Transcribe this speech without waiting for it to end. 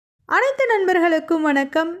அனைத்து நண்பர்களுக்கும்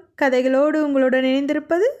வணக்கம். கதைகளோடு உங்களுடன்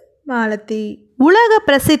இணைந்திருப்பது மாலதி. உலக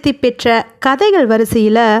பிரசித்தி பெற்ற கதைகள்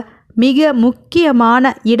வரிசையில் மிக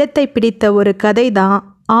முக்கியமான இடத்தை பிடித்த ஒரு கதை தான்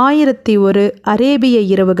 1001 அரேபிய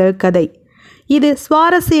இரவுகள் கதை. இது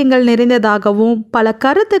சுவாரஸ்யங்கள் நிறைந்ததாகவும் பல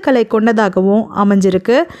கருத்துக்களை கொண்டதாகவும்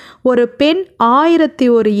அமைஞ்சிருக்கு. ஒரு பெண்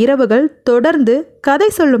 1001 இரவுகள் தொடர்ந்து கதை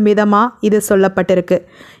சொல்லும் விதமாக இது சொல்லப்பட்டிருக்கு.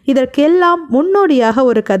 இதற்கெல்லாம் முன்னோடியாக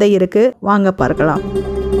ஒரு கதை இருக்குது, வாங்க பார்க்கலாம்.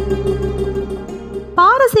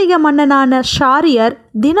 பாரசீக மன்னனான ஷாரியர்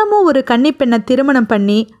தினமும் ஒரு கன்னிப்பெண்ணை திருமணம்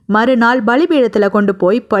பண்ணி மறுநாள் பலிபீடத்தில் கொண்டு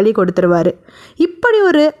போய் பலி கொடுத்துருவார். இப்படி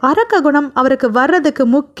ஒரு அரக்க குணம் அவருக்கு வர்றதுக்கு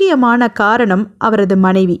முக்கியமான காரணம் அவரது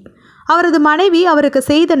மனைவி அவருக்கு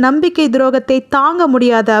செய்த நம்பிக்கை துரோகத்தை தாங்க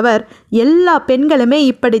முடியாத அவர் எல்லா பெண்களுமே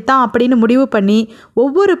இப்படித்தான் அப்படின்னு முடிவு பண்ணி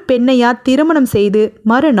ஒவ்வொரு பெண்ணையாக திருமணம் செய்து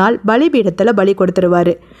மறுநாள் பலிபீடத்தில் பலி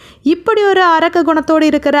கொடுத்துருவார். இப்படி ஒரு அரக்க குணத்தோடு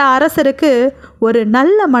இருக்கிற அரசருக்கு ஒரு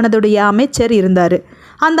நல்ல மனதுடைய அமைச்சர் இருந்தார்.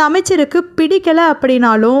 அந்த அமைச்சருக்கு பிடிக்கலை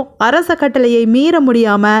அப்படின்னாலும் அரச கட்டளையை மீற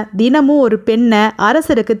முடியாமல் தினமும் ஒரு பெண்ணை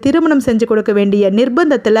அரசருக்கு திருமணம் செஞ்சு கொடுக்க வேண்டிய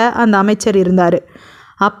நிர்பந்தத்தில் அந்த அமைச்சர் இருந்தார்.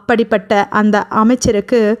 அப்படிப்பட்ட அந்த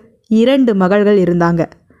அமைச்சருக்கு 2 மகள்கள் இருந்தாங்க.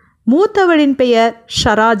 மூத்தவளின் பெயர்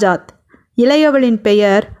ஷராஜாத், இளையவளின்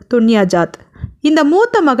பெயர் துன்யாஜாத். இந்த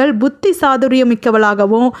மூத்த மகள் புத்தி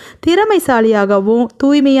சாதுரியமிக்கவளாகவும் திறமைசாலியாகவும்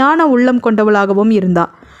தூய்மையான உள்ளம் கொண்டவளாகவும்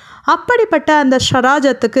இருந்தாள். அப்படிப்பட்ட அந்த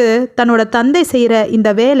ஷராஜத்துக்கு தன்னோட தந்தை செய்கிற இந்த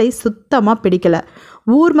வேலை சுத்தமாக பிடிக்கல.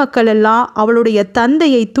 ஊர் மக்கள் எல்லாம் அவளுடைய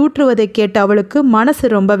தந்தையை தூற்றுவதை கேட்டு அவளுக்கு மனசு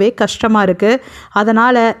ரொம்பவே கஷ்டமாக இருக்குது.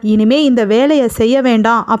 அதனால் இனிமே இந்த வேலையை செய்ய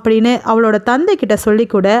வேண்டாம் அப்படின்னு அவளோட தந்தைக்கிட்ட சொல்லி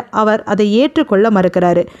கூட அவர் அதை ஏற்றுக்கொள்ள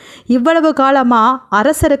மறுக்கிறாரு. இவ்வளவு காலமாக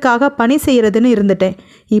அரசருக்காக பணி செய்கிறதுன்னு இருந்துட்டேன்,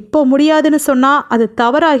 இப்போ முடியாதுன்னு சொன்னால் அது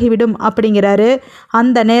தவறாகிவிடும் அப்படிங்கிறாரு.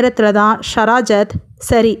 அந்த நேரத்தில் தான் ஷராஜத்,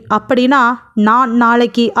 சரி அப்படின்னா நான்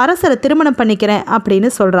நாளைக்கு அரசரை திருமணம் பண்ணிக்கிறேன் அப்படின்னு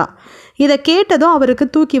சொல்கிறான். இதை கேட்டதும் அவருக்கு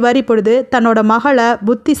தூக்கி வாரி பொழுது தன்னோட மகளை,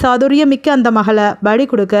 புத்தி சாதுரியமிக்க அந்த மகளை பலி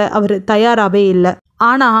கொடுக்க அவர் தயாராகவே இல்லை.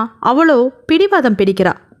 ஆனால் அவளோ பிடிவாதம்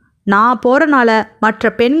பிடிக்கிறா. நான் போகிறனால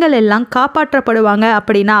மற்ற பெண்கள் எல்லாம் காப்பாற்றப்படுவாங்க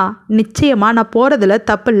அப்படின்னா நிச்சயமாக நான் போகிறதுல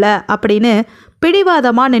தப்பு இல்லை அப்படின்னு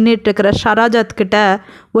பிடிவாதமாக நின்றுட்டுருக்கிற ஷராஜத் கிட்ட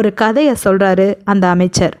ஒரு கதையை சொல்கிறாரு அந்த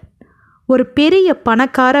அமைச்சர். ஒரு பெரிய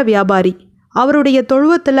பணக்கார வியாபாரி, அவருடைய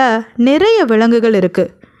தொழுவத்தில் நிறைய விலங்குகள்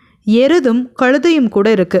இருக்குது, எருதும் கழுதையும் கூட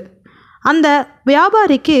இருக்குது. அந்த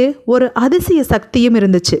வியாபாரிக்கு ஒரு அதிசய சக்தியும்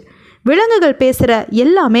இருந்துச்சு. விலங்குகள் பேசுகிற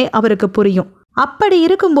எல்லாமே அவருக்கு புரியும். அப்படி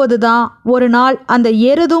இருக்கும்போது தான் ஒரு நாள் அந்த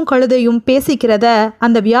எருதும் கழுதையும் பேசிக்கிறத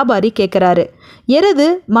அந்த வியாபாரி கேட்குறாரு. எருது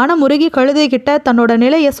மனமுருகி கழுதைகிட்ட தன்னோட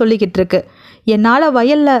நிலையை சொல்லிக்கிட்டு இருக்கு. என்னால்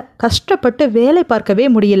வயலில் கஷ்டப்பட்டு வேலை பார்க்கவே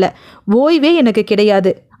முடியல, ஓய்வே எனக்கு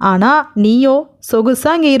கிடையாது. ஆனால் நீயோ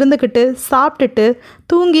சொகுசாக இங்கே இருந்துக்கிட்டு சாப்பிட்டுட்டு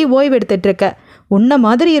தூங்கி ஓய்வு எடுத்துட்ருக்க, உன்ன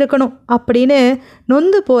மாதிரி இருக்கணும் அப்படின்னு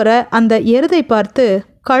நொந்து போகிற அந்த எருதை பார்த்து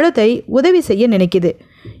கழுதை உதவி செய்ய நினைக்குது.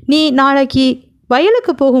 நீ நாளைக்கு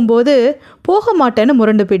வயலுக்கு போகும்போது போக மாட்டேன்னு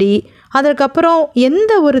முரண்டு பிடி, அதற்கப்புறம்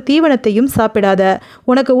எந்த ஒரு தீவனத்தையும் சாப்பிடாத,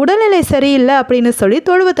 உனக்கு உடல்நிலை சரியில்லை அப்படின்னு சொல்லி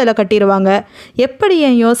தொழுவத்தில் கட்டிடுவாங்க, எப்படி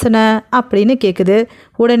என் யோசனை அப்படின்னு கேட்குது.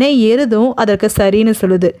 உடனே எருதும் அதற்கு சரின்னு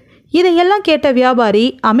சொல்லுது. இதையெல்லாம் கேட்ட வியாபாரி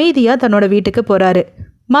அமைதியாக தன்னோட வீட்டுக்கு போகிறாரு.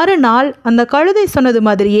 மறுநாள் அந்த கழுதை சொன்னது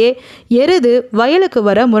மாதிரியே எருது வயலுக்கு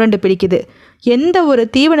வர முரண்டு பிடிக்குது. எந்த ஒரு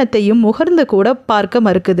தீவனத்தையும் முகர்ந்து கூட பார்க்க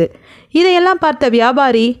மறுக்குது. இதையெல்லாம் பார்த்த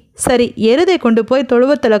வியாபாரி, சரி எருதை கொண்டு போய்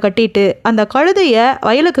தொழுவத்தில் கட்டிட்டு அந்த கழுதையை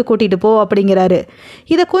வயலுக்கு கூட்டிகிட்டு போ அப்படிங்கிறாரு.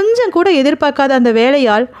 இதை கொஞ்சம் கூட எதிர்பார்க்காத அந்த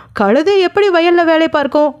வேலையால், கழுதை எப்படி வயலில் வேலை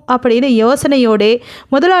பார்க்கும் அப்படின்னு யோசனையோடே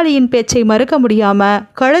முதலாளியின் பேச்சை மறுக்க முடியாமல்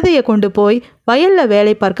கழுதையை கொண்டு போய் வயலில்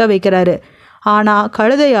வேலை பார்க்க வைக்கிறாரு. ஆனால்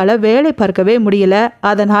கழுதையால் வேலை பார்க்கவே முடியல.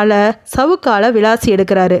 அதனால் சவுக்கால விளாசி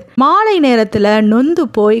எடுக்கிறாரு. மாலை நேரத்தில் நொந்து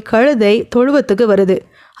போய் கழுதை தொழுவத்துக்கு வருது.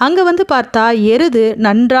 அங்கே வந்து பார்த்தா எருது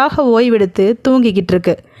நன்றாக ஓய்வெடுத்து தூங்கிக்கிட்டு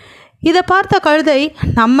இருக்கு. இதை பார்த்த கழுதை,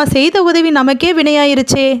 நம்ம செய்த உதவி நமக்கே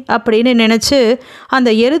வினையாயிருச்சே அப்படின்னு நினச்சி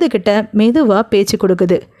அந்த எருதுகிட்ட மெதுவாக பேச்சு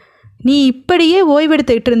கொடுக்குது. நீ இப்படியே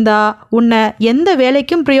ஓய்வெடுத்துக்கிட்டு இருந்தா உன்னை எந்த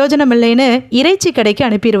வேலைக்கும் பிரயோஜனம் இல்லைன்னு இறைச்சி கடைக்கு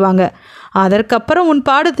அனுப்பிடுவாங்க, அதற்கப்புறம் உன்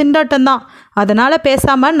பாடு திண்டாட்டம்தான். அதனால்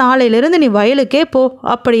பேசாமல் நாளையிலிருந்து நீ வயலுக்கே போ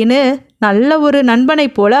அப்படின்னு நல்ல ஒரு நண்பனை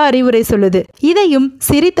போல அறிவுரை சொல்லுது. இதையும்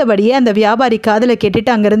சிரித்தபடியே அந்த வியாபாரி காதில்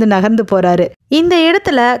கேட்டுட்டு அங்கேருந்து நகர்ந்து போகிறாரு. இந்த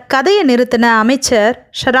இடத்துல கதையை நிறுத்தின அமைச்சர்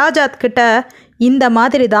ஷராஜாத் கிட்ட, இந்த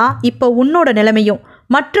மாதிரி தான் இப்போ உன்னோட நிலைமையும்,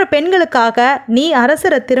 மற்ற பெண்களுக்காக நீ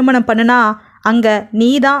அரசரை திருமணம் பண்ணுனா அங்கே நீ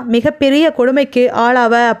தான் மிகப்பெரிய கொடுமைக்கு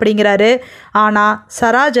ஆளாவ அப்படிங்கிறாரு. ஆனால்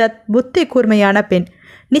ஷராஜத் புத்தி கூர்மையான பெண்.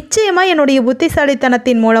 நிச்சயமாக என்னுடைய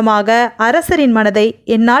புத்திசாலித்தனத்தின் மூலமாக அரசரின் மனதை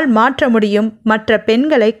என்னால் மாற்ற முடியும், மற்ற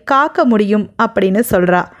பெண்களை காக்க முடியும் அப்படின்னு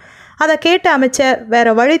சொல்கிறா. அதை கேட்ட அமைச்சர் வேற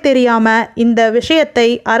வழி தெரியாமல் இந்த விஷயத்தை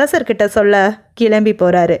அரசர்கிட்ட சொல்ல கிளம்பி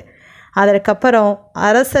போகிறாரு. அதற்கப்புறம்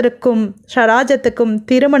அரசருக்கும் ஷராஜத்துக்கும்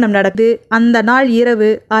திருமணம் நடக்குது. அந்த நாள் இரவு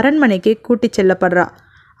அரண்மனைக்கு கூட்டி செல்லப்படுறா.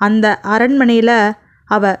 அந்த அரண்மனையில்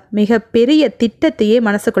அவ மிக பெரிய திட்டத்தையே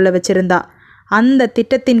மனசுக்குள்ளே வச்சுருந்தா. அந்த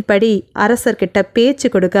திட்டத்தின்படி அரசர்கிட்ட பேச்சு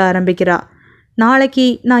கொடுக்க ஆரம்பிக்கிறா. நாளைக்கு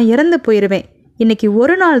நான் இறந்து போயிடுவேன், இன்றைக்கி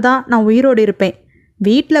ஒரு நாள் தான் நான் உயிரோடு இருப்பேன்.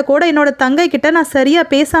 வீட்டில் கூட என்னோடய தங்கைக்கிட்ட நான்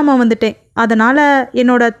சரியாக பேசாமல் வந்துட்டேன். அதனால்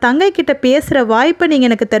என்னோடய தங்கைக்கிட்ட பேசுகிற வாய்ப்பை நீங்கள்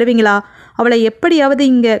எனக்கு தருவீங்களா? அவளை எப்படியாவது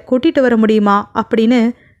இங்கே கூட்டிகிட்டு வர முடியுமா அப்படின்னு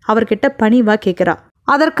அவர்கிட்ட பணிவாக கேட்குறா.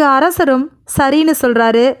 அதற்கு அரசரும் சரின்னு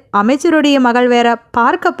சொல்கிறாரு. அமைச்சருடைய மகள் வேற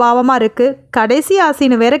பார்க்க பாவமாக இருக்குது, கடைசி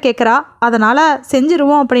ஆசைன்னு வேற கேட்குறா, அதனால்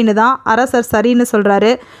செஞ்சிருவோம் அப்படின்னு தான் அரசர் சரின்னு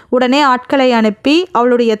சொல்கிறாரு. உடனே ஆட்களை அனுப்பி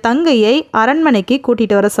அவளுடைய தங்கையை அரண்மனைக்கு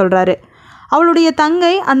கூட்டிகிட்டு வர சொல்கிறாரு. அவளுடைய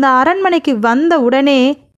தங்கை அந்த அரண்மனைக்கு வந்த உடனே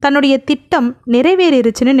தன்னுடைய திட்டம்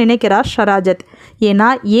நிறைவேறிருச்சுன்னு நினைக்கிறார் ஷராஜத். ஏன்னா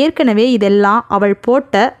ஏற்கனவே இதெல்லாம் அவள்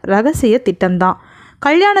போட்ட ரகசிய திட்டம்தான்.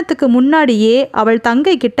 கல்யாணத்துக்கு முன்னாடியே அவள்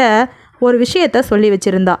தங்கை கிட்ட ஒரு விஷயத்த சொல்லி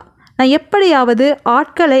வச்சுருந்தா. நான் எப்படியாவது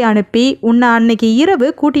ஆட்களை அனுப்பி உன்னை அன்னைக்கு இரவு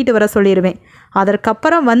கூட்டிகிட்டு வர சொல்லிடுவேன்,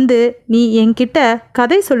 அதற்கப்புறம் வந்து நீ என்கிட்ட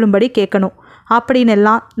கதை சொல்லும்படி கேட்கணும் அப்படின்னு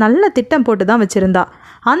எல்லாம் நல்ல திட்டம் போட்டு தான் வச்சுருந்தா.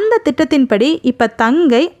 அந்த திட்டத்தின்படி இப்போ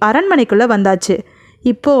தங்கை அரண்மனைக்குள்ளே வந்தாச்சு.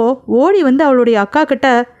 இப்போது ஓடி வந்து அவளுடைய அக்கா கிட்ட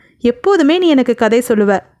எப்போதுமே நீ எனக்கு கதை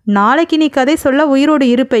சொல்லுவ, நாளைக்கு நீ கதை சொல்ல உயிரோடு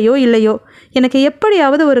இருப்பையோ இல்லையோ, எனக்கு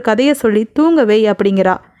எப்படியாவது ஒரு கதையை சொல்லி தூங்கவை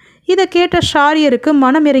அப்படிங்கிறா. இதை கேட்ட ஷாரியருக்கு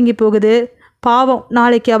மனம் இறங்கி போகுது. பாவம்,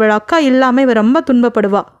 நாளைக்கு அவள் அக்கா இல்லாமல் இவ ரொம்ப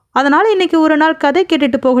துன்பப்படுவா, அதனால் இன்றைக்கி ஒரு நாள் கதை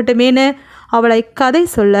கேட்டுட்டு போகட்டுமேனு அவளை கதை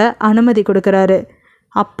சொல்ல அனுமதி கொடுக்குறாரு.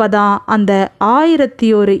 அப்போ தான் அந்த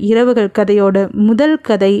 1001 இரவுகள் கதையோட முதல்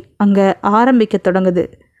கதை அங்கே ஆரம்பிக்க தொடங்குது.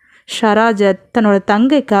 ஷராஜத் தன்னோட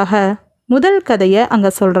தங்கைக்காக முதல் கதையை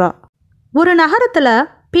அங்கே சொல்கிறா. ஒரு நகரத்தில்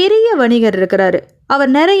பெரிய வணிகர் இருக்கிறாரு. அவர்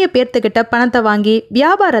நிறைய பேர்த்துக்கிட்ட பணத்தை வாங்கி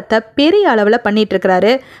வியாபாரத்தை பெரிய அளவில்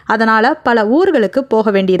பண்ணிகிட்ருக்கிறாரு. அதனால் பல ஊர்களுக்கு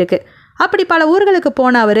போக வேண்டியிருக்கு. அப்படி பல ஊர்களுக்கு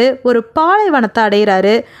போன அவர் ஒரு பாலைவனத்தை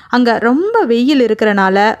அடைகிறாரு. அங்கே ரொம்ப வெயில்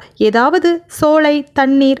இருக்கிறனால ஏதாவது சோலை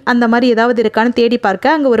தண்ணீர் அந்த மாதிரி ஏதாவது இருக்கான்னு தேடி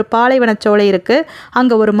பார்க்க அங்கே ஒரு பாலைவன சோலை இருக்குது.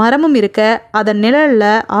 அங்கே ஒரு மரமும் இருக்க அதன் நிழலில்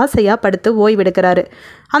ஆசையாக படுத்து ஓய்வெடுக்கிறாரு.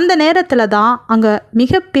 அந்த நேரத்தில் தான் அங்கே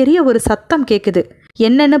மிகப்பெரிய ஒரு சத்தம் கேட்குது.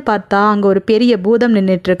 என்னன்னு பார்த்தா அங்கே ஒரு பெரிய பூதம்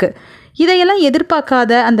நின்றுட்டுருக்கு. இதையெல்லாம்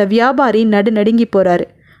எதிர்பார்க்காத அந்த வியாபாரி நடுநடுங்கி போகிறாரு.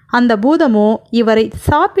 அந்த பூதமோ இவரை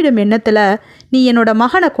சாப்பிடும் எண்ணத்தில் நீ என்னோட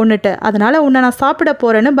மகனை கொன்னுட்ட, அதனால் உன்னை நான் சாப்பிட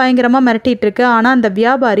போகிறேன்னு பயங்கரமாக மிரட்டிகிட்டு இருக்கு. ஆனால் அந்த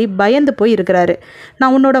வியாபாரி பயந்து போய் இருக்கிறாரு.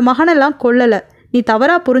 நான் உன்னோட மகனெல்லாம் கொல்லலை, நீ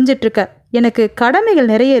தவறாக புரிஞ்சிட்ருக்க, எனக்கு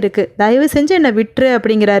கடமைகள் நிறைய இருக்குது, தயவு செஞ்சு என்னை விட்டுரு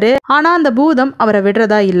அப்படிங்கிறாரு. ஆனால் அந்த பூதம் அவரை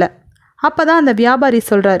விடுறதா இல்லை. அப்போ தான் அந்த வியாபாரி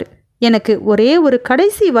சொல்கிறாரு, எனக்கு ஒரே ஒரு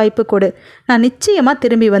கடைசி வாய்ப்பு கொடு, நான் நிச்சயமாக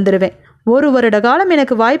திரும்பி வந்துடுவேன். 1 வருட காலம்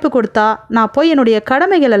எனக்கு வாய்ப்பு கொடுத்தா நான் போய் என்னுடைய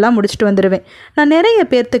கடமைகள் எல்லாம் முடிச்சுட்டு வந்துடுவேன். நான் நிறைய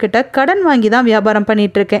பேர்த்துக்கிட்ட கடன் வாங்கி தான் வியாபாரம்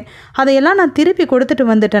பண்ணிகிட்ருக்கேன், அதையெல்லாம் நான் திருப்பி கொடுத்துட்டு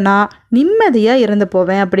வந்துட்டேன்னா நிம்மதியாக இறந்து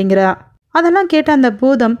போவேன் அப்படிங்கிறா. அதெல்லாம் கேட்ட அந்த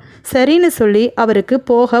பூதம் சரின்னு சொல்லி அவருக்கு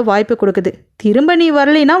போக வாய்ப்பு கொடுக்குது. திரும்ப நீ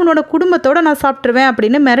வரலைன்னா உன்னோட குடும்பத்தோடு நான் சாப்பிட்ருவேன்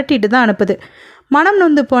அப்படின்னு மிரட்டிட்டு தான் அனுப்புது. மனம்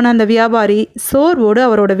நொந்து போன அந்த வியாபாரி சோர்வோடு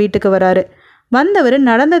அவரோட வீட்டுக்கு வராரு. வந்தவர்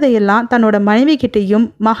நடந்ததையெல்லாம் தன்னோட மனைவி கிட்டேயும்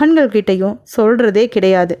மகன்கள் கிட்டேயும் சொல்கிறதே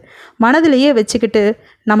கிடையாது. மனதிலேயே வச்சுக்கிட்டு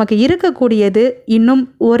நமக்கு இருக்கக்கூடியது இன்னும்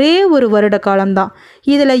ஒரே 1 வருட காலம்தான்,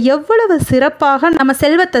 இதில் எவ்வளவு சிறப்பாக நம்ம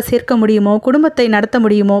செல்வத்தை சேர்க்க முடியுமோ, குடும்பத்தை நடத்த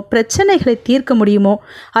முடியுமோ, பிரச்சனைகளை தீர்க்க முடியுமோ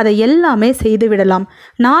அதை எல்லாமே செய்து விடலாம்.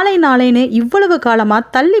 நாளைன்னு இவ்வளவு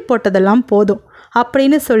காலமாக தள்ளி போட்டதெல்லாம் போதும்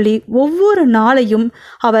அப்படின்னு சொல்லி ஒவ்வொரு நாளையும்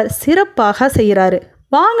அவர் சிறப்பாக செய்கிறாரு.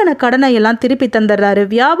 வாங்கின கடனை எல்லாம் திருப்பி தந்துடுறாரு,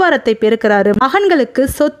 வியாபாரத்தை பெருக்கிறாரு, மகன்களுக்கு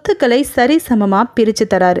சொத்துக்களை சரிசமமாக பிரித்து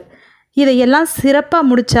தராரு. இதையெல்லாம் சிறப்பாக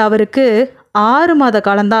முடித்த அவருக்கு 6 மாத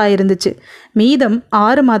காலம்தான் இருந்துச்சு. மீதம்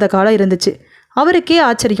 6 மாத காலம் இருந்துச்சு. அவருக்கே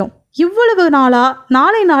ஆச்சரியம், இவ்வளவு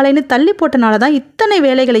நாளைன்னு தள்ளி போட்டனால தான் இத்தனை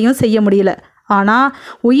வேலைகளையும் செய்ய முடியல. ஆனால்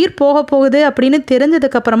உயிர் போக போகுது அப்படின்னு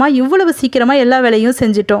தெரிஞ்சதுக்கப்புறமா இவ்வளவு சீக்கிரமாக எல்லா வேலையும்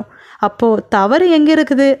செஞ்சிட்டோம். அப்போது தவறு எங்கே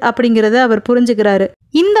இருக்குது அப்படிங்கிறத அவர் புரிஞ்சுக்கிறாரு.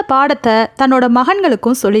 இந்த பாடத்தை தன்னோட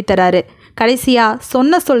மகன்களுக்கும் சொல்லித்தராரு. கடைசியாக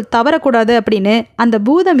சொன்ன சொல் தவறக்கூடாது அப்படின்னு அந்த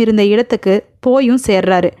பூதம் இருந்த இடத்துக்கு போயும்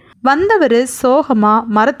சேர்றாரு. வந்தவர் சோகமாக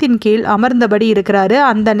மரத்தின் கீழ் அமர்ந்தபடி இருக்கிறாரு.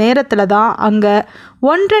 அந்த நேரத்தில் தான் அங்கே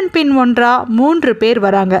ஒன்றன் பின் ஒன்றா 3 பேர்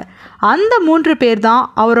வராங்க. அந்த 3 பேர் தான்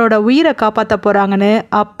அவரோட உயிரை காப்பாற்ற போகிறாங்கன்னு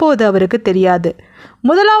அப்போது அவருக்கு தெரியாது.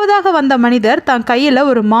 முதலாவதாக வந்த மனிதர் தன் கையில்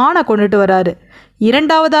ஒரு மானை கொண்டுட்டு வராரு.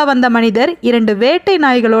 2வதாக வந்த மனிதர் 2 வேட்டை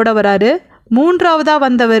நாய்களோடு வராரு. 3வதாக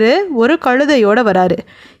வந்தவர் ஒரு கழுதையோடு வராரு.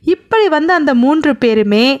 இப்படி வந்த அந்த 3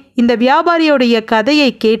 பேருமே இந்த வியாபாரியோடைய கதையை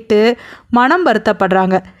கேட்டு மனம்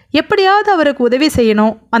வருத்தப்படுறாங்க. எப்படியாவது அவருக்கு உதவி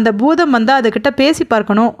செய்யணும், அந்த பூதம் வந்து அதுக்கிட்ட பேசி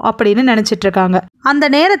பார்க்கணும் அப்படின்னு நினச்சிட்டு இருக்காங்க. அந்த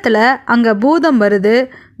நேரத்தில் அங்கே பூதம் வருது.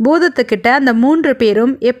 பூதத்துக்கிட்ட அந்த 3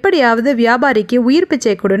 பேரும் எப்படியாவது வியாபாரிக்கு உயிர்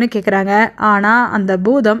பிச்சை கொடுன்னு கேட்குறாங்க. ஆனால் அந்த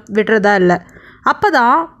பூதம் விடுறதா இல்லை. அப்போ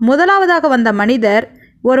தான் முதலாவதாக வந்த மனிதர்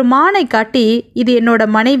ஒரு மானை காட்டி, இது என்னோட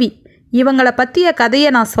மனைவி, இவங்களை பற்றிய கதையை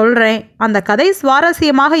நான் சொல்கிறேன், அந்த கதை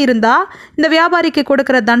சுவாரஸ்யமாக இருந்தால் இந்த வியாபாரிக்கு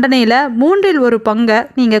கொடுக்குற தண்டனையில் 1/3 பங்கை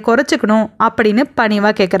நீங்கள் குறைச்சிக்கணும் அப்படின்னு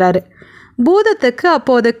பணிவாக கேட்குறாரு. பூதத்துக்கு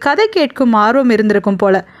அப்போது கதை கேட்கும் ஆர்வம் இருந்திருக்கும்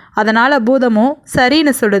போல. அதனால் பூதமும்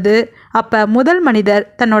சரின்னு சொல்லுது. அப்போ முதல் மனிதர்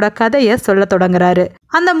தன்னோட கதையை சொல்ல தொடங்குறாரு.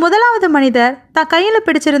 அந்த முதலாவது மனிதர் தான் கையில்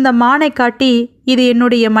பிடிச்சிருந்த மானை காட்டி, இது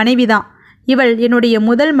என்னுடைய மனைவி தான், இவள் என்னுடைய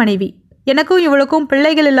முதல் மனைவி, எனக்கும் இவளுக்கும்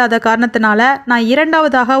பிள்ளைகள் இல்லாத காரணத்தினால நான்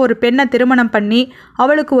 2வதாக ஒரு பெண்ணை திருமணம் பண்ணி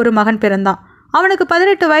அவளுக்கு ஒரு மகன் பிறந்தான். அவனுக்கு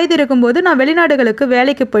 18 வயது இருக்கும்போது நான் வெளிநாடுகளுக்கு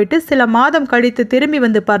வேலைக்கு போயிட்டு சில மாதம் கழித்து திரும்பி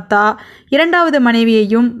வந்து பார்த்தா 2வது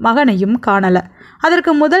மனைவியையும் மகனையும் காணலை.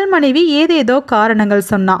 அதற்கு முதல் மனைவி ஏதேதோ காரணங்கள்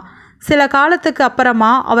சொன்னான். சில காலத்துக்கு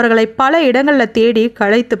அப்புறமா அவர்களை பல இடங்களில் தேடி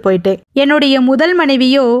களைத்து போயிட்டேன். என்னுடைய முதல்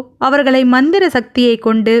மனைவியோ அவர்களை மந்திர சக்தியை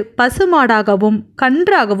கொண்டு பசுமாடாகவும்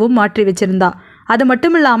கன்றாகவும் மாற்றி வச்சிருந்தா. அது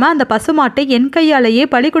மட்டும் இல்லாமல் அந்த பசுமாட்டை என் கையாலேயே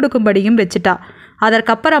பலி கொடுக்கும்படியும் வச்சுட்டா.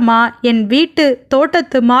 அதற்கப்புறமா என் வீட்டு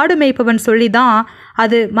தோட்டத்து மாடு மேய்ப்பவன் சொல்லி தான்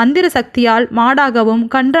அது மந்திர சக்தியால் மாடாகவும்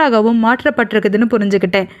கன்றாகவும் மாற்றப்பட்டிருக்குதுன்னு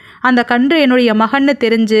புரிஞ்சுக்கிட்டேன். அந்த கன்று என்னுடைய மகன்னு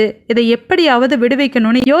தெரிஞ்சு இதை எப்படியாவது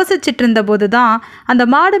விடுவிக்கணும்னு யோசிச்சுட்டு இருந்த போது தான் அந்த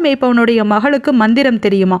மாடு மேய்ப்பவனுடைய மகளுக்கு மந்திரம்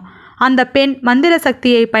தெரியுமா. அந்த பெண் மந்திர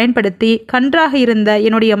சக்தியை பயன்படுத்தி கன்றாக இருந்த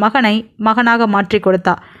என்னுடைய மகனை மகனாக மாற்றி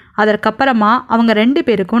கொடுத்தா. அதற்கப்புறமா அவங்க 2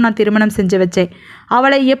 பேருக்கும் நான் திருமணம் செஞ்சு வச்சேன்.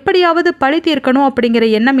 அவளை எப்படியாவது பழி தீர்க்கணும் அப்படிங்கிற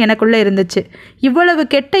எண்ணம் எனக்குள்ளே இருந்துச்சு. இவ்வளவு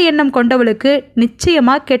கெட்ட எண்ணம் கொண்டவளுக்கு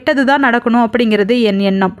நிச்சயமாக கெட்டது தான் நடக்கணும் அப்படிங்கிறது என்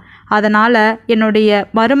எண்ணம். அதனால் என்னுடைய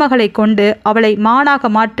மருமகளை கொண்டு அவளை மானாக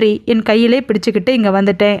மாற்றி என் கையிலே பிடிச்சிக்கிட்டு இங்கே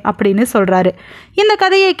வந்துட்டேன் அப்படின்னு சொல்கிறாரு. இந்த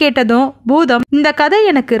கதையை கேட்டதும் பூதம், இந்த கதை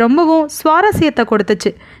எனக்கு ரொம்பவும் சுவாரஸ்யத்தை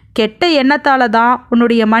கொடுத்துச்சு. கெட்ட எண்ணத்தால் தான்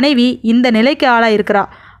உன்னுடைய மனைவி இந்த நிலைக்கு ஆளாக இருக்கிறா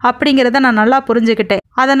அப்படிங்கிறத நான் நல்லா புரிஞ்சுக்கிட்டேன்.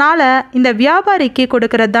 அதனால் இந்த வியாபாரிக்கு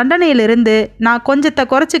கொடுக்குற தண்டனையிலிருந்து நான் கொஞ்சத்தை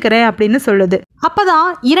குறைச்சிக்கிறேன் அப்படின்னு சொல்லுது. அப்போ தான்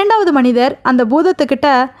 2வது மனிதர் அந்த பூதத்துக்கிட்ட,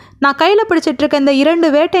 நான் கையில் பிடிச்சிட்டு இருக்க இந்த 2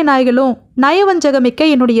 வேட்டை நாய்களும் நயவஞ்சகமிக்க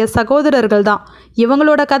என்னுடைய சகோதரர்கள் தான்,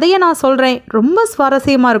 இவங்களோட கதையை நான் சொல்கிறேன், ரொம்ப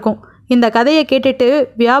சுவாரஸ்யமாக இருக்கும். இந்த கதையை கேட்டுட்டு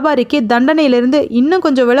வியாபாரிக்கு தண்டனையிலிருந்து இன்னும்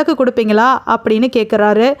கொஞ்சம் விலக்கு கொடுப்பீங்களா அப்படின்னு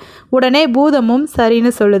கேட்குறாரு. உடனே பூதமும்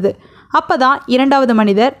சரின்னு சொல்லுது. அப்போ தான் 2வது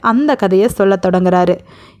மனிதர் அந்த கதையை சொல்ல தொடங்குறாரு.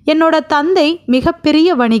 என்னோட தந்தை மிகப்பெரிய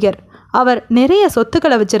வணிகர். அவர் நிறைய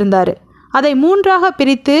சொத்துக்களை வச்சுருந்தார். அதை 3ஆக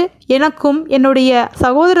பிரித்து எனக்கும் என்னுடைய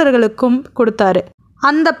சகோதரர்களுக்கும் கொடுத்தாரு.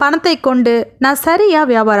 அந்த பணத்தை கொண்டு நான்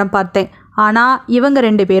சரியாக வியாபாரம் பார்த்தேன். ஆனால் இவங்க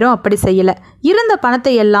 2 பேரும் அப்படி செய்யலை. இருந்த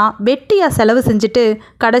பணத்தை எல்லாம் வெட்டியாக செலவு செஞ்சுட்டு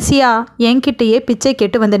கடைசியாக என்கிட்டயே பிச்சை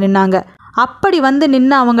கேட்டு வந்து நின்னாங்க. அப்படி வந்து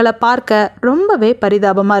நின்று அவங்கள பார்க்க ரொம்பவே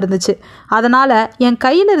பரிதாபமாக இருந்துச்சு. அதனால் என்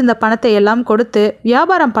கையில் இருந்த பணத்தை எல்லாம் கொடுத்து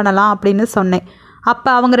வியாபாரம் பண்ணலாம் அப்படின்னு சொன்னேன். அப்போ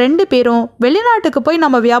அவங்க 2 பேரும் வெளிநாட்டுக்கு போய்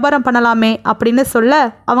நம்ம வியாபாரம் பண்ணலாமே அப்படின்னு சொல்ல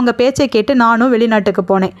அவங்க பேச்சை கேட்டு நானும் வெளிநாட்டுக்கு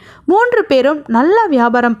போனேன். 3 பேரும் நல்லா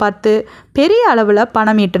வியாபாரம் பார்த்து பெரிய அளவில்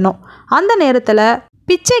பணம் ஈட்டணும். அந்த நேரத்தில்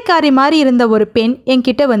பிச்சைக்காரி மாதிரி இருந்த ஒரு பெண்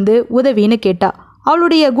என்கிட்ட வந்து உதவின்னு கேட்டா.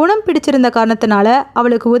 அவளுடைய குணம் பிடிச்சிருந்த காரணத்தினால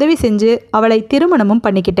அவளுக்கு உதவி செஞ்சு அவளை திருமணமும்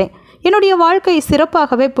பண்ணிக்கிட்டேன். என்னுடைய வாழ்க்கை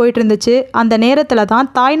சிறப்பாகவே போயிட்டு இருந்துச்சு. அந்த நேரத்தில் தான்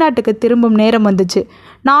தாய்நாட்டுக்கு திரும்பும் நேரம் வந்துச்சு.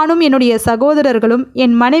 நானும் என்னுடைய சகோதரர்களும்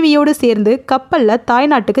என் மனைவியோடு சேர்ந்து கப்பலில்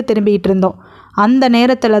தாய்நாட்டுக்கு திரும்பிகிட்டு இருந்தோம். அந்த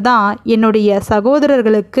நேரத்தில் தான் என்னுடைய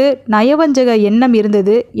சகோதரர்களுக்கு நயவஞ்சக எண்ணம்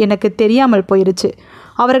இருந்தது எனக்கு தெரியாமல் போயிருச்சு.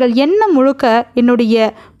 அவர்கள் எண்ணம் முழுக்க என்னுடைய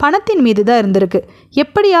பணத்தின் மீது தான் இருந்திருக்கு.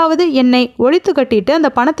 எப்படியாவது என்னை ஒழித்து கட்டிட்டு அந்த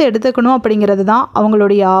பணத்தை எடுத்துக்கணும் அப்படிங்கிறது தான்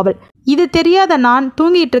அவங்களுடைய ஆவல். இது தெரியாத நான்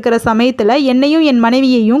தூங்கிட்டு இருக்கிற சமயத்தில் என்னையும் என்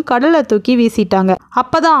மனைவியையும் கடலை தூக்கி வீசிட்டாங்க.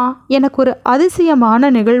 அப்போதான் எனக்கு ஒரு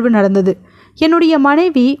அதிசயமான நிகழ்வு நடந்தது. என்னுடைய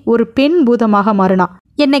மனைவி ஒரு பெண் பூதமாக மாறினா.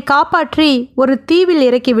 என்னை காப்பாற்றி ஒரு தீவில்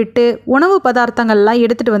இறக்கிவிட்டு உணவு பதார்த்தங்கள்லாம்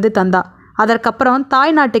எடுத்துகிட்டு வந்து தந்தா. அதற்கப்புறம்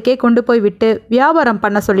தாய்நாட்டுக்கே கொண்டு போய் விட்டு வியாபாரம்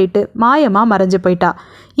பண்ண சொல்லிட்டு மாயமாக மறைஞ்சு போயிட்டா.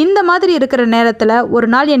 இந்த மாதிரி இருக்கிற நேரத்தில் ஒரு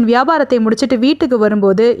நாள் என் வியாபாரத்தை முடிச்சுட்டு வீட்டுக்கு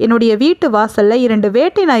வரும்போது என்னுடைய வீட்டு வாசலில் 2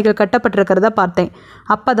 வேட்டை நாய்கள் கட்டப்பட்டிருக்கிறத பார்த்தேன்.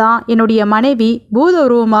 அப்போ தான் என்னுடைய மனைவி பூத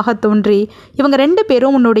உருவமாக தோன்றி, இவங்க 2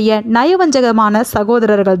 பேரும் உன்னுடைய நயவஞ்சகமான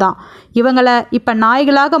சகோதரர்கள் தான், இவங்களை இப்போ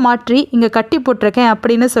நாய்களாக மாற்றி இங்கே கட்டி போட்டிருக்கேன்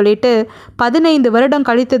அப்படின்னு சொல்லிட்டு 15 வருடம்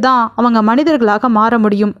கழித்து தான் அவங்க மனிதர்களாக மாற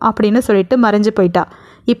முடியும் அப்படின்னு சொல்லிட்டு மறைஞ்சு போயிட்டா.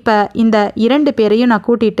 இப்போ இந்த 2 பேரையும் நான்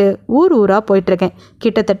கூட்டிகிட்டு ஊர் ஊராக போயிட்டுருக்கேன்.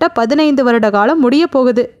 கிட்டத்தட்ட 15 வருட காலம் முடிய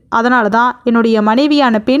போகுது. அதனால தான் என்னுடைய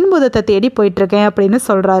மனைவியான பெண் பூதத்தை தேடி போயிட்டுருக்கேன் அப்படின்னு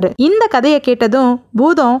சொல்கிறாரு. இந்த கதையை கேட்டதும்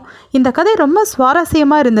பூதம், இந்த கதை ரொம்ப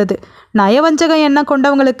சுவாரஸ்யமாக இருந்தது, நயவஞ்சகம் எண்ணம்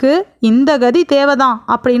கொண்டவங்களுக்கு இந்த கதி தேவைதான்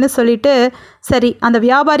அப்படின்னு சொல்லிட்டு, சரி அந்த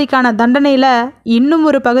வியாபாரிக்கான தண்டனையில் இன்னும்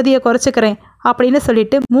ஒரு பகுதியை குறைச்சிக்கிறேன் அப்படின்னு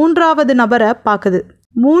சொல்லிட்டு 3வது நபரை பார்க்குது.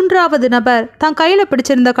 3வது நபர் தன் கையில்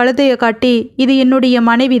பிடிச்சிருந்த கழுதையை காட்டி, இது என்னுடைய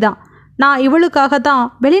மனைவி தான், நான் இவளுக்காக தான்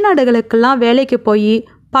வெளிநாடுகளுக்கெல்லாம் வேலைக்கு போய்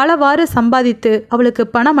பலவாறு சம்பாதித்து அவளுக்கு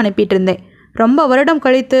பணம் அனுப்பிட்டு இருந்தேன். ரொம்ப வருடம்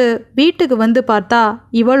கழித்து வீட்டுக்கு வந்து பார்த்தா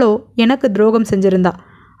இவளோ எனக்கு துரோகம் செஞ்சிருந்தா.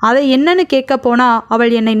 அதை என்னன்னு கேட்க போனால்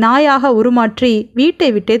அவள் என்னை நாயாக உருமாற்றி வீட்டை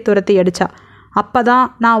விட்டே துரத்தி அடித்தா. அப்போ தான்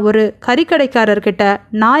நான் ஒரு கறிக்கடைக்காரர்கிட்ட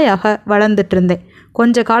நாயாக வளர்ந்துட்டு இருந்தேன்.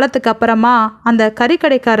 கொஞ்ச காலத்துக்கு அப்புறமா அந்த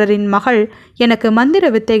கறிக்கடைக்காரரின் மகள் எனக்கு மந்திர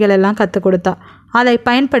வித்தைகள் எல்லாம் கற்றுக் கொடுத்தா. அதை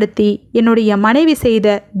பயன்படுத்தி என்னுடைய மனைவி செய்த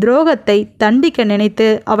துரோகத்தை தண்டிக்க நினைத்து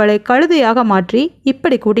அவளை கழுதையாக மாற்றி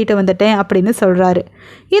இப்படி கூட்டிகிட்டு வந்துட்டேன் அப்படின்னு சொல்கிறாரு.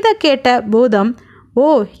 இதை கேட்ட பூதம், ஓ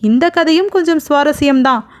இந்த கதையும் கொஞ்சம்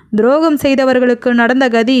சுவாரஸ்யம்தான், துரோகம் செய்தவர்களுக்கு நடந்த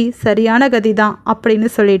கதி சரியான கதி தான் அப்படின்னு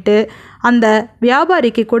சொல்லிட்டு அந்த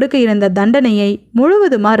வியாபாரிக்கு கொடுக்க இருந்த தண்டனையை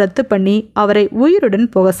முழுவதுமாக ரத்து பண்ணி அவரை உயிருடன்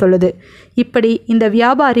போக சொல்லுது. இப்படி இந்த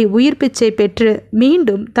வியாபாரி உயிர் பிச்சை பெற்று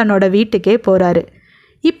மீண்டும் தன்னோட வீட்டுக்கே போகிறாரு.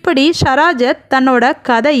 இப்படி ஷராஜத் தன்னோட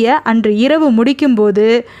கதையை அன்று இரவு முடிக்கும்போது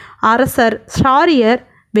அரசர் ஷாரியர்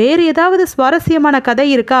வேறு ஏதாவது சுவாரஸ்யமான கதை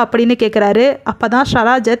இருக்கா அப்படின்னு கேட்குறாரு. அப்போ தான்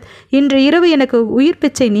ஷராஜத், இன்று இரவு எனக்கு உயிர்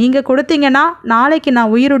பிச்சை நீங்கள் கொடுத்தீங்கன்னா நாளைக்கு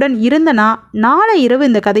நான் உயிருடன் இருந்தேனா நாளை இரவு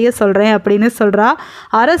இந்த கதையை சொல்கிறேன் அப்படின்னு சொல்கிறா.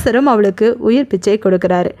 அரசரும் அவளுக்கு உயிர் பிச்சை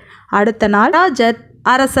கொடுக்குறாரு. அடுத்த நாள் ஷராஜத்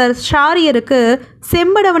அரசர் ஷாரியருக்கு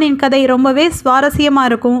செம்படவனின் கதை ரொம்பவே சுவாரஸ்யமாக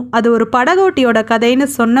இருக்கும், அது ஒரு படகோட்டியோட கதைன்னு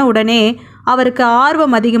சொன்ன உடனே அவருக்கு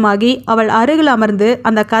ஆர்வம் அதிகமாகி அவள் அருகில் அமர்ந்து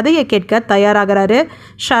அந்த கதையை கேட்க தயாராகிறாரு.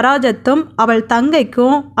 ஷராஜத்தும் அவள்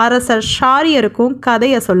தங்கைக்கும் அரசர் ஷாரியருக்கும்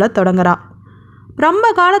கதையை சொல்ல தொடங்குறா. ரொம்ப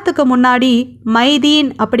காலத்துக்கு முன்னாடி மைதீன்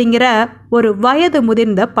அப்படிங்கிற ஒரு வயது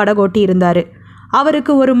முதிர்ந்த படகோட்டி இருந்தார்.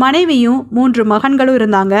 அவருக்கு ஒரு மனைவியும் 3 மகன்களும்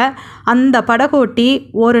இருந்தாங்க. அந்த படகோட்டி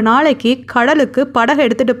ஒரு நாளைக்கு கடலுக்கு படகு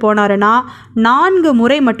எடுத்துகிட்டு போனாருன்னா 4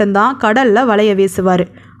 முறை மட்டும்தான் கடலில் வலையை வீசுவார்.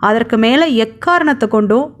 அதற்கு மேலே எக்காரணத்தை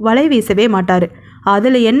கொண்டும் வலை வீசவே மாட்டார்.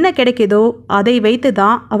 அதில் என்ன கிடைக்குதோ அதை வைத்து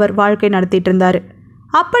தான் அவர் வாழ்க்கை நடத்திட்டு இருந்தார்.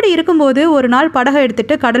 அப்படி இருக்கும்போது ஒரு நாள் படகை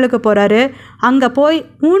எடுத்துகிட்டு கடலுக்கு போகிறாரு. அங்கே போய்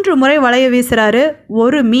 3 முறை வலையை வீசுகிறாரு,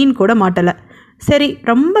 ஒரு மீன் கூட மாட்டலை. சரி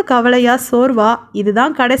ரொம்ப கவலையாக சோர்வா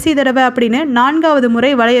இதுதான் கடைசி தடவை அப்படின்னு 4வது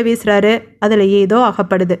முறை வலையை வீசுகிறாரு. அதில் ஏதோ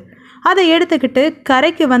அகப்படுது. அதை எடுத்துக்கிட்டு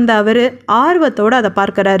கரைக்கு வந்த அவர் ஆர்வத்தோடு அதை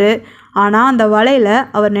பார்க்குறாரு. ஆனால் அந்த வலையில்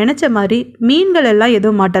அவர் நினச்ச மாதிரி மீன்கள் எல்லாம்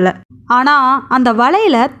எதுவும் மாட்டலை. ஆனால் அந்த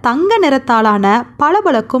வலையில் தங்க நிறத்தாலான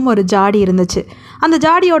பளபளக்கும் ஒரு ஜாடி இருந்துச்சு. அந்த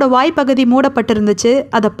ஜாடியோட வாய்ப்பகுதி மூடப்பட்டிருந்துச்சு.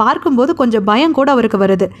 அதை பார்க்கும்போது கொஞ்சம் பயம் கூட அவருக்கு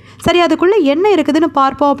வருது. சரி அதுக்குள்ளே என்ன இருக்குதுன்னு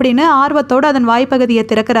பார்ப்போம் அப்படின்னு ஆர்வத்தோடு அதன் வாய்ப்பகுதியை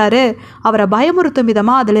திறக்கிறாரு. அவரை பயமுறுத்தும்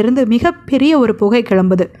விதமாக அதிலிருந்து மிகப்பெரிய ஒரு புகை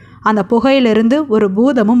கிளம்புது. அந்த புகையிலிருந்து ஒரு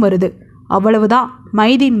பூதமும் வருது. அவ்வளவுதான்,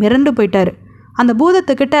 மைதீன் மிரண்டு போயிட்டார். அந்த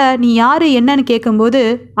பூதத்துக்கிட்ட நீ யார் என்னன்னு கேட்கும்போது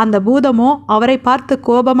அந்த பூதமோ அவரை பார்த்து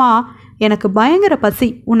கோபமாக, எனக்கு பயங்கர பசி,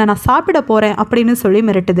 உன்னை நான் சாப்பிட போகிறேன் அப்படின்னு சொல்லி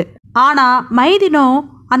மிரட்டுது. ஆனால் மைதீனோ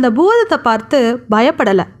அந்த பூதத்தை பார்த்து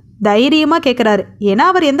பயப்படலை, தைரியமாக கேட்குறாரு. ஏன்னா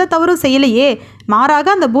அவர் எந்த தவறும் செய்யலையே,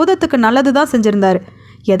 மாறாக அந்த பூதத்துக்கு நல்லது தான் செஞ்சுருந்தார்.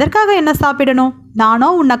 எதற்காக என்ன சாப்பிடணும், நானோ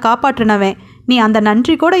உன்னை காப்பாற்றினவன், நீ அந்த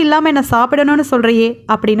நன்றி கூட இல்லாமல் என்னை சாப்பிடணும்னு சொல்கிறியே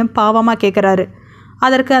அப்படின்னு பாவமாக கேட்குறாரு.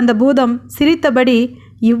 அதற்கு அந்த பூதம் சிரித்தபடி,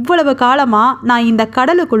 இவ்வளவு காலமாக நான் இந்த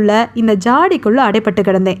கடலுக்குள்ளே இந்த ஜாடிக்குள்ளே அடைப்பட்டு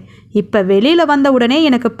கிடந்தேன். இப்போ வெளியில் வந்த உடனே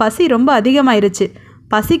எனக்கு பசி ரொம்ப அதிகமாயிருச்சு.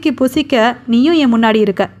 பசிக்கு புசிக்க நீயும் என் முன்னாடி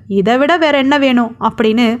இருக்க, இதை விட வேற என்ன வேணும்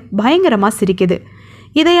அப்படின்னு பயங்கரமாக சிரிக்குது.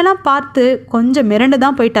 இதையெல்லாம் பார்த்து கொஞ்சம் மிரண்டு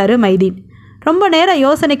தான் போயிட்டாரு மைதீன். ரொம்ப நேரம்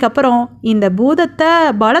யோசனைக்கு அப்புறம் இந்த பூதத்தை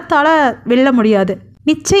பலத்தால் வெல்ல முடியாது,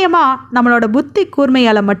 நிச்சயமாக நம்மளோட புத்தி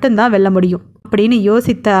கூர்மையால் மட்டும்தான் வெல்ல முடியும் அப்படின்னு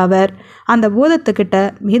யோசித்த அவர் அந்த பூதத்துக்கிட்ட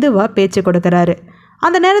மெதுவாக பேச்சு கொடுக்குறாரு.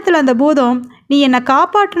 அந்த நேரத்தில் அந்த பூதம், நீ என்னை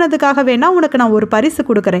காப்பாற்றினதுக்காக வேணா உனக்கு நான் ஒரு பரிசு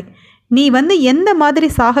கொடுக்குறேன், நீ எந்த மாதிரி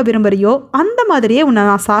சாக விரும்புகிறியோ அந்த மாதிரியே உன்னை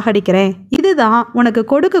நான் சாகடிக்கிறேன், இதுதான் உனக்கு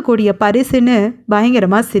கொடுக்கக்கூடிய பரிசுன்னு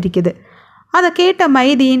பயங்கரமாக சிரிக்குது. அதை கேட்ட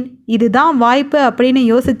மைதீன், இதுதான் வாய்ப்பு அப்படின்னு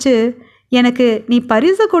யோசிச்சு, எனக்கு நீ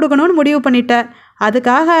பரிசு கொடுக்கணும்னு முடிவு பண்ணிட்ட,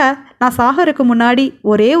 அதுக்காக நான் சாகருக்கு முன்னாடி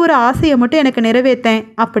ஒரே ஒரு ஆசையை மட்டும் எனக்கு நிறைவேற்றேன்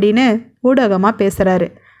அப்படின்னு ஊடகமாக பேசுகிறாரு.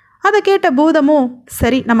 அதை கேட்ட பூதமும்,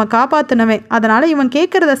 சரி நம்ம காப்பாற்றினவன், அதனால் இவன்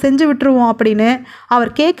கேட்குறத செஞ்சு விட்டுருவோம் அப்படின்னு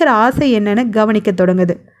அவர் கேட்குற ஆசை என்னன்னு கவனிக்க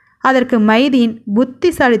தொடங்குது. அதற்கு மைதீன்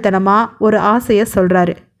புத்திசாலித்தனமாக ஒரு ஆசையை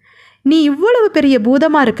சொல்கிறாரு. நீ இவ்வளவு பெரிய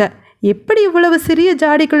பூதமாக இருக்க, எப்படி இவ்வளவு சிறிய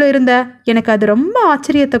ஜாடிக்குள்ளே இருந்த, எனக்கு அது ரொம்ப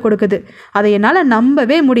ஆச்சரியத்தை கொடுக்குது, அதை என்னால்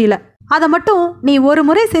நம்பவே முடியல. அதை மட்டும் நீ ஒரு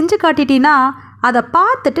முறை செஞ்சு காட்டிட்டீன்னா அதை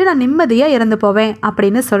பார்த்துட்டு நான் நிம்மதியாக இறந்து போவேன்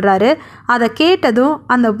அப்படின்னு சொல்கிறாரு. அதை கேட்டதும்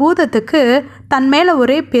அந்த பூதத்துக்கு தன் மேலே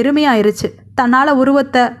ஒரே பெருமையாயிருச்சு. தன்னால்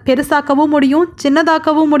உருவத்தை பெருசாக்கவும் முடியும்,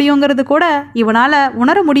 சின்னதாக்கவும் முடியுங்கிறது கூட இவனால்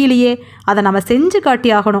உணர முடியலையே, அதை நம்ம செஞ்சு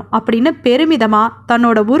காட்டி ஆகணும் அப்படின்னு பெருமிதமாக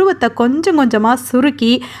தன்னோட உருவத்தை கொஞ்சம் கொஞ்சமாக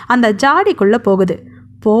சுருக்கி அந்த ஜாடிக்குள்ளே போகுது.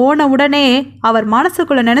 போன உடனே அவர்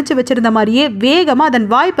மனசுக்குள்ளே நினச்சி வச்சிருந்த மாதிரியே வேகமாக அதன்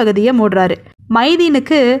வாய்ப்பகுதியை மூடுறாரு.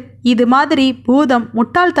 மைதீனுக்கு இது மாதிரி பூதம்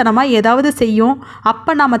முட்டாள்தனமாக ஏதாவது செய்யும்,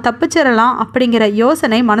 அப்போ நாம் தப்பிச்சிடலாம் அப்படிங்கிற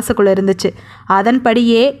யோசனை மனசுக்குள்ளே இருந்துச்சு.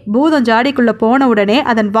 அதன்படியே பூதம் ஜாடிக்குள்ளே போன உடனே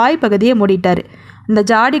அதன் வாய்ப்பகுதியை மூடிட்டார். இந்த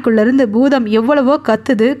ஜாடிக்குள்ளேருந்து பூதம் எவ்வளவோ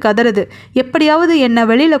கத்துது, கதறுது. எப்படியாவது என்னை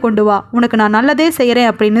வெளியில் கொண்டு வா, உனக்கு நான் நல்லதே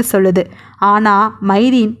செய்கிறேன் அப்படின்னு சொல்லுது. ஆனால்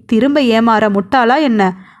மைதீன் திரும்ப ஏமாற முட்டாளா என்ன?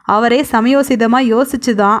 அவரே சமயோசிதமாக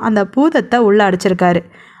யோசிச்சு தான் அந்த பூதத்தை உள்ளே அடிச்சிருக்காரு.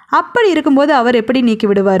 அப்படி இருக்கும்போது அவர் எப்படி நீக்கி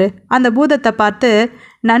விடுவார்? அந்த பூதத்தை பார்த்து,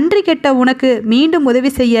 நன்றி கெட்ட உனக்கு மீண்டும் உதவி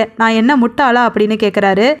செய்ய நான் என்ன முட்டாளா அப்படின்னு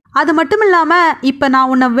கேட்குறாரு. அது மட்டும் இல்லாமல் இப்போ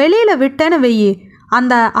நான் உன்னை வெளியில் விட்டேன்னு வெயி,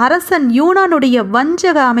 அந்த அரசன் யூனானுடைய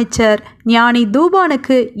வஞ்சக அமைச்சர் ஞானி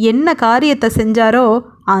தூபானுக்கு என்ன காரியத்தை செஞ்சாரோ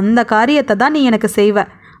அந்த காரியத்தை தான் நீ எனக்கு செய்வ,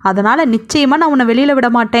 அதனால் நிச்சயமாக நான் உன்னை வெளியில் விட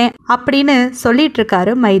மாட்டேன் அப்படின்னு சொல்லிட்டு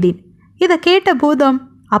இருக்காரு மைதீன். இதை கேட்ட பூதம்,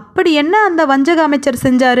 அப்படி என்ன அந்த வஞ்சக அமைச்சர்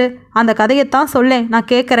செஞ்சாரு, அந்த கதையைத்தான் சொல்லேன், நான்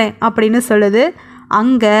கேட்குறேன் அப்படின்னு சொல்லுது.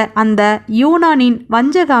 அங்கே அந்த யூனானின்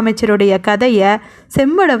வஞ்சக அமைச்சருடைய கதையை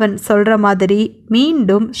செம்படவன் சொல்கிற மாதிரி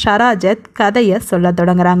மீண்டும் ஷராஜத் கதையை சொல்ல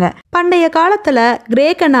தொடங்குறாங்க. பண்டைய காலத்தில்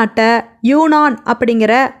கிரேக்க நாட்டை யூனான்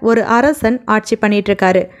அப்படிங்கிற ஒரு அரசன் ஆட்சி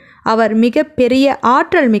பண்ணிகிட்ருக்காரு. அவர் மிக பெரிய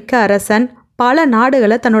ஆற்றல் மிக்க அரசன். பல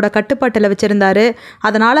நாடுகளை தன்னோட கட்டுப்பாட்டில் வச்சுருந்தாரு.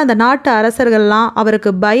 அதனால் அந்த நாட்டு அரசர்கள்லாம் அவருக்கு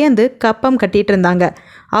பயந்து கப்பம் கட்டிகிட்டு இருந்தாங்க.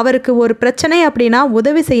 அவருக்கு ஒரு பிரச்சனை அப்படின்னா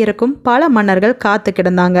உதவி செய்யறக்கும் பல மன்னர்கள் காத்து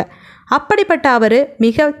கிடந்தாங்க. அப்படிப்பட்ட அவர்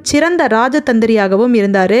மிக சிறந்த ராஜதந்திரியாகவும்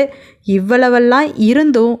இருந்தார். இவ்வளவெல்லாம்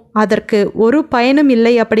இருந்தும் அதற்கு ஒரு பயனும்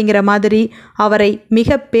இல்லை அப்படிங்கிற மாதிரி அவரை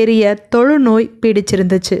மிக பெரிய தொழுநோய்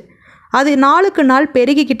பீடிச்சிருந்துச்சு. அது நாளுக்கு நாள்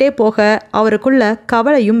பெருகிக்கிட்டே போக அவருக்குள்ள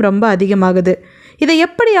கவலையும் ரொம்ப அதிகமாகுது. இதை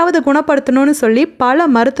எப்படியாவது குணப்படுத்தணும்னு சொல்லி பல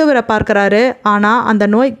மருத்துவரை பார்க்குறாரு. ஆனால் அந்த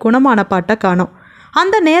நோய் குணமான பாட்டை காணோம்.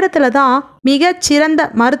 அந்த நேரத்தில் தான் மிகச்சிறந்த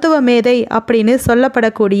மருத்துவ மேதை அப்படின்னு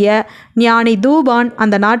சொல்லப்படக்கூடிய ஞானி தூபான்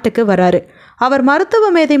அந்த நாட்டுக்கு வராரு. அவர் மருத்துவ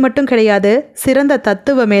மேதை மட்டும் கிடையாது, சிறந்த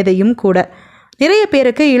தத்துவ மேதையும் கூட. நிறைய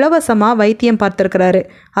பேருக்கு இலவசமாக வைத்தியம் பார்த்துருக்கிறாரு.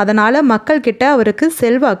 அதனால் மக்கள்கிட்ட அவருக்கு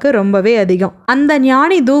செல்வாக்கு ரொம்பவே அதிகம். அந்த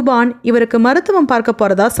ஞானி தூபான் இவருக்கு மருத்துவம் பார்க்க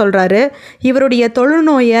போகிறதா சொல்கிறாரு. இவருடைய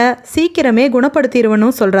தொழுநோயை சீக்கிரமே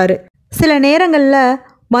குணப்படுத்திடுவனும் சொல்கிறாரு. சில நேரங்களில்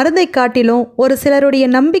மருந்தை காட்டிலும் ஒரு சிலருடைய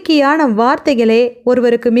நம்பிக்கையான வார்த்தைகளே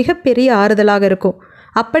ஒருவருக்கு மிகப்பெரிய ஆறுதலாக இருக்கும்.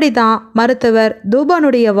 அப்படிதான் மருத்துவர்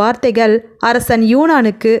தூபானுடைய வார்த்தைகள் அரசன்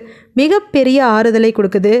யூனானுக்கு மிகப்பெரிய ஆறுதலை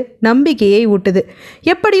கொடுக்குது, நம்பிக்கையை ஊட்டுது.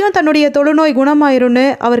 எப்படியும் தன்னுடைய தொழுநோய் குணமாயிரும்னு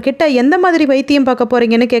அவர்கிட்ட எந்த மாதிரி வைத்தியம் பார்க்க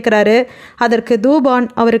போகிறீங்கன்னு கேட்குறாரு. அதற்கு தூபான்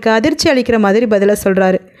அவருக்கு அதிர்ச்சி அளிக்கிற மாதிரி பதிலை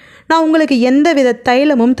சொல்கிறாரு. நான் உங்களுக்கு எந்த வித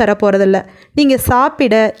தைலமும் தரப்போகிறதில்ல, நீங்கள்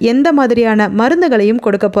சாப்பிட எந்த மாதிரியான மருந்துகளையும்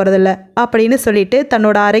கொடுக்க போகிறதில்ல அப்படின்னு சொல்லிட்டு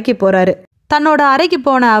தன்னோட அறைக்கு போகிறாரு. தன்னோட அறைக்கு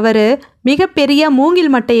போன அவர் மிகப்பெரிய மூங்கில்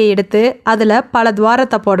மட்டையை எடுத்து அதில் பல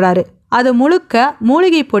துவாரத்தை போடுறாரு. அது முழுக்க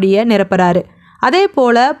மூலிகை பொடியை நிரப்புறாரு. அதே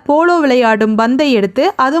போல் போலோ விளையாடும் பந்தை எடுத்து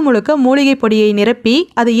அது முழுக்க மூலிகை பொடியை நிரப்பி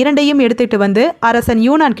அது இரண்டையும் எடுத்துகிட்டு வந்து அரசன்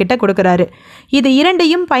யூனான் கிட்ட கொடுக்குறாரு. இது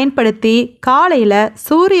இரண்டையும் பயன்படுத்தி காலையில்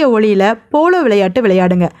சூரிய ஒளியில் போலோ விளையாட்டு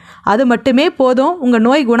விளையாடுங்க, அது மட்டுமே போதும், உங்கள்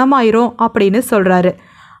நோய் குணமாயிரும் அப்படின்னு சொல்கிறாரு.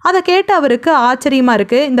 அதை கேட்டு அவருக்கு ஆச்சரியமாக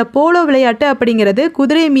இருக்குது. இந்த போலோ விளையாட்டு அப்படிங்கிறது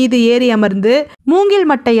குதிரை மீது ஏறி அமர்ந்து மூங்கில்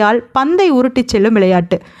மட்டையால் பந்தை உருட்டி செல்லும்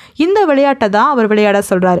விளையாட்டு. இந்த விளையாட்டை தான் அவர் விளையாட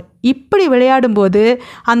சொல்கிறாரு. இப்படி விளையாடும்போது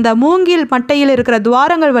அந்த மூங்கில் மட்டையில் இருக்கிற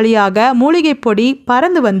துவாரங்கள் வழியாக மூலிகை பொடி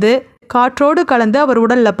பறந்து வந்து காற்றோடு கலந்து அவர்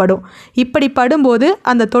உடலில் படும். இப்படி படும்போது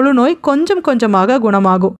அந்த தொழுநோய் கொஞ்சம் கொஞ்சமாக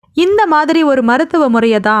குணமாகும். இந்த மாதிரி ஒரு மருத்துவ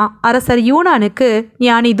முறையை தான் அரசர் யூனானுக்கு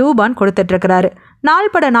ஞானி தூபான் கொடுத்துட்ருக்கிறாரு.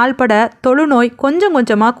 நாள்பட தொழுநோய் கொஞ்சம்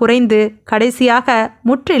கொஞ்சமாக குறைந்து கடைசியாக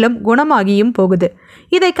முற்றிலும் குணமாகியும் போகுது.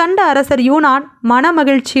 இதை கண்ட அரசர் யூனான்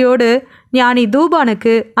மனமகிழ்ச்சியோடு ஞானி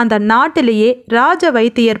தூபானுக்கு அந்த நாட்டிலேயே ராஜ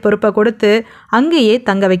வைத்தியர் பொறுப்பை கொடுத்து அங்கேயே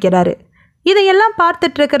தங்க வைக்கிறாரு. இதையெல்லாம்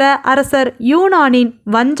பார்த்துட்ருக்கிற அரசர் யூனானின்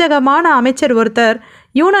வஞ்சகமான அமைச்சர் ஒருத்தர்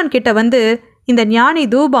யூனான் கிட்ட வந்து, இந்த ஞானி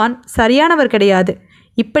தூபான் சரியானவர் கிடையாது,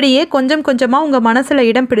 இப்படியே கொஞ்சம் கொஞ்சமாக உங்கள் மனசில்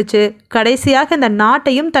இடம் பிடிச்சு கடைசியாக இந்த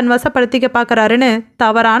நாட்டையும் தன் வசப்படுத்திக்க பார்க்குறாருன்னு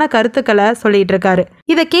தவறான கருத்துக்களை சொல்லிகிட்டு இருக்காரு.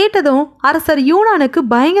 இதை கேட்டதும் அரசர் யூனானுக்கு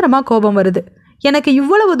பயங்கரமாக கோபம் வருது. எனக்கு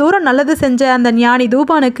இவ்வளவு தூரம் நல்லது செஞ்ச அந்த ஞானி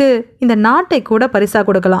தூபானுக்கு இந்த நாட்டை கூட பரிசாக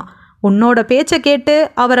கொடுக்கலாம். உன்னோட பேச்சை கேட்டு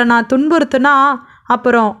அவரை நான் துன்புறுத்துனா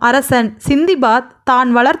அப்புறம் அரசன் சிந்திபாத் தான்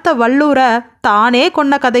வளர்த்த வல்லூரை தானே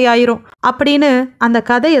கொன்ன கதையாயிரும் அப்படின்னு அந்த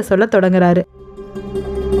கதையை சொல்ல தொடங்குறாரு.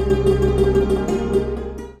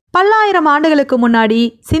 பல்லாயிரம் ஆண்டுகளுக்கு முன்னாடி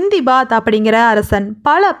சிந்திபாத் அப்படிங்கிற அரசன்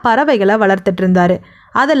பல பறவைகளை வளர்த்துட்டு இருந்தாரு.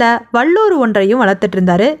 அதில் வல்லூறு ஒன்றையும் வளர்த்துட்டு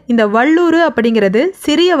இருந்தாரு. இந்த வல்லூறு அப்படிங்கிறது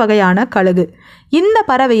சிறிய வகையான கழுகு. இந்த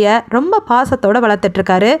பறவையை ரொம்ப பாசத்தோடு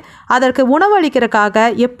வளர்த்துட்ருக்காரு. அதற்கு உணவளிக்கிறதுக்காக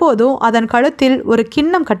எப்போதும் அதன் கழுத்தில் ஒரு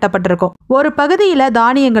கிண்ணம் கட்டப்பட்டிருக்கும். ஒரு பகுதியில்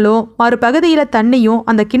தானியங்களும் மறு பகுதியில் தண்ணியும்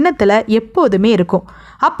அந்த கிண்ணத்தில் எப்போதுமே இருக்கும்.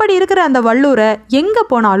 அப்படி இருக்கிற அந்த வல்லூரை எங்கே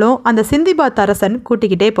போனாலும் அந்த சிந்திபாத் அரசன்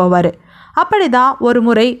கூட்டிக்கிட்டே போவார். அப்படிதான் ஒரு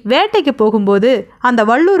முறை வேட்டைக்கு போகும்போது அந்த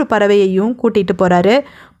வல்லூர் பறவையையும் கூட்டிகிட்டு போகிறாரு.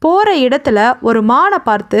 போகிற இடத்துல ஒரு மானை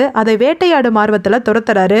பார்த்து அதை வேட்டையாடும் ஆர்வத்தில்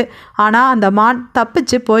துரத்துறாரு. ஆனால் அந்த மான்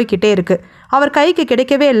தப்பிச்சு போய்கிட்டே இருக்கு. அவர் கைக்கு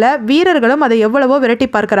கிடைக்கவே இல்லை. வீரர்களும் அதை எவ்வளவோ விரட்டி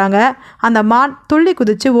பார்க்குறாங்க. அந்த மான் துள்ளி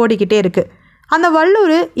குதிச்சு ஓடிக்கிட்டே இருக்கு. அந்த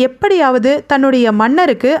வல்லூர் எப்படியாவது தன்னுடைய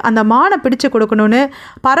மன்னருக்கு அந்த மானை பிடிச்சு கொடுக்கணும்னு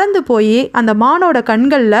பறந்து போய் அந்த மானோட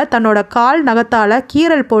கண்களில் தன்னோட கால் நகத்தால்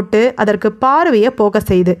கீறல் போட்டு அதற்கு பார்வையை போக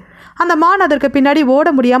செய்து அந்த மான் அதற்கு பின்னாடி ஓட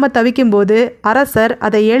முடியாமல் தவிக்கும்போது அரசர்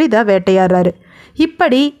அதை எளிதாக வேட்டையாடுறாரு.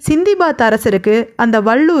 இப்படி சிந்திபாத் அரசருக்கு அந்த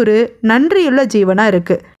வல்லூர் நன்றியுள்ள ஜீவனாக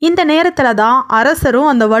இருக்குது. இந்த நேரத்தில் தான் அரசரும்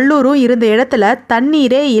அந்த வல்லூரும் இருந்த இடத்துல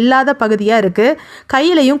தண்ணீரே இல்லாத பகுதியாக இருக்குது.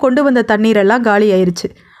 கையிலையும் கொண்டு வந்த தண்ணீரெல்லாம் காலி ஆயிடுச்சு.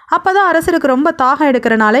 அப்போ தான் அரசருக்கு ரொம்ப தாகம்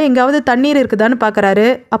எடுக்கிறனால எங்காவது தண்ணீர் இருக்குதான்னு பார்க்குறாரு.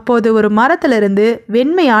 அப்போது ஒரு மரத்திலிருந்து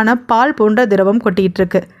வெண்மையான பால் போன்ற திரவம் கொட்டிகிட்டு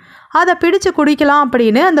இருக்கு. அதை பிடிச்சு குடிக்கலாம்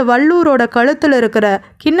அப்படின்னு அந்த வல்லூரோட கழுத்தில் இருக்கிற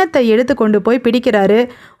கிண்ணத்தை எடுத்து கொண்டு போய் பிடிக்கிறாரு.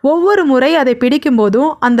 ஒவ்வொரு முறை அதை பிடிக்கும்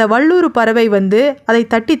போதும் அந்த வல்லூர் பறவை அதை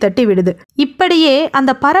தட்டி தட்டி விடுது. இப்படியே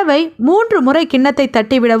அந்த பறவை 3 முறை கிண்ணத்தை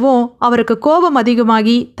தட்டி விடவும் அவருக்கு கோபம்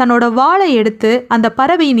அதிகமாகி தன்னோட வாளை எடுத்து அந்த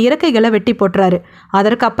பறவையின் இறக்கைகளை வெட்டி போட்டுறாரு.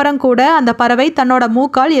 அதற்கப்புறம் கூட அந்த பறவை தன்னோட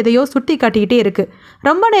மூக்கால் எதையோ சுட்டி காட்டிக்கிட்டே இருக்கு.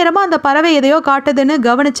 ரொம்ப நேரமாக அந்த பறவை எதையோ காட்டுதுன்னு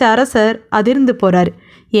கவனிச்ச அரசர் அதிர்ந்து போறாரு.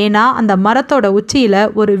 ஏன்னா அந்த மரத்தோட உச்சியில்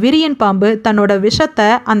ஒரு விரியன் பாம்பு தன்னோட விஷத்தை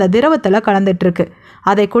அந்த திரவத்தில் கலந்துட்டுருக்கு.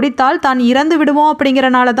 அதை குடித்தால் தான் இறந்து விடுவோம்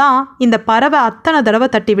அப்படிங்கிறனால தான் இந்த பறவை அத்தனை தடவை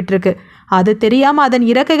தட்டி விட்டுருக்கு. அது தெரியாமல் அதன்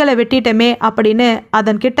இறக்கைகளை வெட்டிட்டமே அப்படின்னு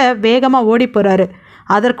அதன்கிட்ட வேகமாக ஓடி போகிறாரு.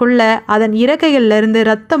 அதற்குள்ள அதன் இறக்கைகள்லேருந்து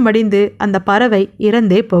ரத்தம் வடிந்து அந்த பறவை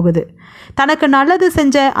இறந்தே போகுது. தனக்கு நல்லது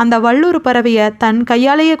செஞ்ச அந்த வல்லூர் பறவையை தன்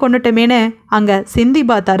கையாலேயே கொண்டுட்டமேனு அங்கே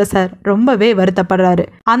சிந்திபாத் அரசர் ரொம்பவே வருத்தப்படுறாரு.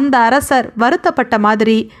 அந்த அரசர் வருத்தப்பட்ட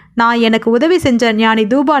மாதிரி நான் எனக்கு உதவி செஞ்ச ஞானி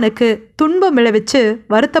தூபானுக்கு துன்பம் விளைவிச்சு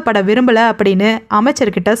வருத்தப்பட விரும்பலை அப்படின்னு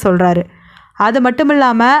அமைச்சர்கிட்ட சொல்கிறாரு. அது மட்டும்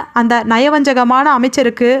இல்லாமல் அந்த நயவஞ்சகமான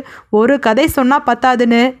அமைச்சருக்கு ஒரு கதை சொன்னால்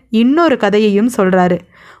பத்தாதுன்னு இன்னொரு கதையையும் சொல்கிறாரு.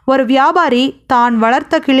 ஒரு வியாபாரி தான்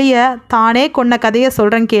வளர்த்த கிளியை தானே கொன்ன கதையை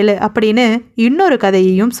சொல்கிறேன் கேளு அப்படின்னு இன்னொரு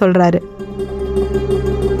கதையையும் சொல்கிறாரு.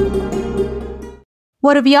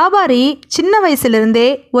 ஒரு வியாபாரி சின்ன வயசுலேருந்தே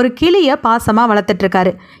ஒரு கிளியை பாசமாக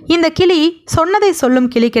வளர்த்துட்ருக்காரு. இந்த கிளி சொன்னதை சொல்லும்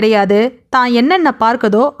கிளி கிடையாது. தான் என்னென்ன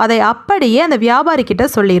பார்க்குதோ அதை அப்படியே அந்த வியாபாரி கிட்ட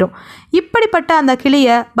சொல்லிடும். இப்படிப்பட்ட அந்த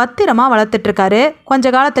கிளியை பத்திரமாக வளர்த்துட்ருக்காரு.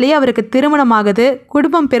 கொஞ்ச காலத்திலேயே அவருக்கு திருமணம் ஆகுது.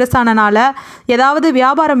 குடும்பம் பெருசானனால ஏதாவது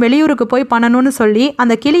வியாபாரம் வெளியூருக்கு போய் பண்ணணும்னு சொல்லி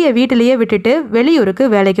அந்த கிளியை வீட்டிலேயே விட்டுட்டு வெளியூருக்கு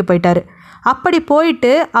வேலைக்கு போயிட்டாரு. அப்படி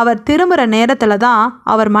போயிட்டு அவர் திரும்புகிற நேரத்தில் தான்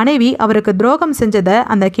அவர் மனைவி அவருக்கு துரோகம் செஞ்சதை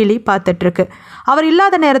அந்த கிளி பார்த்துட்ருக்கு. அவர்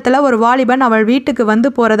இல்லாத நேரத்தில் ஒரு வாலிபன் அவள் வீட்டுக்கு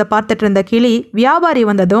போகிறத பார்த்துட்டு இருந்த கிளி வியாபாரி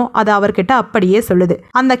வந்ததும் அதை அவர்கிட்ட அப்படியே சொல்லுது.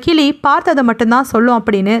 அந்த கிளி பார்த்ததை மட்டும்தான் சொல்லும்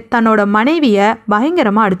அப்படின்னு தன்னோட மனைவியை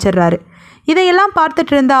பயங்கரமாக அடிச்சிடுறாரு. இதையெல்லாம்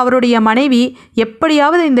பார்த்துட்டு இருந்த அவருடைய மனைவி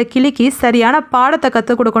எப்படியாவது இந்த கிளிக்கு சரியான பாடத்தை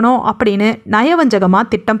கற்றுக் கொடுக்கணும் அப்படின்னு நயவஞ்சகமாக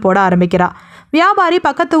திட்டம் போட ஆரம்பிக்கிறார். வியாபாரி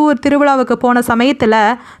பக்கத்து ஊர் திருவிழாவுக்கு போன சமயத்தில்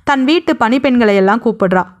தன் வீட்டு பணிப்பெண்களை எல்லாம்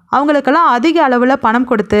கூப்பிடுறா. அவங்களுக்கெல்லாம் அதிக அளவில் பணம்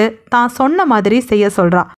கொடுத்து தான் சொன்ன மாதிரி செய்ய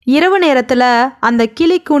சொல்கிறா. இரவு நேரத்தில் அந்த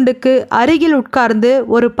கிளி கூண்டுக்கு அருகில் உட்கார்ந்து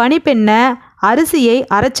ஒரு பணிப்பெண்ணை அரிசியை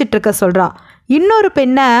அரைச்சிட்ருக்க சொல்கிறா. இன்னொரு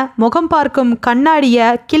பெண்ணை முகம் பார்க்கும் கண்ணாடியை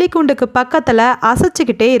கிளிக்குண்டுக்கு பக்கத்தில்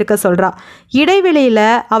அசைச்சிக்கிட்டே இருக்க சொல்கிறா. இடைவெளியில்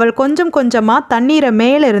அவள் கொஞ்சம் கொஞ்சமாக தண்ணீரை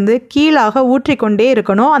மேலிருந்து கீழாக ஊற்றிக்கொண்டே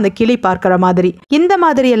இருக்கணும் அந்த கிளி பார்க்குற மாதிரி. இந்த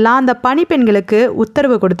மாதிரியெல்லாம் அந்த பணிப்பெண்களுக்கு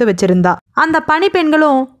உத்தரவு கொடுத்து வச்சிருந்தா. அந்த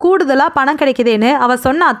பணிப்பெண்களும் கூடுதலாக பணம் கிடைக்குதேன்னு அவள்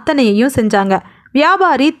சொன்ன அத்தனையையும் செஞ்சாங்க.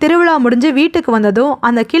 வியாபாரி திருவிழா முடிஞ்சு வீட்டுக்கு வந்ததும்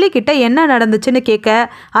அந்த கிளிக்கிட்ட என்ன நடந்துச்சுன்னு கேட்க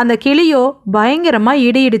அந்த கிளியோ பயங்கரமாக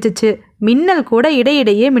இடி இடிச்சிச்சு. மின்னல் கூட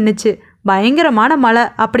இடையிடையே மின்னுச்சு. பயங்கரமான மழை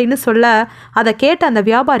அப்படின்னு சொல்ல அதை கேட்ட அந்த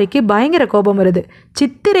வியாபாரிக்கு பயங்கர கோபம் வருது.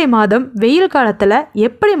 சித்திரை மாதம் வெயில் காலத்தில்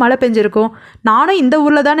எப்படி மழை பெஞ்சிருக்கும்? நானும் இந்த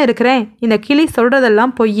ஊரில் தானே இருக்கிறேன். இந்த கிளி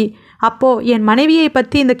சொல்கிறதெல்லாம் பொய். அப்போது என் மனைவியை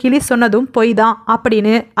பற்றி இந்த கிளி சொன்னதும் பொய் தான்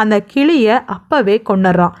அப்படின்னு அந்த கிளியை அப்போவே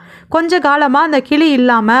கொன்னுறான். கொஞ்ச காலமாக அந்த கிளி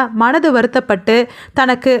இல்லாமல் மனது வருத்தப்பட்டு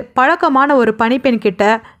தனக்கு பழக்கமான ஒரு பணிப்பெண் கிட்ட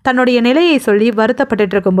தன்னுடைய நிலையை சொல்லி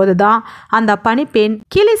வருத்தப்பட்டு இருக்கும்போது தான் அந்த பணிப்பெண்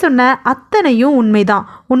கிளி சொன்ன அத்தனையும் உண்மைதான்,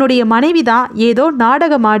 உன்னுடைய மனைவி தான் ஏதோ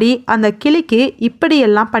நாடகமாடி அந்த கிளிக்கு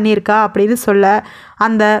இப்படியெல்லாம் பண்ணியிருக்கா அப்படின்னு சொல்ல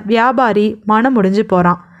அந்த வியாபாரி மனம் முடிஞ்சு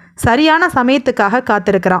போகிறான். சரியான சமயத்துக்காக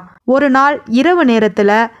காத்திருக்கிறான். ஒரு நாள் இரவு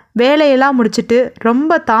நேரத்தில் வேலையெல்லாம் முடிச்சுட்டு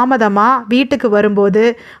ரொம்ப தாமதமாக வீட்டுக்கு வரும்போது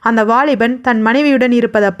அந்த வாலிபன் தன் மனைவியுடன்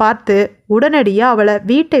இருப்பதை பார்த்து உடனடியாக அவளை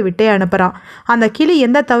வீட்டை விட்டே அனுப்புகிறான். அந்த கிளி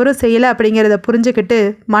எந்த தவறும் செய்யலை அப்படிங்கிறத புரிஞ்சுக்கிட்டு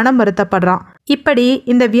மனம் வருத்தப்படுறான். இப்படி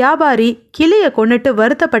இந்த வியாபாரி கிளியை கொண்டுட்டு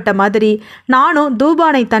வருத்தப்பட்ட மாதிரி நானும்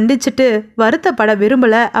தூபானை தண்டிச்சுட்டு வருத்தப்பட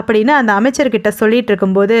விரும்பலை அப்படின்னு அந்த அமைச்சர்கிட்ட சொல்லிட்டு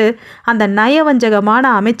இருக்கும்போது அந்த நயவஞ்சகமான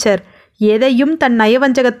அமைச்சர், எதையும் தன்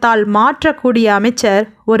நயவஞ்சகத்தால் மாற்றக்கூடிய அமைச்சர்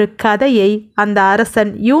ஒரு கதையை அந்த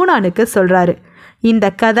அரசன் யூனானுக்கு சொல்கிறாரு. இந்த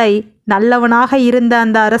கதை நல்லவனாக இருந்த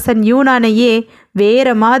அந்த அரசன் யூனானையே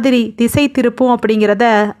வேற மாதிரி திசை திருப்பும் அப்படிங்கிறத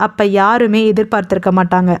அப்போ யாருமே எதிர்பார்த்திருக்க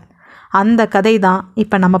மாட்டாங்க. அந்த கதை தான்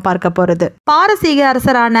இப்போ நம்ம பார்க்க போகிறது. பாரசீக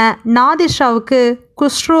அரசரான நாதிர்ஷாவுக்கு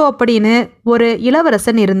குஸ்ரு அப்படின்னு ஒரு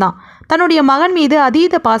இளவரசன் இருந்தான். தன்னுடைய மகன் மீது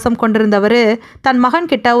அதீத பாசம் கொண்டிருந்தவர் தன்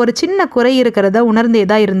மகன்கிட்ட ஒரு சின்ன குறை இருக்கிறத உணர்ந்தே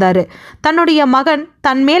தான் இருந்தார். தன்னுடைய மகன்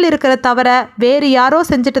தன் மேல் இருக்கிற தவிர வேறு யாரோ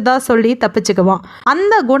செஞ்சுட்டு தான் சொல்லி தப்பிச்சுக்குவான்.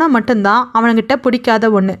 அந்த குணம் மட்டும்தான் அவன்கிட்ட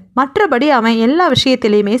பிடிக்காத ஒன்று. மற்றபடி அவன் எல்லா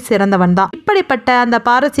விஷயத்திலையுமே சிறந்தவன் தான். இப்படிப்பட்ட அந்த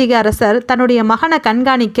பாரசீக அரசர் தன்னுடைய மகனை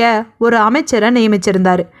கண்காணிக்க ஒரு அமைச்சரை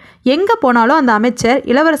நியமிச்சிருந்தார். எங்கே போனாலும் அந்த அமைச்சர்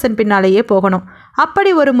இளவரசன் பின்னாலேயே போகணும். அப்படி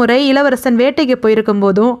ஒரு முறை இளவரசன் வேட்டைக்கு போயிருக்கும்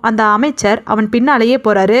போதும் அந்த அமைச்சர் அவன் பின்னாலேயே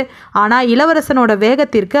போகிறாரு. ஆனால் இளவரசனோட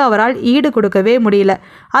வேகத்திற்கு அவரால் ஈடு கொடுக்கவே முடியல.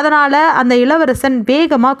 அதனால் அந்த இளவரசன்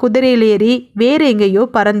வேகமாக குதிரையில் ஏறி வேறு எங்கேயோ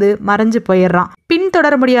பறந்து மறைஞ்சு போயிடுறான்.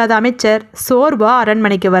 பின்தொடர முடியாத அமைச்சர் சோர்வா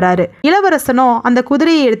அரண்மனைக்கு வராரு. இளவரசனோ அந்த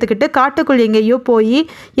குதிரையை எடுத்துக்கிட்டு காட்டுக்குள் எங்கேயோ போய்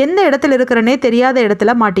எந்த இடத்துல இருக்கிறனே தெரியாத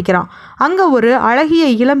இடத்துல மாட்டிக்கிறான். அங்கே ஒரு அழகிய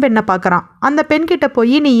இளம்பெண்ணை பார்க்குறான். அந்த பெண்கிட்ட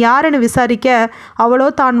போய் நீ யாருன்னு விசாரிக்க அவளோ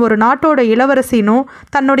தான் ஒரு நாட்டோட இளவரசினும்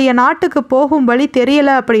தன்னுடைய நாட்டுக்கு போகும் வழி தெரியல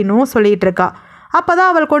அப்படின்னும் சொல்லிட்டு இருக்கா.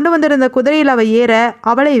 அப்போதான் அவள் கொண்டு வந்திருந்த குதிரையில் அவள் ஏற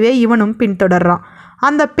அவளைவே இவனும் பின்தொடர்றான்.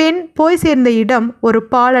 அந்த பெண் போய் சேர்ந்த இடம் ஒரு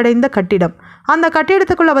பாழடைந்த கட்டிடம். அந்த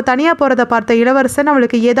கட்டிடத்துக்குள்ள அவள் தனியாக போகிறத பார்த்த இளவரசன்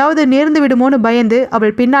அவளுக்கு ஏதாவது நேர்ந்து விடுமோன்னு பயந்து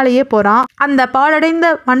அவள் பின்னாலேயே போகிறான். அந்த பாழடைந்த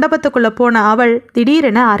மண்டபத்துக்குள்ளே போன அவள்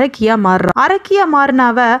திடீரென அரக்கியாக மாறின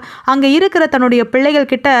அவ அங்கே இருக்கிற தன்னுடைய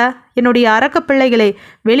பிள்ளைகள் கிட்ட, என்னுடைய அரக்க பிள்ளைகளை,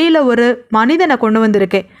 வெளியில் ஒரு மனிதனை கொண்டு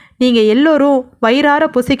வந்திருக்கேன், நீங்கள் எல்லோரும் வயிறார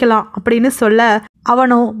புசிக்கலாம் அப்படின்னு சொல்ல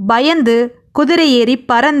அவனோ பயந்து குதிரை ஏறி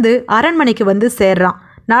பறந்து அரண்மனைக்கு வந்து சேர்றான்.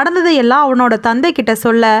 நடந்ததையெல்லாம் அவனோட தந்தை கிட்ட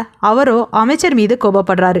சொல்ல அவரோ அமைச்சர் மீது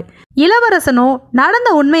கோபப்படுறாரு. இளவரசனோ நடந்த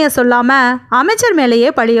உண்மையை சொல்லாம அமைச்சர் மேலேயே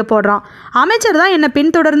பழிய போடுறான். அமைச்சர் தான் என்னை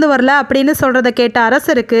பின்தொடர்ந்து வரல அப்படின்னு சொல்றத கேட்ட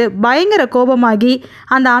அரசருக்கு பயங்கர கோபமாகி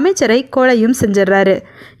அந்த அமைச்சரை கொலையும் செஞ்சிடறாரு.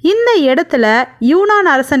 இந்த இடத்துல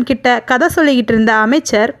யூனான் அரசன் கிட்ட கதை சொல்லிக்கிட்டு இருந்த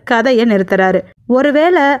அமைச்சர் கதையை நிறுத்துறாரு.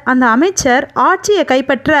 ஒருவேளை அந்த அமைச்சர் ஆட்சியை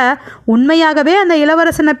கைப்பற்ற உண்மையாகவே அந்த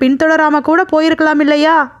இளவரசனை பின்தொடராம கூட போயிருக்கலாம்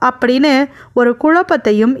இல்லையா அப்படின்னு ஒரு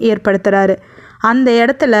குழப்பத்தையும் ஏற்படுத்துறாரு. அந்த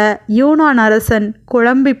இடத்துல யூனான் அரசன்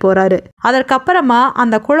குழம்பி போறாரு. அதற்கப்புறமா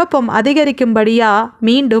அந்த குழப்பம் அதிகரிக்கும்படியா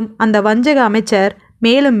மீண்டும் அந்த வஞ்சக அமைச்சர்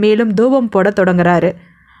மேலும் மேலும் தூபம் போட தொடங்குறாரு.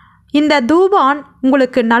 இந்த தூபான்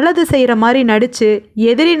உங்களுக்கு நல்லது செய்கிற மாதிரி நடித்து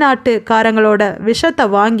எதிரி நாட்டுக்காரங்களோட விஷத்தை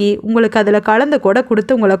வாங்கி உங்களுக்கு அதில் கலந்து கூட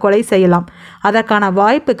கொடுத்து உங்களை கொலை செய்யலாம். அதற்கான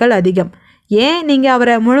வாய்ப்புகள் அதிகம். ஏன் நீங்கள்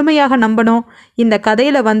அவரை முழுமையாக நம்பணும்? இந்த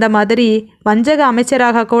கதையில் வந்த மாதிரி வஞ்சக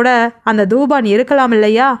அமைச்சராக கூட அந்த தூபான் இருக்கலாம்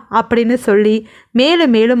இல்லையா அப்படின்னு சொல்லி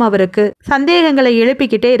மேலும் மேலும் அவருக்கு சந்தேகங்களை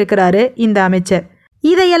எழுப்பிக்கிட்டே இருக்கிறாரு இந்த அமைச்சர்.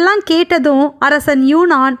 இதையெல்லாம் கேட்டதும் அரசன்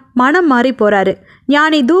யூனான் மனம் மாறி போகிறாரு.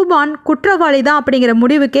 ஞானி தூபான் குற்றவாளி தான் அப்படிங்கிற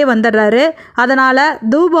முடிவுக்கே வந்துடுறாரு. அதனால்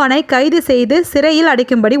தூபானை கைது செய்து சிறையில்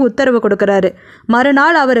அடைக்கும்படி உத்தரவு கொடுக்குறாரு.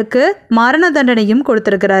 மறுநாள் அவருக்கு மரண தண்டனையும்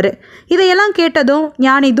கொடுத்துருக்கிறாரு. இதையெல்லாம் கேட்டதும்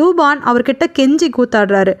ஞானி தூபான் அவர்கிட்ட கெஞ்சி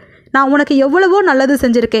கூத்தாடுறாரு. நான் உனக்கு எவ்வளவோ நல்லது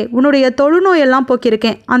செஞ்சுருக்கேன், உன்னுடைய தொழுநோயெல்லாம்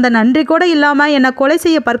போக்கியிருக்கேன், அந்த நன்றி கூட இல்லாமல் என்னை கொலை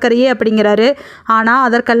செய்ய பார்க்கறியே அப்படிங்கிறாரு. ஆனால்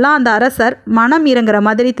அதற்கெல்லாம் அந்த அரசர் மனம் இறங்குற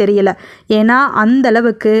மாதிரி தெரியல. ஏன்னா அந்த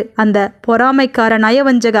அளவுக்கு அந்த பொறாமைக்கார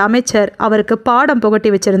நயவஞ்சக அமைச்சர் அவருக்கு பாடம்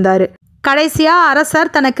புகட்டி வச்சிருந்தாரு. கடைசியாக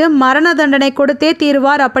அரசர் தனக்கு மரண தண்டனை கொடுத்தே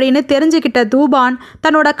தீருவார் அப்படின்னு தெரிஞ்சுக்கிட்ட தூபான்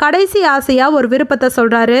தன்னோட கடைசி ஆசையாக ஒரு விருப்பத்தை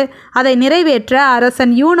சொல்கிறாரு. அதை நிறைவேற்ற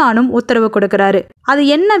அரசன் யூனானும் உத்தரவு கொடுக்குறாரு. அது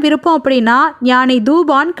என்ன விருப்பம் அப்படின்னா, ஞானி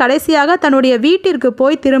தூபான் கடைசியாக தன்னுடைய வீட்டிற்கு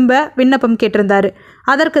போய் திரும்ப விண்ணப்பம் கேட்டிருந்தாரு.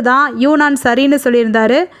 அதற்கு தான் யூனான் சரின்னு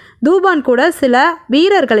சொல்லியிருந்தாரு. தூபான் கூட சில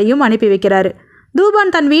வீரர்களையும் அனுப்பி வைக்கிறாரு.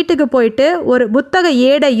 தூபான் தன் வீட்டுக்கு போயிட்டு ஒரு புத்தக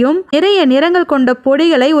ஏடையும் நிறைய நிறங்கள் கொண்ட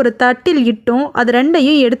பொடிகளை ஒரு தட்டில் இட்டும் அது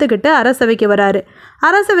ரெண்டையும் எடுத்துக்கிட்டு அரசவைக்கு வராரு.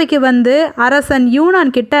 அரசவைக்கு வந்து அரசன்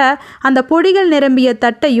யூனான் கிட்ட அந்த பொடிகள் நிரம்பிய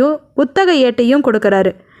தட்டையும் புத்தக ஏட்டையும்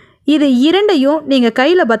கொடுக்குறாரு. இது இரண்டையும் நீங்கள்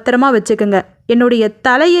கையில் பத்திரமா வச்சுக்கோங்க. என்னுடைய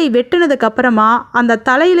தலையை வெட்டினதுக்கு அப்புறமா அந்த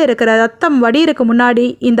தலையில் இருக்கிற ரத்தம் வடிகிறதுக்கு முன்னாடி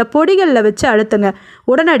இந்த பொடிகளில் வச்சு அழுத்துங்க,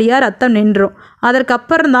 உடனடியாக ரத்தம் நின்றும்.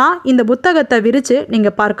 அதற்கப்புறம் தான் இந்த புத்தகத்தை விரித்து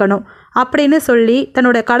நீங்கள் பார்க்கணும் அப்படின்னு சொல்லி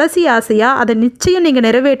தன்னோட கடைசி ஆசையாக அதை நிச்சயம் நீங்கள்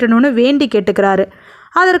நிறைவேற்றணும்னு வேண்டி கேட்டுக்கிறாரு.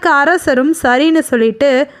 அதற்கு அரசரும் சரின்னு சொல்லிட்டு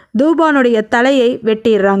தூபானுடைய தலையை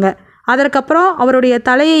வெட்டிடுறாங்க. அதற்கப்புறம் அவருடைய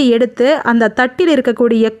தலையை எடுத்து அந்த தட்டில்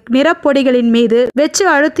இருக்கக்கூடிய நிறப்பொடிகளின் மீது வச்சு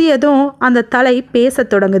அழுத்தியதும் அந்த தலை பேசத்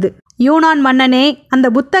தொடங்குது. யூனான் மன்னனே, அந்த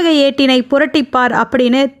புத்தக ஏட்டினை புரட்டிப்பார்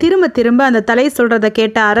அப்படின்னு திரும்ப திரும்ப அந்த தலை சொல்றதை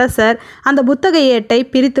கேட்ட அரசர் அந்த புத்தக ஏட்டை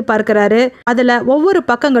பிரித்து பார்க்கிறாரு. அதுல ஒவ்வொரு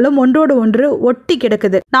பக்கங்களும் ஒன்றோடு ஒன்று ஒட்டி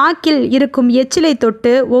கிடக்குது. நாக்கில் இருக்கும் எச்சிலை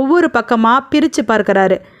தொட்டு ஒவ்வொரு பக்கமா பிரித்து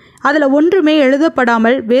பார்க்கிறாரு. அதில் ஒன்றுமே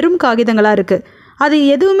எழுதப்படாமல் வெறும் காகிதங்களாக இருக்குது. அது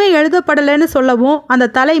எதுவுமே எழுதப்படலைன்னு சொல்லவும்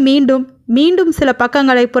அந்த தலை மீண்டும் மீண்டும் சில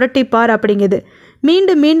பக்கங்களை புரட்டிப்பார் அப்படிங்குது.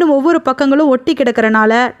 மீண்டும் மீண்டும் ஒவ்வொரு பக்கங்களும் ஒட்டி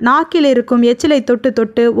கிடக்கிறனால நாக்கில் இருக்கும் எச்சிலை தொட்டு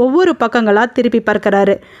தொட்டு ஒவ்வொரு பக்கங்களாக திருப்பி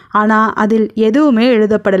பார்க்கிறாரு. ஆனால் அதில் எதுவுமே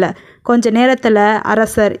எழுதப்படலை. கொஞ்ச நேரத்தில்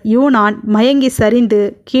அரசர் யூனான் மயங்கி சரிந்து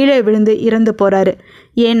கீழே விழுந்து இறந்து போகிறாரு.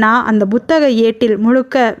 ஏன்னா அந்த புத்தக ஏட்டில்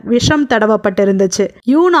முழுக்க விஷம் தடவப்பட்டிருந்துச்சு.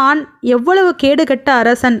 யூனான் எவ்வளவு கேடுகட்ட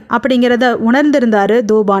அரசன் அப்படிங்கிறத உணர்ந்திருந்தாரு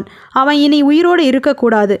தூபான். அவன் இனி உயிரோடு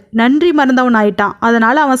இருக்கக்கூடாது, நன்றி மறந்தவன் ஆயிட்டான்.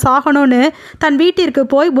 அதனால் அவன் சாகணும்னு தன் வீட்டிற்கு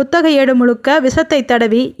போய் புத்தக ஏடு முழுக்க விஷத்தை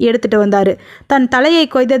தடவி எடுத்துட்டு வந்தார். தன் தலையை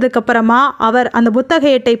கொய்ததுக்கு அப்புறமா அவர் அந்த புத்தக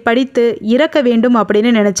ஏட்டை படித்து இறக்க வேண்டும்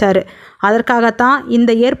அப்படின்னு நினைச்சாரு. அதற்காகத்தான்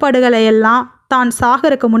இந்த ஏற்பாடுகளை எல்லாம் தான்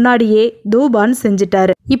சாகருக்கு முன்னாடியே தூபான்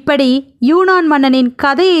செஞ்சிட்டாரு. இப்படி யூனான் மன்னனின்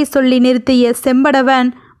கதையை சொல்லி நிறுத்திய செம்படவன்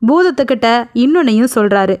பூதத்துக்கிட்ட இன்னொன்னையும்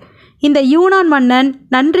சொல்றாரு. இந்த யூனான் மன்னன்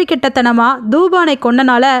நன்றி கிட்டத்தனமா தூபானை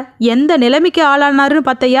கொண்டனால எந்த நிலைமைக்கு ஆளானாருன்னு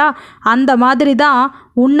பார்த்தையா, அந்த மாதிரி தான்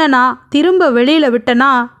உன்னை நான் திரும்ப வெளியில் விட்டனா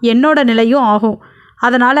என்னோட நிலையும் ஆகும்.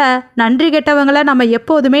 அதனால் நன்றி கெட்டவங்களை நம்ம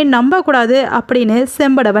எப்போதுமே நம்பக்கூடாது அப்படின்னு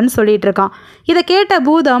செம்படவன் சொல்லிட்டு இருக்கான். இதை கேட்ட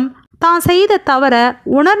பூதம் தான் செய்த தவற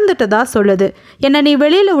உணர்ந்துட்டதா சொல்லுது. என்னை நீ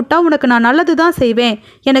வெளியில் விட்டா உனக்கு நான் நல்லது தான் செய்வேன்,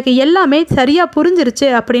 எனக்கு எல்லாமே சரியாக புரிஞ்சிருச்சு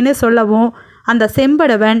அப்படின்னு சொல்லவும் அந்த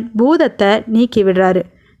செம்படவன் பூதத்தை நீக்கி விடுறாரு.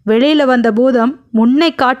 வெளியில் வந்த பூதம் முன்னை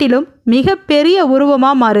காட்டிலும் மிக பெரிய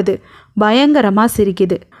உருவமாக மாறுது. பயங்கரமாக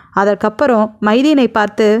சிரிக்குது. அதற்கப்புறம் மைதீனை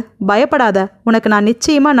பார்த்து, பயப்படாத, உனக்கு நான்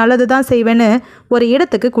நிச்சயமாக நல்லது தான் செய்வேன்னு ஒரு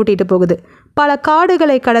இடத்துக்கு கூட்டிகிட்டு போகுது. பல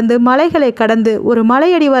காடுகளை கடந்து மலைகளை கடந்து ஒரு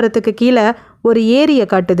மலையடிவாரத்துக்கு கீழே ஒரு ஏரியை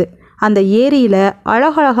காட்டுது. அந்த ஏரியில்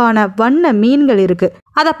அழகழகான வண்ண மீன்கள் இருக்குது.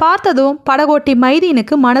 அதை பார்த்ததும் படகோட்டி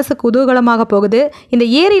மைதீனுக்கு மனசு குதூகலமாக போகுது. இந்த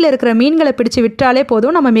ஏரியில் இருக்கிற மீன்களை பிடிச்சு விற்றாலே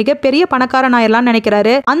போதும், நம்ம மிகப்பெரிய பணக்காரன் ஆயிரலாம்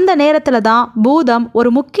நினைக்கிறாரு. அந்த நேரத்தில் தான் பூதம்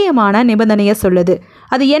ஒரு முக்கியமான நிபந்தனையை சொல்லுது.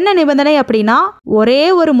 அது என்ன நிபந்தனை அப்படின்னா, ஒரே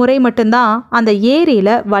ஒரு முறை மட்டும்தான் அந்த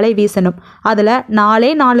ஏரியில் வலை வீசணும். அதில்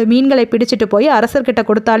 4 மீன்களை பிடிச்சிட்டு போய் அரசர்கிட்ட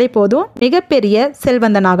கொடுத்தாலே போதும், மிகப்பெரிய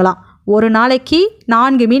செல்வந்தனாகலாம். ஒரு நாளைக்கு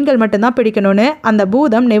 4 மீன்கள் மட்டும்தான் பிடிக்கணும்னு அந்த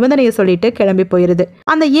பூதம் நிபந்தனையை சொல்லிட்டு கிளம்பி போயிருது.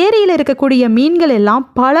 அந்த ஏரியில் இருக்கக்கூடிய மீன்கள் எல்லாம்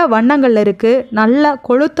பல வண்ணங்கள்ல இருக்கு. நல்ல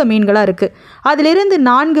கொழுத்த மீன்களா இருக்கு. அதிலிருந்து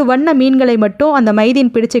 4 வண்ண மீன்களை மட்டும் அந்த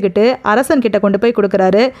மைதீன் பிடிச்சுக்கிட்டு அரசன் கிட்ட கொண்டு போய்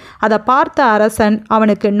கொடுக்குறாரு. அதை பார்த்த அரசன்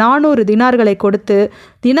அவனுக்கு 400 தினார்களை கொடுத்து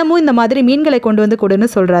தினமும் இந்த மாதிரி மீன்களை கொண்டு வந்து கொடுன்னு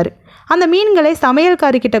சொல்றாரு. அந்த மீன்களை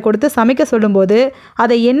சமையல்காரி கிட்ட கொடுத்து சமைக்க சொல்லும்போது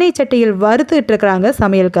அதை எண்ணெய் சட்டியில் வறுத்துக்கிட்டு இருக்கிறாங்க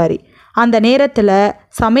சமையல்காரி. அந்த நேரத்தில்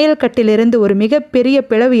சமையல் கட்டிலிருந்து ஒரு மிகப்பெரிய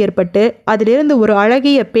பிளவு ஏற்பட்டு அதிலிருந்து ஒரு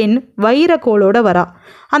அழகிய பெண் வைரக்கோளோட வரா.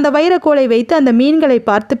 அந்த வைரக்கோளை வைத்து அந்த மீன்களை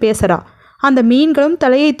பார்த்து பேசுகிறா. அந்த மீன்களும்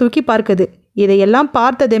தலையை தூக்கி பார்க்குது. இதையெல்லாம்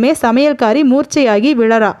பார்த்ததுமே சமையல்காரி மூர்ச்சையாகி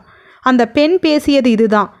விழறா. அந்த பெண் பேசியது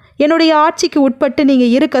இதுதான், என்னுடைய ஆட்சிக்கு உட்பட்டு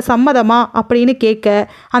நீங்கள் இருக்க சம்மதமா அப்படின்னு கேட்க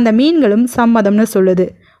அந்த மீன்களும் சம்மதம்னு சொல்லுது.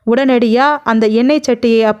 உடனடியாக அந்த எண்ணெய்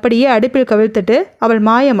சட்டியை அப்படியே அடுப்பில் கவிழ்த்துட்டு அவள்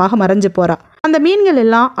மாயமாக மறைஞ்சு போறா. அந்த மீன்கள்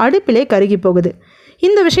எல்லாம் அடுப்பிலே கருகி போகுது.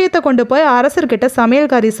 இந்த விஷயத்தை கொண்டு போய் அரசர்கிட்ட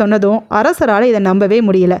சமையல்காரி சொன்னதும் அரசரால் இதை நம்பவே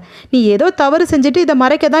முடியல. நீ ஏதோ தவறு செஞ்சுட்டு இதை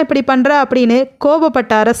மறைக்க தான் இப்படி பண்ணுற அப்படின்னு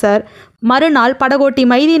கோபப்பட்ட அரசர் மறுநாள் படகோட்டி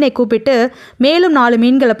மைதீனை கூப்பிட்டு மேலும் 4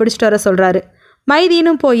 மீன்களை பிடிச்சிட்டு வர சொல்கிறாரு.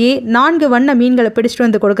 மைதீனும் போய் 4 வண்ண மீன்களை பிடிச்சிட்டு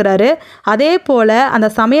வந்து கொடுக்குறாரு. அதே போல் அந்த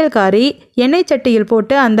சமையல்காரி எண்ணெய் சட்டியில்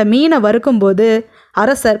போட்டு அந்த மீனை வறுக்கும்போது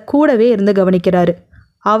அரசர் கூடவே இருந்து கவனிக்கிறாரு.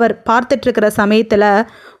 அவர் பார்த்துட்ருக்கிற சமயத்தில்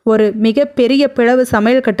ஒரு மிகப்பெரிய பிளவு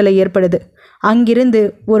சமையல் கட்டில் ஏற்படுது. அங்கிருந்து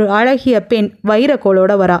ஒரு அழகிய பெண்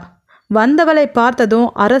வைரக்கோளோட வரா. வந்தவளை பார்த்ததும்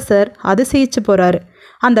அரசர் அதிசயிச்சு போகிறாரு.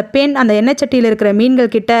 அந்த பெண் அந்த எண்ணெய் சட்டியில் இருக்கிற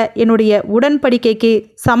மீன்கள் கிட்ட என்னுடைய உடன்படிக்கைக்கு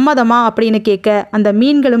சம்மதமா அப்படின்னு கேட்க அந்த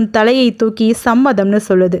மீன்களும் தலையை தூக்கி சம்மதம்னு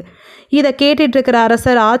சொல்லுது. இதை கேட்டுட்டு இருக்கிற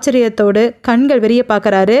அரசர் ஆச்சரியத்தோடு கண்கள் விரிய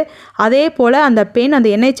பார்க்குறாரு. அதே போல் அந்த பெண் அந்த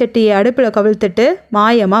எண்ணெய் சட்டியை அடுப்பில் கவிழ்த்துட்டு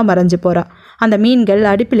மாயமாக மறைஞ்சு போகிறா. அந்த மீன்கள்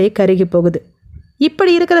அடுப்பிலே கருகி போகுது.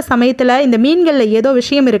 இப்படி இருக்கிற சமயத்தில் இந்த மீன்களில் ஏதோ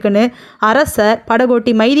விஷயம் இருக்குன்னு அரசர்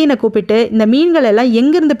படகோட்டி மைதீனை கூப்பிட்டு இந்த மீன்கள் எல்லாம்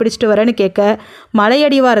எங்கேருந்து பிடிச்சிட்டு வரேன்னு கேட்க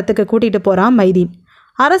மலையடிவாரத்துக்கு கூட்டிகிட்டு போகிறான் மைதீன்.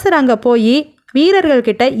 அரசர் அங்கே போய்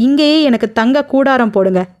வீரர்கள்கிட்ட இங்கேயே எனக்கு தங்க கூடாரம்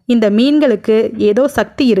போடுங்க, இந்த மீன்களுக்கு ஏதோ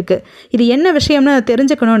சக்தி இருக்குது, இது என்ன விஷயம்னு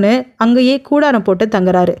தெரிஞ்சுக்கணும்னு அங்கேயே கூடாரம் போட்டு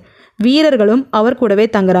தங்குறாரு. வீரர்களும் அவர் கூடவே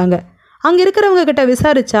தங்குறாங்க. அங்கே இருக்கிறவங்க கிட்ட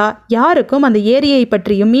விசாரிச்சா யாருக்கும் அந்த ஏரியை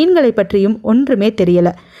பற்றியும் மீன்களை பற்றியும் ஒன்றுமே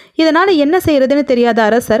தெரியலை. இதனால் என்ன செய்யறதுன்னு தெரியாத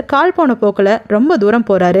அரசர் கால் போன போக்கில் ரொம்ப தூரம்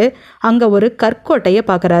போகிறாரு. அங்கே ஒரு கற்கோட்டையை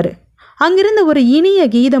பார்க்குறாரு. அங்கிருந்து ஒரு இனிய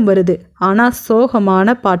கீதம் வருது, ஆனால்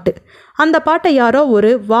சோகமான பாட்டு. அந்த பாட்டை யாரோ ஒரு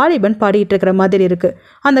வாலிபன் பாடிட்டு இருக்கிற மாதிரி இருக்குது.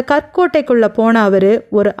 அந்த கற்கோட்டைக்குள்ளே போன அவர்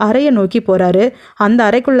ஒரு அறையை நோக்கி போகிறாரு. அந்த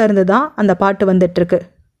அறைக்குள்ளே இருந்து தான் அந்த பாட்டு வந்துட்டுருக்கு.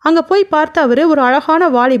 அங்கே போய் பார்த்து அவர் ஒரு அழகான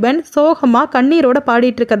வாலிபன் சோகமாக கண்ணீரோட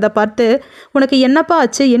பாடிட்டு இருக்கிறத பார்த்து, உனக்கு என்னப்பா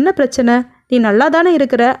ஆச்சு, என்ன பிரச்சனை, நீ நல்லா தானே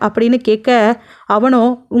இருக்கிற அப்படின்னு கேட்க, அவனோ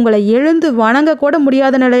உங்களை எழுந்து வணங்க கூட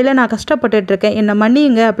முடியாத நிலையில் நான் கஷ்டப்பட்டுட்டு இருக்கேன், என்னை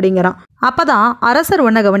மன்னியுங்க அப்படிங்கிறான். அப்போ தான் அரசர்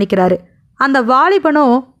ஒன்றை கவனிக்கிறாரு. அந்த வாலிபனோ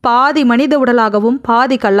பாதி மனித உடலாகவும்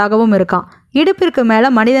பாதி கல்லாகவும் இருக்கான். இடுப்பிற்கு மேலே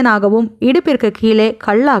மனிதனாகவும் இடுப்பிற்கு கீழே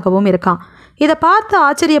கல்லாகவும் இருக்கான். இதை பார்த்து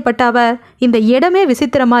ஆச்சரியப்பட்ட அவர், இந்த இடமே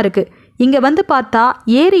விசித்திரமாக இருக்குது, இங்கே வந்து பார்த்தா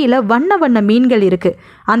ஏரியில் வண்ண வண்ண மீன்கள் இருக்குது,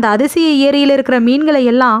 அந்த அதிசய ஏரியில் இருக்கிற மீன்களை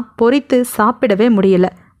எல்லாம் பொரித்து சாப்பிடவே முடியல,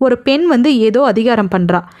 ஒரு பெண் வந்து ஏதோ அதிகாரம்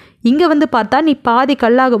பண்ணுறா, இங்கே வந்து பார்த்தா நீ பாதி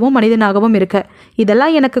கல்லாகவும் மனிதனாகவும் இருக்க,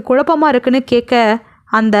 இதெல்லாம் எனக்கு குழப்பமாக இருக்குன்னு கேட்க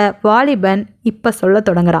அந்த வாலிபன் இப்போ சொல்ல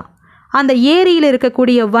தொடங்குறான். அந்த ஏரியில்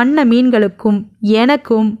இருக்கக்கூடிய வண்ண மீன்களுக்கும்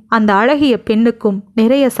எனக்கும் அந்த அழகிய பெண்ணுக்கும்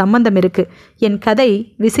நிறைய சம்பந்தம் இருக்குது, என் கதை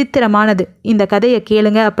விசித்திரமானது, இந்த கதையை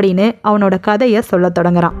கேளுங்க அப்படின்னு அவனோட கதையை சொல்ல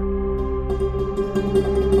தொடங்குறான்.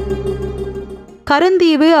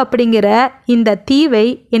 கருந்தீவு அப்படிங்கிற இந்த தீவை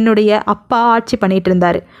என்னுடைய அப்பா ஆட்சி பண்ணிட்டு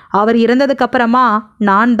இருந்தார். அவர் இறந்ததுக்கு அப்புறமா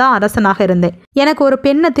நான் தான் அரசனாக இருந்தேன். எனக்கு ஒரு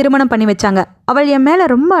பெண்ணை திருமணம் பண்ணி வச்சாங்க. அவள் என் மேலே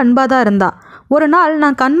ரொம்ப அன்பாக தான் இருந்தா. ஒரு நாள்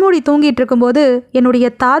நான் கண்மூடி தூங்கிட்டு இருக்கும்போது என்னுடைய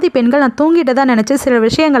தாதி பெண்கள் நான் தூங்கிட்டு தான் நினச்சி சில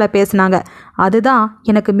விஷயங்களை பேசினாங்க. அதுதான்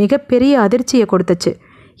எனக்கு மிகப்பெரிய அதிர்ச்சியை கொடுத்துச்சு.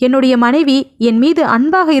 என்னுடைய மனைவி என் மீது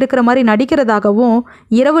அன்பாக இருக்கிற மாதிரி நடிக்கிறதாகவும்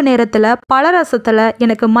இரவு நேரத்தில் பலரசத்தில்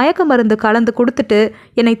எனக்கு மயக்க மருந்து கலந்து கொடுத்துட்டு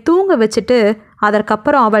என்னை தூங்க வச்சுட்டு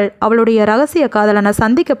அதற்கப்புறம் அவளுடைய ரகசிய காதலனை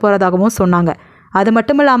சந்திக்க போகிறதாகவும் சொன்னாங்க. அது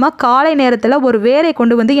மட்டும் இல்லாமல் காலை நேரத்தில் ஒரு வேரை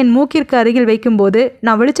கொண்டு வந்து என் மூக்கிற்கு அருகில் வைக்கும்போது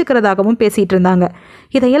நான் விழிச்சுக்கிறதாகவும் பேசிகிட்டு இருந்தாங்க.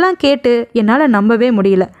 இதையெல்லாம் கேட்டு என்னால் நம்பவே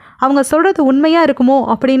முடியல. அவங்க சொல்கிறது உண்மையாக இருக்குமோ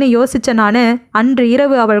அப்படின்னு யோசித்த நான் அன்று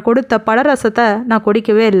இரவு அவள் கொடுத்த பலரசத்தை நான்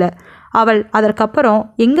குடிக்கவே இல்லை. அவள் அதற்கப்புறம்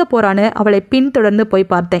எங்கே போகிறான்னு அவளை பின்தொடர்ந்து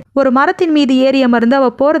போய் பார்த்தேன். ஒரு மரத்தின் மீது ஏறி அமர்ந்து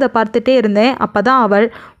அவள் போகிறத பார்த்துட்டே இருந்தேன். அப்போ தான் அவள்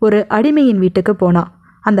ஒரு அடிமையின் வீட்டுக்கு போனாள்.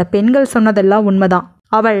 அந்த பெண்கள் சொன்னதெல்லாம் உண்மைதான்.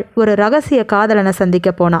 அவள் ஒரு ரகசிய காதலனை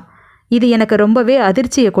சந்திக்க போனாள். இது எனக்கு ரொம்பவே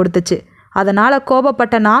அதிர்ச்சியை கொடுத்துச்சு. அதனால்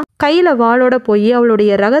கோபப்பட்ட நான் கையில் வாளோட போய்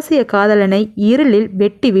அவளுடைய ரகசிய காதலனை இருளில்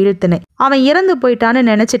வெட்டி வீழ்த்தினேன். அவன் இறந்து போயிட்டான்னு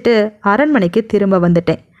நினச்சிட்டு அரண்மனைக்கு திரும்ப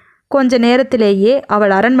வந்துட்டேன். கொஞ்ச நேரத்திலேயே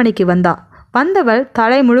அவள் அரண்மனைக்கு வந்தவள்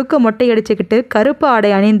தலை முழுக்க மொட்டையடிச்சுக்கிட்டு கருப்பு ஆடை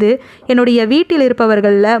அணிந்து என்னுடைய வீட்டில்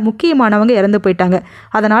இருப்பவர்களில் முக்கியமானவங்க இறந்து போயிட்டாங்க.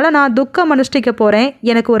 அதனால் நான் துக்கம் அனுஷ்டிக்க போகிறேன்,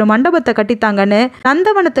 எனக்கு ஒரு மண்டபத்தை கட்டித்தாங்கன்னு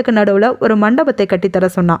நந்தவனத்துக்கு நடுவில் ஒரு மண்டபத்தை கட்டித்தர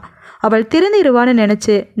சொன்னான். அவள் திருந்திருவான்னு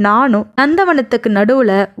நினச்சி நானும் நந்தவனத்துக்கு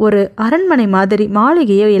நடுவில் ஒரு அரண்மனை மாதிரி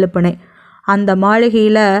மாளிகையை எழுப்பினேன். அந்த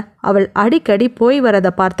மாளிகையில் அவள் அடிக்கடி போய்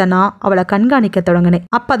வரதை பார்த்தனா அவளை கண்காணிக்க தொடங்கினேன்.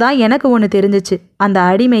 அப்போ தான் எனக்கு ஒன்று தெரிஞ்சிச்சு, அந்த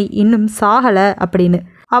அடிமை இன்னும் சாகலை அப்படின்னு.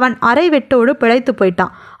 அவன் அரை வெட்டோடு பிழைத்து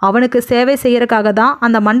போயிட்டான். அவனுக்கு சேவை செய்யறதுக்காக தான்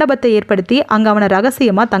அந்த மண்டபத்தை ஏற்படுத்தி அங்கே அவனை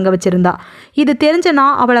ரகசியமாக தங்க வச்சிருந்தா. இது தெரிஞ்சனா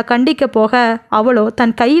அவளை கண்டிக்க போக அவளோ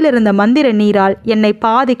தன் கையில் இருந்த மந்திர நீரால் என்னை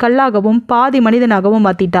பாதி கல்லாகவும் பாதி மனிதனாகவும்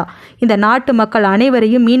மாற்றிட்டா. இந்த நாட்டு மக்கள்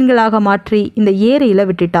அனைவரையும் மீன்களாக மாற்றி இந்த ஏரியில்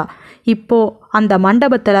விட்டுட்டா. இப்போ அந்த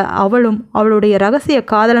மண்டபத்தில் அவளும் அவளுடைய ரகசிய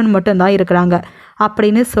காதலன் மட்டும்தான் இருக்கிறாங்க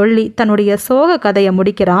அப்படின்னு சொல்லி தன்னுடைய சோக கதையை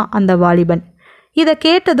முடிக்கிறான் அந்த வாலிபன். இதை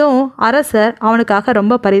கேட்டதும் அரசர் அவனுக்காக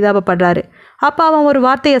ரொம்ப பரிதாபப்படுறாரு. அப்போ அவன் ஒரு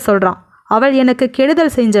வார்த்தையை சொல்கிறான், அவள் எனக்கு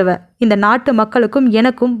கெடுதல் செஞ்சவ, இந்த நாட்டு மக்களுக்கும்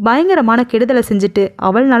எனக்கும் பயங்கரமான கெடுதலை செஞ்சுட்டு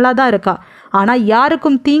அவள் நல்லா தான் இருக்கா. ஆனால்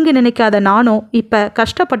யாருக்கும் தீங்கு நினைக்காத நானும் இப்போ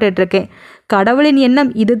கஷ்டப்பட்டுட்ருக்கேன். கடவுளின் எண்ணம்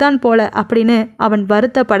இதுதான் போல அப்படின்னு அவன்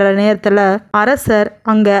வருத்தப்படுற நேரத்தில் அரசர்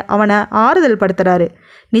அங்கே அவனை ஆறுதல் படுத்துறாரு.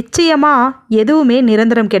 நிச்சயமாக எதுவுமே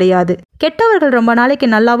நிரந்தரம் கிடையாது. கெட்டவர்கள் ரொம்ப நாளைக்கு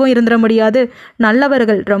நல்லாவும் இருந்துட முடியாது,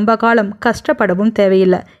 நல்லவர்கள் ரொம்ப காலம் கஷ்டப்படவும்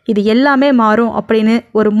தேவையில்லை. இது எல்லாமே மாறும் அப்படின்னு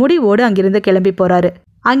ஒரு முடிவோடு அங்கிருந்து கிளம்பி போகிறாரு.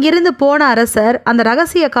 அங்கிருந்து போன அரசர் அந்த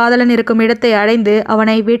ரகசிய காதலன் இருக்கும் இடத்தை அடைந்து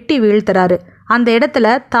அவனை வெட்டி வீழ்த்துறாரு. அந்த இடத்துல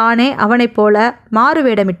தானே அவனை போல மாறு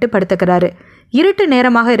வேடமிட்டு படுத்துக்கிறாரு. இருட்டு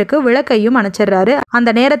நேரமாக இருக்கு, விளக்கையும் அணைச்சிடுறாரு. அந்த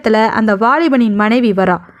நேரத்தில் அந்த வாலிபனின் மனைவி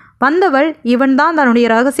வரா. வந்தவள் இவன் தான் தன்னுடைய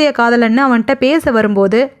ரகசிய காதலன்னு அவன்கிட்ட பேச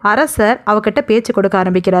வரும்போது அரசர் அவகிட்ட பேச்சு கொடுக்க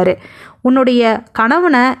ஆரம்பிக்கிறாரு. உன்னுடைய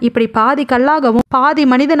கணவனை இப்படி பாதி கல்லாகவும் பாதி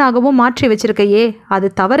மனிதனாகவும் மாற்றி வச்சிருக்கையே, அது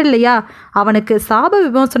தவறில்லையா? அவனுக்கு சாப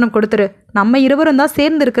விமோசனம் கொடுத்துரு, நம்ம இருவரும் தான்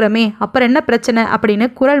சேர்ந்து இருக்கிறோமே, அப்புறம் என்ன பிரச்சனை அப்படின்னு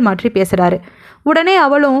குரல் மாற்றி பேசுகிறாரு. உடனே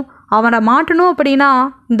அவளும் அவனை மாட்டணும் அப்படின்னா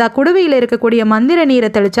இந்த குடுவையில் இருக்கக்கூடிய மந்திர நீரை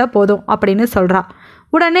தெளிச்சா போதும் அப்படின்னு சொல்கிறா.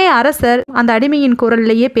 உடனே அரசர் அந்த அடிமையின்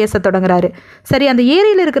குரல்லையே பேச தொடங்குறாரு. சரி, அந்த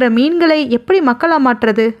ஏரியில் இருக்கிற மீன்களை எப்படி மக்களாக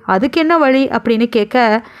மாற்றுறது, அதுக்கு என்ன வழி அப்படின்னு கேட்க,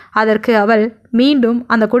 அதற்கு அவள் மீண்டும்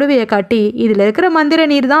அந்த குடுவையை காட்டி இதில் இருக்கிற மந்திர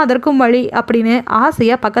நீர் தான் அதற்கும் வழி அப்படின்னு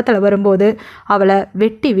ஆசையாக பக்கத்தில் வரும்போது அவளை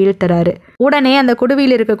வெட்டி வீழ்த்துறாரு. உடனே அந்த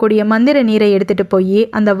குடுவையில் இருக்கக்கூடிய மந்திர நீரை எடுத்துகிட்டு போய்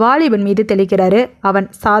அந்த வாலிபன் மீது தெளிக்கிறாரு. அவன்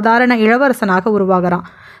சாதாரண இளவரசனாக உருவாகிறான்.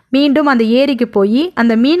 மீண்டும் அந்த ஏரிக்கு போய்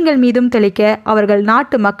அந்த மீன்கள் மீதும் தெளிக்க அவர்கள்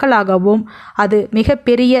நாட்டு மக்களாகவும் அது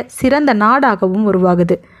மிகப்பெரிய சிறந்த நாடாகவும்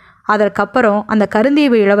உருவாகுது. அதற்கப்புறம் அந்த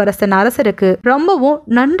கருந்தீவு இளவரசன் அரசருக்கு ரொம்பவும்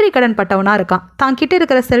நன்றி கடன் பட்டவனாக இருக்கான். தான் கிட்ட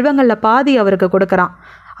இருக்கிற செல்வங்களில் பாதி அவருக்கு கொடுக்குறான்.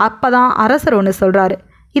 அப்போ தான் அரசர் ஒன்று சொல்கிறாரு.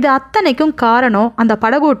 இது அத்தனைக்கும் காரணம் அந்த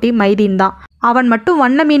படகோட்டி மைதீன் தான். அவன் மட்டும்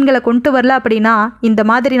வண்ண மீன்களை கொண்டு வரல அப்படின்னா இந்த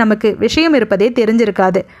மாதிரி நமக்கு விஷயம் இருப்பதே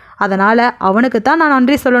தெரிஞ்சிருக்காது. அதனால் அவனுக்கு தான் நான்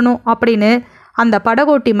நன்றி சொல்லணும் அப்படின்னு அந்த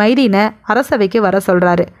படகோட்டி மைதீனை அரசவைக்கு வர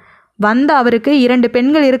சொல்கிறாரு. வந்த அவருக்கு 2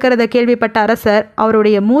 பெண்கள் இருக்கிறத கேள்விப்பட்ட அரசர்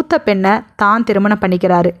அவருடைய மூத்த பெண்ணை தான் திருமணம்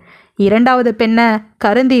பண்ணிக்கிறாரு. 2வது பெண்ணை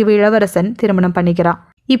கருந்தீவு இளவரசன் திருமணம் பண்ணிக்கிறான்.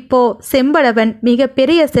 இப்போ செம்பழவன் மிக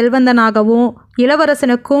பெரிய செல்வந்தனாகவும்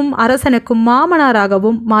இளவரசனுக்கும் அரசனுக்கும்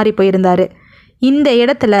மாமனாராகவும் மாறி போயிருந்தாரு. இந்த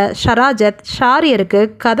இடத்துல ஷராஜத் ஷாரியருக்கு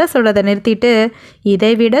கதை சொல்றதை நிறுத்திட்டு,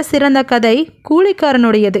 இதை விட சிறந்த கதை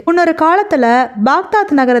கூலிக்காரனுடையது. முன்னொரு காலத்தில்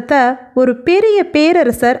பாக்தாத் நகரத்தை ஒரு பெரிய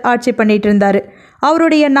பேரரசர் ஆட்சி பண்ணிட்டு இருந்தார்.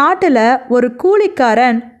 அவருடைய நாட்டில் ஒரு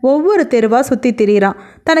கூலிக்காரன் ஒவ்வொரு தெருவாக சுற்றி திரிகிறான்.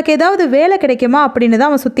 தனக்கு ஏதாவது வேலை கிடைக்குமா அப்படின்னு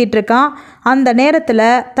தான் அவன் சுற்றிட்டு இருக்கான். அந்த நேரத்தில்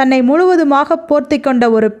தன்னை முழுவதுமாக போர்த்தி கொண்ட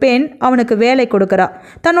ஒரு பெண் அவனுக்கு வேலை கொடுக்குறா.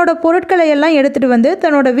 தன்னோட பொருட்களை எல்லாம் எடுத்துகிட்டு வந்து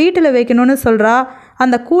தன்னோட வீட்டில் வைக்கணும்னு சொல்கிறா.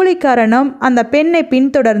 அந்த கூலிக்காரனும் அந்த பெண்ணை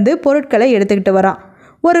பின்தொடர்ந்து பொருட்களை எடுத்துக்கிட்டு வரான்.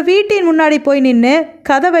 ஒரு வீட்டின் முன்னாடி போய் நின்று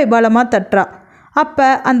கதவை பலமாக தட்டுறா. அப்போ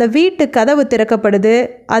அந்த வீட்டு கதவு திறக்கப்படுது.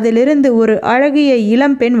 அதிலிருந்து ஒரு அழகிய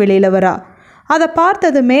இளம்பெண் வெளியில் வரா. அதை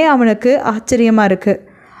பார்த்ததுமே அவனுக்கு ஆச்சரியமாக இருக்குது.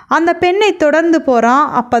 அந்த பெண்ணை தொடர்ந்து போகிறான்.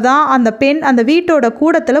 அப்போ தான் அந்த பெண் அந்த வீட்டோட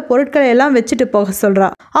கூடத்தில் பொருட்களை எல்லாம் வச்சுட்டு போக சொல்கிறா.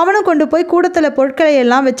 அவனும் கொண்டு போய் கூடத்தில் பொருட்களை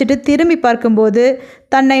எல்லாம் வச்சுட்டு திரும்பி பார்க்கும்போது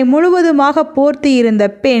தன்னை முழுவதுமாக போர்த்தி இருந்த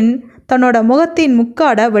பெண் தன்னோட முகத்தின்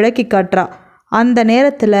முக்காடை விளக்கி காட்டுறா. அந்த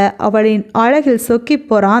நேரத்தில் அவளின் அழகில் சொக்கி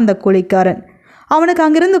போகிறான் அந்த கூலிக்காரன். அவனுக்கு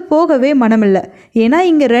அங்கிருந்து போகவே மனமில்லை. ஏன்னா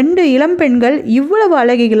இங்கே 2 இளம்பெண்கள் இவ்வளவு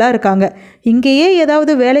அழகிகளாக இருக்காங்க. இங்கேயே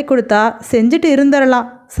ஏதாவது வேலை கொடுத்தா செஞ்சுட்டு இருந்துடலாம்,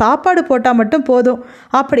 சாப்பாடு போட்டால் மட்டும் போதும்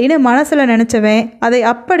அப்படின்னு மனசில் நினச்சவன் அதை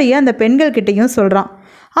அப்படியே அந்த பெண்கள்கிட்டையும் சொல்கிறான்.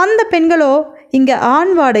 அந்த பெண்களோ, இங்கே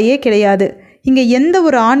ஆண் வாடையே கிடையாது, இங்கே எந்த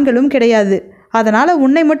ஒரு ஆண்களும் கிடையாது, அதனால்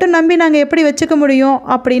உன்னை மட்டும் நம்பி நாங்கள் எப்படி வச்சுக்க முடியும்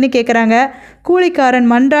அப்படின்னு கேட்குறாங்க. கூலிக்காரன்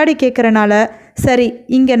மன்றாடி கேட்குறனால, சரி,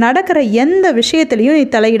 இங்கே நடக்கிற எந்த விஷயத்துலையும் நீ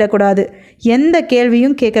தலையிடக்கூடாது, எந்த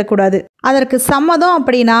கேள்வியும் கேட்கக்கூடாது, அதற்கு சம்மதம்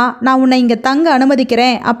அப்படின்னா நான் உன்னை இங்கே தங்க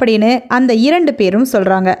அனுமதிக்கிறேன் அப்படின்னு அந்த 2 பேரும்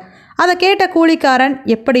சொல்கிறாங்க. அதை கேட்ட கூலிக்காரன்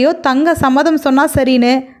எப்படியோ தங்க சம்மதம் சொன்னால்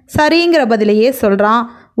சரின்னு சரிங்கிற பதிலையே சொல்கிறான்.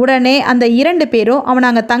 உடனே அந்த 2 பேரும் அவனை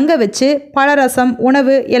அங்கே தங்க வச்சு பழரசம்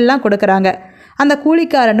உணவு எல்லாம் கொடுக்குறாங்க. அந்த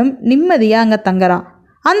கூலிக்காரனும் நிம்மதியாக அங்கே தங்குறான்.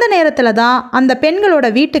 அந்த நேரத்தில் தான் அந்த பெண்களோட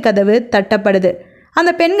வீட்டு கதவு தட்டப்படுது.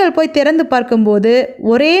 அந்த பெண்கள் போய் திறந்து பார்க்கும்போது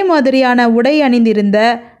ஒரே மாதிரியான உடை அணிந்திருந்த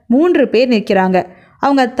 3 பேர் நிற்கிறாங்க.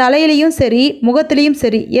 அவங்க தலையிலையும் சரி முகத்திலையும்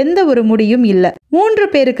சரி எந்த ஒரு முடியும் இல்லை. 3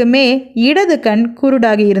 பேருக்குமே இடது கண்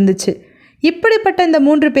குருடாகி இருந்துச்சு. இப்படிப்பட்ட இந்த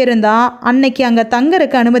 3 பேரும் தான் அன்னைக்கு அங்கே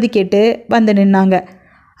தங்கறக்கு அனுமதி கேட்டு வந்து நின்னாங்க.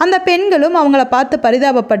 அந்த பெண்களும் அவங்கள பார்த்து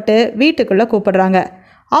பரிதாபப்பட்டு வீட்டுக்குள்ளே கூப்பிடுறாங்க.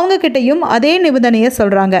 அவங்கக்கிட்டையும் அதே நிபந்தனையை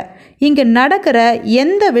சொல்கிறாங்க. இங்கே நடக்கிற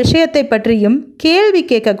எந்த விஷயத்தை பற்றியும் கேள்வி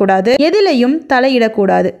கேட்கக்கூடாது, எதிலையும்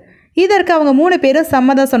தலையிடக்கூடாது. இதற்கு அவங்க 3 பேரும்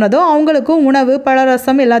சம்மதம் சொன்னதும் அவங்களுக்கும் உணவு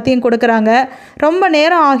பழரசம் எல்லாத்தையும் கொடுக்குறாங்க. ரொம்ப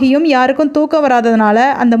நேரம் ஆகியும் யாருக்கும் தூக்கம் வராததுனால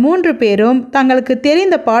அந்த 3 பேரும் தங்களுக்கு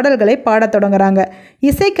தெரிந்த பாடல்களை பாடத் தொடங்குறாங்க.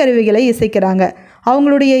 இசைக்கருவிகளை இசைக்கிறாங்க.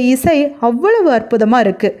 அவங்களுடைய இசை அவ்வளவு அற்புதமாக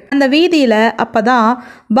இருக்குது. அந்த வீதியில் அப்போ தான்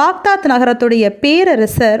பாக்தாத் நகரத்துடைய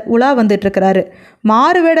பேரரசர் உலா வந்துட்டுருக்கிறாரு.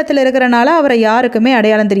 மாறு வேடத்தில் இருக்கிறனால அவரை யாருக்குமே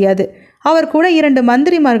அடையாளம் தெரியாது. அவர் கூட 2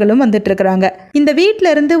 மந்திரிமார்களும் வந்துட்டுருக்குறாங்க. இந்த வீட்டில்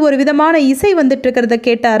இருந்து ஒரு விதமான இசை வந்துட்டுருக்கிறத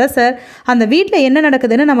கேட்ட அரசர், அந்த வீட்டில் என்ன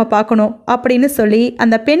நடக்குதுன்னு நம்ம பார்க்கணும் அப்படின்னு சொல்லி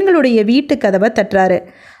அந்த பெண்களுடைய வீட்டு கதவை தட்டுறாரு.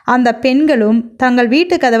 அந்த பெண்களும் தங்கள்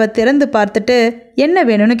வீட்டு கதவை திறந்து பார்த்துட்டு என்ன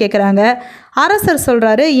வேணும்னு கேட்குறாங்க. அரசர்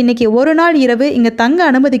சொல்கிறாரு, இன்னைக்கு ஒரு நாள் இரவு இங்கே தங்க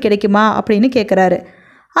அனுமதி கிடைக்குமா அப்படின்னு கேட்குறாரு.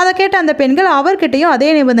 அதை கேட்ட அந்த பெண்கள் அவர்கிட்டையும் அதே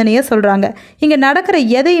நிபந்தனையை சொல்கிறாங்க. இங்கே நடக்கிற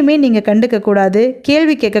எதையுமே நீங்கள் கண்டுக்கக்கூடாது,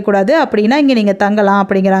 கேள்வி கேட்கக்கூடாது, அப்படின்னா இங்கே நீங்கள் தங்கலாம்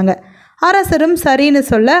அப்படிங்கிறாங்க. அரசரும் சரின்னு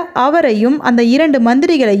சொல்ல அவரையும் அந்த 2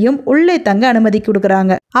 மந்திரிகளையும் உள்ளே தங்க அனுமதி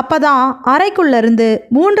கொடுக்குறாங்க. அப்போதான் அறைக்குள்ளேருந்து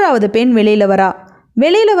 3வது பெண் வெளியில் வரா.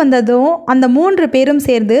 வெளியில் வந்ததும் அந்த 3 பேரும்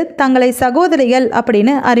சேர்ந்து தங்களை சகோதரிகள்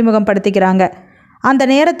அப்படின்னு அறிமுகம் படுத்திக்கிறாங்க. அந்த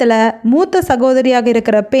நேரத்தில் மூத்த சகோதரியாக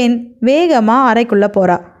இருக்கிற பெண் வேகமாக அறைக்குள்ளே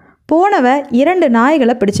போகிறா. போனவ 2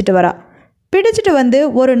 நாய்களை பிடிச்சிட்டு வரா. பிடிச்சிட்டு வந்து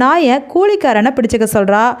ஒரு நாயை கூலிக்காரனை பிடிச்சிக்க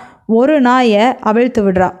சொல்கிறா, ஒரு நாயை அவிழ்த்து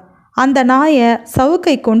விடுறா. அந்த நாயை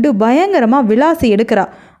சவுக்கை கொண்டு பயங்கரமாக விளாசி எடுக்கிறா.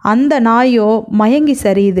 அந்த நாயோ மயங்கி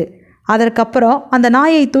சரியுது. அதற்கப்புறம் அந்த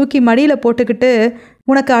நாயை தூக்கி மடியில் போட்டுக்கிட்டு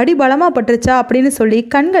உனக்கு அடி பலமாக பட்டுருச்சா அப்படின்னு சொல்லி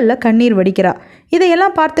கண்களில் கண்ணீர் வடிக்கிறா.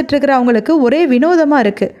 இதையெல்லாம் பார்த்துட்ருக்கிற அவங்களுக்கு ஒரே வினோதமாக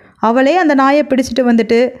இருக்குது. அவளே அந்த நாயை பிடிச்சிட்டு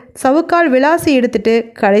வந்துட்டு சவுக்கால் விளாசி எடுத்துட்டு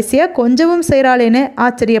கடைசியாக கொஞ்சமும் செய்கிறாளேன்னு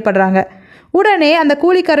ஆச்சரியப்படுறாங்க. உடனே அந்த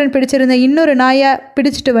கூலிக்காரன் பிடிச்சிருந்த இன்னொரு நாயை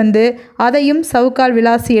பிடிச்சிட்டு வந்து அதையும் சவுக்கால்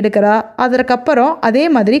விளாசி எடுக்கிறா. அதற்கப்புறம் அதே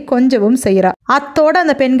மாதிரி கொஞ்சமும் செய்கிறா. அத்தோடு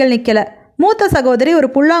அந்த பெண்கள் நிற்கலை. மூத்த சகோதரி ஒரு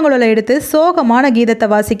புல்லாங்குழலை எடுத்து சோகமான கீதத்தை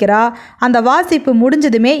வாசிக்கிறா. அந்த வாசிப்பு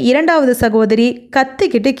முடிஞ்சதுமே 2வது சகோதரி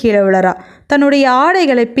கத்திக்கிட்டு கீழே விழறா. தன்னுடைய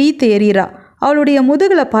ஆடைகளை பீத்து எறிகிறா. அவளுடைய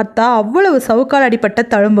முதுகில் பார்த்தா அவ்வளவு சவுக்கால் அடிப்பட்ட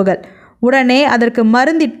தழும்புகள். உடனே அதற்கு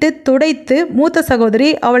மருந்திட்டு துடைத்து மூத்த சகோதரி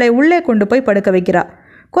அவளை உள்ளே கொண்டு போய் படுக்க வைக்கிறா.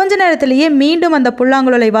 கொஞ்ச நேரத்திலேயே மீண்டும் அந்த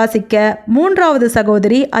புல்லாங்குழலை வாசிக்க 3வது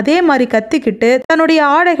சகோதரி அதே மாதிரி கத்திக்கிட்டு தன்னுடைய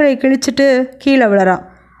ஆடைகளை கிழிச்சிட்டு கீழே விழறா.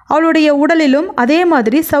 அவளுடைய உடலிலும் அதே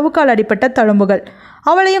மாதிரி சவுக்கால் அடிப்பட்ட தழும்புகள்.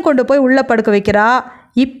 அவளையும் கொண்டு போய் உள்ளே படுக்க வைக்கிறா.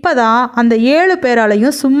 இப்போதான் அந்த 7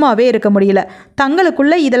 பேராலையும் சும்மாவே இருக்க முடியல.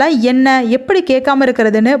 தங்களுக்குள்ளே இதெல்லாம் என்ன, எப்படி கேட்காம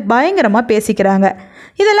இருக்கிறதுன்னு பயங்கரமாக பேசிக்கிறாங்க.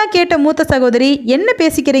 இதெல்லாம் கேட்ட மூத்த சகோதரி என்ன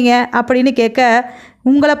பேசிக்கிறீங்க அப்படின்னு கேட்க,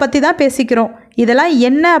 உங்களை பற்றி தான் பேசிக்கிறோம், இதெல்லாம்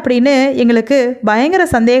என்ன அப்படின்னு எங்களுக்கு பயங்கர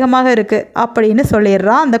சந்தேகமாக இருக்குது அப்படின்னு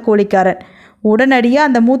சொல்லிடுறான் அந்த கூலிக்காரன். உடனடியாக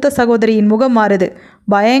அந்த மூத்த சகோதரியின் முகம் மாறுது.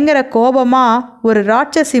 பயங்கர கோபமாக ஒரு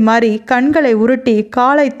ராட்சசி மாதிரி கண்களை உருட்டி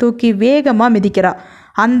காலை தூக்கி வேகமாக மிதிக்கிறா.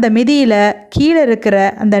 அந்த மிதியில் கீழே இருக்கிற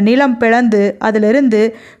அந்த நிலம் பிளந்து அதிலிருந்து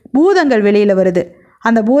பூதங்கள் வெளியில் வருது.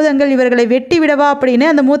 அந்த பூதங்கள் இவர்களை வெட்டி விடவா அப்படின்னு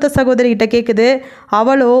அந்த மூத்த சகோதரிகிட்ட கேட்குது.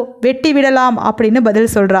 அவளோ வெட்டி விடலாம் அப்படின்னு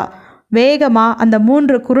பதில் சொல்கிறா. வேகமாக அந்த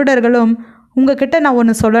 3 குருடர்களும், உங்ககிட்ட நான்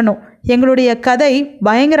ஒன்று சொல்லணும், எங்களுடைய கதை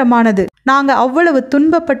பயங்கரமானது, நாங்கள் அவ்வளவு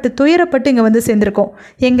துன்பப்பட்டு துயரப்பட்டு இங்கே வந்து சேர்ந்துருக்கோம்,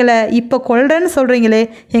 எங்களை இப்போ கொல்றேன்னு சொல்கிறீங்களே,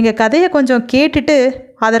 எங்கள் கதையை கொஞ்சம் கேட்டுட்டு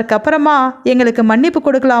அதற்கப்புறமா எங்களுக்கு மன்னிப்பு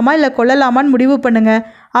கொடுக்கலாமா இல்லை கொல்லலாமான்னு முடிவு பண்ணுங்க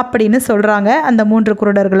அப்படின்னு சொல்கிறாங்க அந்த 3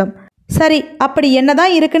 குருடர்களும். சரி, அப்படி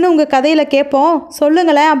என்னதான் இருக்குன்னு உங்கள் கதையில் கேட்போம்,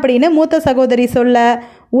 சொல்லுங்களேன் அப்படின்னு மூத்த சகோதரி சொல்ல,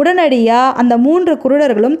 உடனடியாக அந்த 3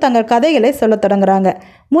 குருடர்களும் தங்கள் கதைகளை சொல்ல தொடங்குறாங்க.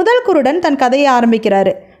 முதல் குருடன் தன் கதையை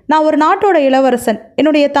ஆரம்பிக்கிறாரு. நான் ஒரு நாட்டோட இளவரசன்,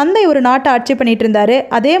 என்னுடைய தந்தை ஒரு நாட்டை ஆட்சி பண்ணிட்டு இருந்தாரு,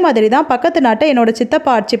 அதே மாதிரி தான் பக்கத்து நாட்டை என்னோட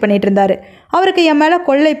சித்தப்பா ஆட்சி பண்ணிட்டு இருந்தாரு. அவருக்கு என் மேலே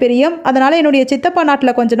கொள்ளை பிரியம், அதனால் என்னுடைய சித்தப்பா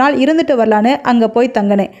நாட்டில் கொஞ்ச நாள் இருந்துட்டு வரலான்னு அங்கே போய்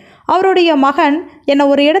தங்கினேன். அவருடைய மகன் என்னை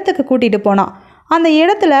ஒரு இடத்துக்கு கூட்டிகிட்டு போனான். அந்த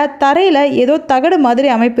இடத்துல தரையில் ஏதோ தகடு மாதிரி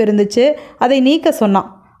அமைப்பு இருந்துச்சு, அதை நீக்க சொன்னான்.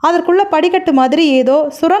 அதற்குள்ளே படிக்கட்டு மாதிரி ஏதோ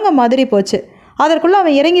சுரங்கம் மாதிரி போச்சு. அதற்குள்ளே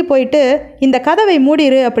அவன் இறங்கி போயிட்டு இந்த கதவை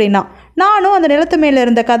மூடிரு அப்படின்னா, நானும் அந்த நிலத்து மேலே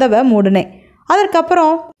இருந்த கதவை மூடினேன்.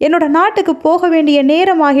 அதற்கப்புறம் என்னோட நாட்டுக்கு போக வேண்டிய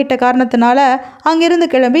நேரம் ஆகிட்ட காரணத்தினால அங்கிருந்து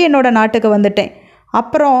கிளம்பி என்னோட நாட்டுக்கு வந்துட்டேன்.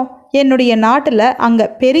 அப்புறம் என்னுடைய நாட்டில் அங்கே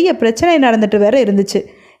பெரிய பிரச்சனை நடந்துட்டு வேற இருந்துச்சு.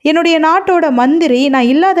 என்னுடைய நாட்டோட மந்திரி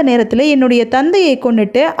நான் இல்லாத நேரத்தில் என்னுடைய தந்தையை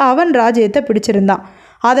கொண்டுட்டு அவன் ராஜ்யத்தை பிடிச்சிருந்தான்.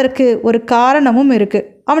 அதற்கு ஒரு காரணமும் இருக்குது.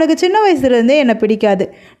 அவனுக்கு சின்ன வயசுலேருந்தே என்னை பிடிக்காது.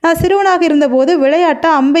 நான் சிறுவனாக இருந்தபோது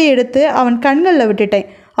விளையாட்டாக அம்பை எடுத்து அவன் கண்களில் விட்டுட்டேன்.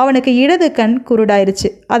 அவனுக்கு இடது கண் குருடாயிருச்சு.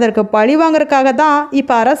 அதற்கு பழி வாங்கறதுக்காக தான்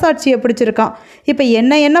இப்போ அரசாட்சியை பிடிச்சிருக்கான். இப்போ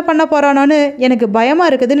என்ன பண்ண போகிறானோன்னு எனக்கு பயமாக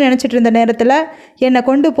இருக்குதுன்னு நினச்சிட்டு இருந்த நேரத்தில் என்னை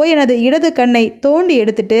கொண்டு போய் எனது இடது கண்ணை தோண்டி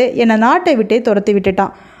எடுத்துட்டு என்னை நாட்டை விட்டே துரத்தி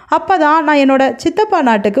விட்டுட்டான். அப்போ தான் நான் என்னோட சித்தப்பா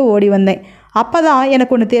நாட்டுக்கு ஓடி வந்தேன். அப்போ தான்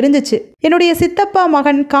எனக்கு ஒன்று தெரிஞ்சிச்சு. என்னுடைய சித்தப்பா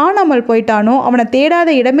மகன் காணாமல் போயிட்டானோ, அவனை தேடாத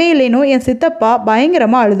இடமே இல்லைனோ என் சித்தப்பா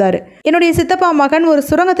பயங்கரமாக அழுதாரு. என்னுடைய சித்தப்பா மகன் ஒரு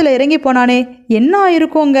சுரங்கத்தில் இறங்கி போனானே, என்ன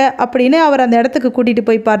ஆயிருக்கோங்க அப்படின்னு அவர் அந்த இடத்துக்கு கூட்டிகிட்டு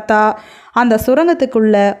போய் பார்த்தா அந்த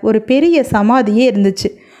சுரங்கத்துக்குள்ள ஒரு பெரிய சமாதியே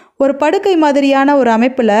இருந்துச்சு. ஒரு படுக்கை மாதிரியான ஒரு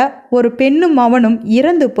அமைப்பில் ஒரு பெண்ணும் அவனும்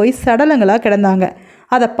இறந்து போய் சடலங்களாக கிடந்தாங்க.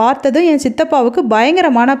 அதை பார்த்ததும் என் சித்தப்பாவுக்கு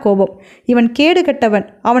பயங்கரமான கோபம். இவன் கேடு கட்டவன்,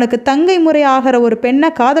 அவனுக்கு தங்கை முறை ஆகிற ஒரு பெண்ணை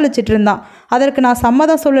காதலிச்சிட்டு இருந்தான். அதற்கு நான்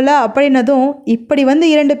சம்மதம் சொல்லலை அப்படின்னதும் இப்படி வந்து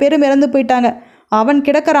 2 பேரும் இறந்து போயிட்டாங்க, அவன்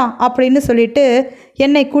கிடக்கிறான் அப்படின்னு சொல்லிட்டு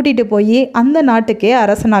என்னை கூட்டிகிட்டு போய் அந்த நாட்டுக்கே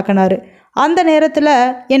அரசனாக்கினார். அந்த நேரத்தில்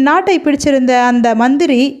என் நாட்டை பிடிச்சிருந்த அந்த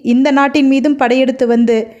மந்திரி இந்த நாட்டின் மீதும் படையெடுத்து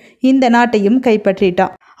வந்து இந்த நாட்டையும்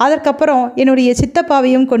கைப்பற்றிட்டான். அதற்கப்புறம் என்னுடைய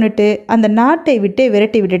சித்தப்பாவையும் கொண்டுட்டு அந்த நாட்டை விட்டு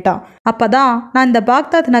விரட்டி விட்டுட்டான். அப்போ தான் நான் இந்த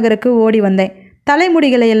பாக்தாத் நகருக்கு ஓடி வந்தேன்.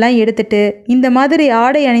 தலைமுடிகளை எல்லாம் எடுத்துட்டு இந்த மாதிரி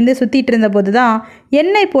ஆடை அணிந்து சுற்றிட்டு இருந்தபோது தான்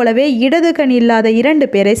என்னை போலவே இடது கண் இல்லாத 2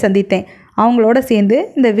 பேரை சந்தித்தேன். அவங்களோட சேர்ந்து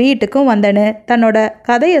இந்த வீட்டுக்கும் வந்தேன்னு தன்னோட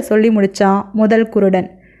கதையை சொல்லி முடித்தான் முதல் குருடன்.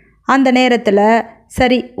 அந்த நேரத்தில்,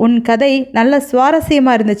 சரி, உன் கதை நல்ல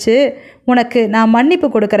சுவாரஸ்யமாக இருந்துச்சு, உனக்கு நான் மன்னிப்பு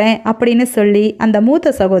கொடுக்குறேன் அப்படின்னு சொல்லி அந்த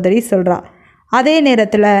மூத்த சகோதரி சொல்கிறா. அதே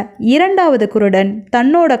நேரத்தில் 2வது குருடன்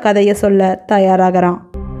தன்னோட கதையை சொல்ல தயாராகிறான்.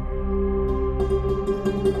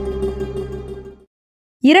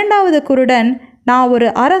 2வது குருடன் நான் ஒரு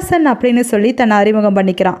அரசன் அப்படின்னு சொல்லி தன்னை அறிமுகம்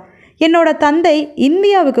பண்ணிக்கிறான். என்னோட தந்தை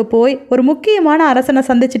இந்தியாவுக்கு போய் ஒரு முக்கியமான அரசனை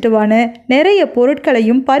சந்திச்சுட்டுவான்னு நிறைய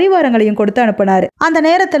பொருட்களையும் பரிவாரங்களையும் கொடுத்து அனுப்புனார். அந்த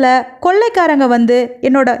நேரத்தில் கொள்ளைக்காரங்க வந்து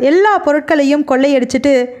என்னோட எல்லா பொருட்களையும்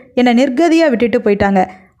கொள்ளையடிச்சிட்டு என்னை நிர்கதியாக விட்டுட்டு போயிட்டாங்க.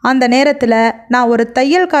 அந்த நேரத்தில் நான் ஒரு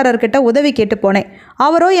தையல்காரர்கிட்ட உதவி கேட்டு போனேன்.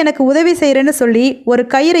 அவரோ எனக்கு உதவி செய்கிறேன்னு சொல்லி ஒரு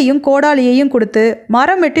கயிறையும் கோடாலியையும் கொடுத்து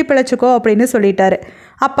மரம் வெட்டி பிழைச்சிக்கோ அப்படின்னு சொல்லிட்டாரு.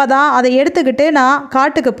 அப்போ தான் அதை எடுத்துக்கிட்டு நான்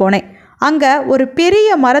காட்டுக்கு போனேன். அங்கே ஒரு பெரிய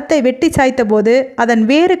மரத்தை வெட்டி சாய்த்த போது அதன்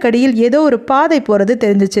வேறு கடியில் ஏதோ ஒரு பாதை போகிறது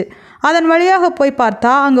தெரிஞ்சிச்சு. அதன் வழியாக போய்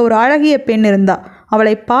பார்த்தா அங்கே ஒரு அழகிய பெண் இருந்தா.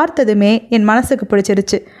 அவளை பார்த்ததுமே என் மனசுக்கு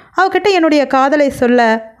பிடிச்சிருச்சு. அவகிட்ட என்னுடைய காதலை சொல்ல,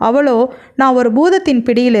 அவளோ நான் ஒரு பூதத்தின்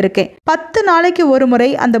பிடியில் இருக்கேன், 10 நாளைக்கு ஒரு முறை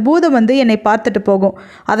அந்த பூதம் வந்து என்னை பார்த்துட்டு போகும்,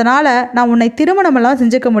 அதனால் நான் உன்னை திருமணமெல்லாம்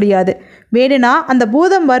செஞ்சுக்க முடியாது, வேணுனா அந்த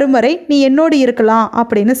பூதம் வரும் வரை நீ என்னோடு இருக்கலாம்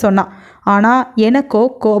அப்படின்னு சொன்னான். ஆனால் எனக்கோ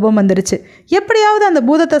கோபம் வந்துருச்சு. எப்படியாவது அந்த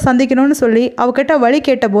பூதத்தை சந்திக்கணும்னு சொல்லி அவகிட்ட வழி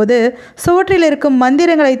கேட்டபோது சுவற்றில் இருக்கும்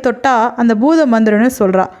மந்திரங்களை தொட்டா அந்த பூதம் வந்துடும்னு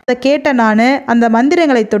சொல்கிறா. அதை கேட்ட நான் அந்த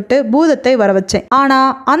மந்திரங்களை தொட்டு பூதத்தை வர வச்சேன்.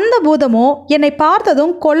 ஆனால் அந்த பூதமோ என்னை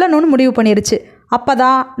பார்த்ததும் கொல்லணும்னு முடிவு பண்ணிருச்சு.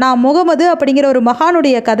 அப்போதான் நான் முகமது அப்படிங்கிற ஒரு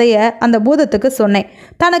மகானுடைய கதையை அந்த பூதத்துக்கு சொன்னேன்.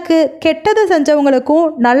 தனக்கு கெட்டது செஞ்சவங்களுக்கும்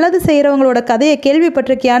நல்லது செய்கிறவங்களோட கதையை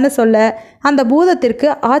கேள்விப்பட்டிருக்கியான்னு சொல்ல அந்த பூதத்திற்கு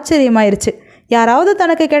ஆச்சரியமாயிருச்சு. யாராவது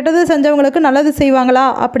தனக்கு கெட்டது செஞ்சவங்களுக்கு நல்லது செய்வாங்களா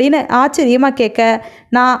அப்படின்னு ஆச்சரியமாக கேட்க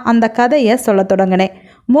நான் அந்த கதையை சொல்ல தொடங்கினேன்.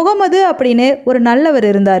 முகமது அப்படின்னு ஒரு நல்லவர்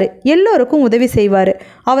இருந்தார். எல்லோருக்கும் உதவி செய்வார்.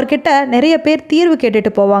 அவர்கிட்ட நிறைய பேர் தீர்வு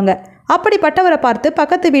கேட்டுட்டு போவாங்க. அப்படிப்பட்டவரை பார்த்து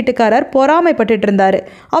பக்கத்து வீட்டுக்காரர் பொறாமைப்பட்டுட்டு இருந்தார்.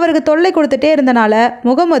 அவருக்கு தொல்லை கொடுத்துட்டே இருந்தனால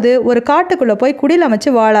முகமது ஒரு காட்டுக்குள்ளே போய் குடில் அமைச்சு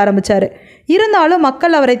வாழ ஆரம்பித்தார். இருந்தாலும்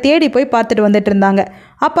மக்கள் அவரை தேடி போய் பார்த்துட்டு வந்துட்டு இருந்தாங்க.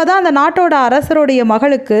 அப்போ தான் அந்த நாட்டோட அரசருடைய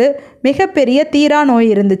மகளுக்கு மிகப்பெரிய தீரா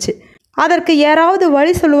நோய் இருந்துச்சு. அதற்கு யாராவது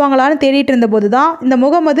வழி சொல்லுவாங்களான்னு தேடிட்டு இருந்தபோது தான் இந்த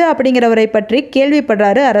முகமது அப்படிங்கிறவரை பற்றி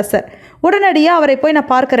கேள்விப்படுறாரு அரசர். உடனடியாக அவரை போய் நான்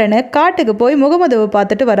பார்க்குறேன்னு காட்டுக்கு போய் முகமதுவை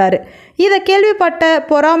பார்த்துட்டு வராரு. இதை கேள்விப்பட்ட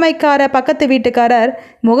பொறாமைக்கார பக்கத்து வீட்டுக்காரர்,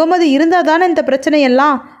 முகமது இருந்தால் தானே இந்த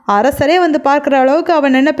பிரச்சனையெல்லாம், அரசரே வந்து பார்க்குற அளவுக்கு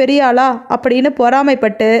அவன் என்ன பெரிய ஆளா அப்படின்னு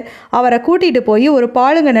பொறாமைப்பட்டு அவரை கூட்டிகிட்டு போய் ஒரு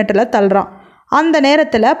பாலுங்கிணற்றில் தள்ளுறான். அந்த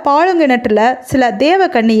நேரத்தில் பாலுங்கிணற்றில் சில தேவ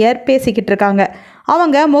கன்னியர் பேசிக்கிட்டு இருக்காங்க.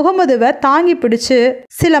 அவங்க முகமதுவை தாங்கி பிடிச்சு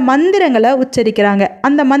சில மந்திரங்களை உச்சரிக்கிறாங்க.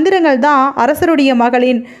 அந்த மந்திரங்கள் தான் அரசருடைய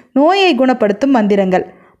மகளின் நோயை குணப்படுத்தும் மந்திரங்கள்.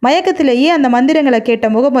 மயக்கத்திலேயே அந்த மந்திரங்களை கேட்ட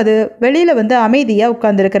முகமது வெளியில் வந்து அமைதியாக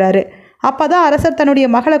உட்கார்ந்துருக்கிறாரு. அப்போ தான் அரசர் தன்னுடைய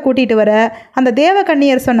மகளை கூட்டிகிட்டு வர அந்த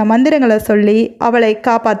தேவகன்னியர் சொன்ன மந்திரங்களை சொல்லி அவளை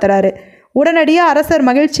காப்பாற்றுறாரு. உடனடியாக அரசர்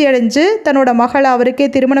மகிழ்ச்சி அடைஞ்சு தன்னோட மகளை அவருக்கே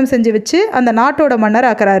திருமணம் செஞ்சு வச்சு அந்த நாட்டோட மன்னர்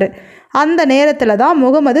ஆக்குறாரு. அந்த நேரத்தில் தான்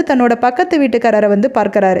முகமது தன்னோட பக்கத்து வீட்டுக்காரரை வந்து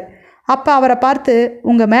பார்க்குறாரு. அப்போ அவரை பார்த்து,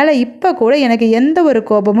 உங்கள் மேலே இப்போ கூட எனக்கு எந்த ஒரு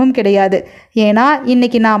கோபமும் கிடையாது, ஏன்னா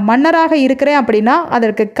இன்றைக்கி நான் மன்னராக இருக்கிறேன் அப்படின்னா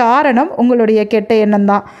அதற்கு காரணம் உங்களுடைய கெட்ட எண்ணம்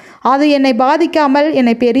தான், அது என்னை பாதிக்காமல்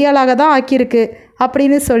என்னை பெரியாளாக தான் ஆக்கியிருக்கு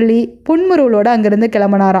அப்படின்னு சொல்லி புன்முறுவலோடு அங்கேருந்து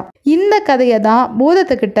கிளம்பினாராம். இந்த கதையை தான்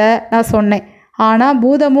பூதத்துக்கிட்ட நான் சொன்னேன். ஆனால்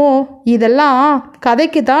பூதமோ இதெல்லாம்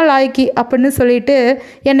கதைக்கு தான் லாய்க்கி அப்படின்னு சொல்லிட்டு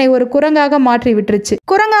என்னை ஒரு குரங்காக மாற்றி விட்டுருச்சு.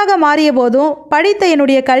 குரங்காக மாறிய போதும் படித்த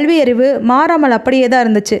என்னுடைய கல்வி அறிவு மாறாமல் அப்படியே தான்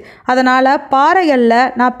இருந்துச்சு. அதனால் பாறைகளில்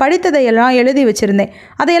நான் படித்ததையெல்லாம் எழுதி வச்சுருந்தேன்.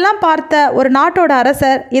 அதையெல்லாம் பார்த்த ஒரு நாட்டோட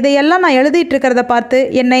அரசர் இதையெல்லாம் நான் எழுதிட்டு இருக்கிறத பார்த்து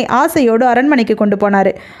என்னை ஆசையோடு அரண்மனைக்கு கொண்டு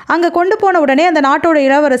போனார். அங்கே கொண்டு போன உடனே அந்த நாட்டோட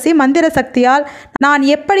இளவரசி மந்திர சக்தியால் நான்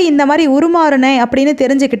எப்படி இந்த மாதிரி உருமாறினேன் அப்படின்னு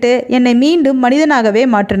தெரிஞ்சுக்கிட்டு என்னை மீண்டும் மனிதனாகவே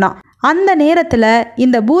மாற்றினான். அந்த நேரத்தில்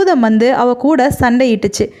இந்த பூதம் வந்து அவ கூட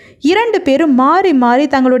சண்டையிட்டுச்சு. 2 பேரும் மாறி மாறி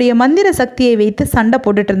தங்களுடைய மந்திர சக்தியை வைத்து சண்டை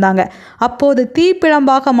போட்டுட்டு இருந்தாங்க. அப்போது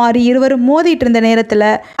தீப்பிழம்பாக மாறி இருவரும் மோதிட்டு இருந்த நேரத்தில்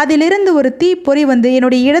அதிலிருந்து ஒரு தீப்பொறி வந்து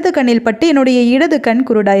என்னுடைய இடது கண்ணில் பட்டு என்னுடைய இடது கண்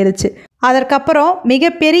குருடாயிருச்சு. அதற்கப்புறம்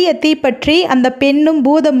மிகப்பெரிய தீப்பற்றி அந்த பெண்ணும்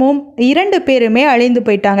பூதமும் 2 பேருமே அழிந்து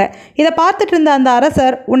போயிட்டாங்க. இதை பார்த்துட்டு இருந்த அந்த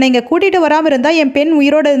அரசர், உன்னை இங்கே கூட்டிகிட்டு வராமல் இருந்தால் என் பெண்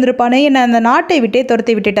உயிரோடு இருந்திருப்பானே, என்னை அந்த நாட்டை விட்டே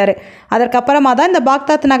துரத்தி விட்டுட்டாரு. அதற்கப்புறமா தான் இந்த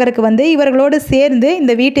பாக்தாத் நகருக்கு வந்து இவர்களோடு சேர்ந்து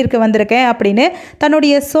இந்த வீட்டிற்கு வந்திருக்கேன் அப்படின்னு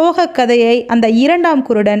தன்னுடைய சோக கதையை அந்த 2ஆம்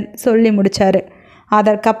குருடன் சொல்லி முடித்தார்.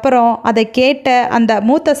 அதற்கப்புறம் அதை கேட்ட அந்த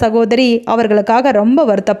மூத்த சகோதரி அவர்களுக்காக ரொம்ப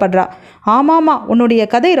வருத்தப்படுறா. ஆமாம்மா, உன்னுடைய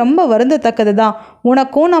கதை ரொம்ப வருந்தத்தக்கது தான்,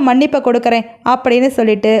 உனக்கும் நான் மன்னிப்பை கொடுக்குறேன் அப்படின்னு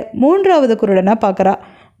சொல்லிட்டு 3ஆவது குருடனை பார்க்குறா.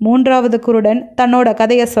 மூன்றாவது குருடன் தன்னோட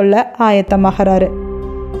கதையை சொல்ல ஆயத்தமாகறாரு.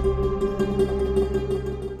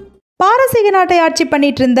 பாரசீக நாட்டை ஆட்சி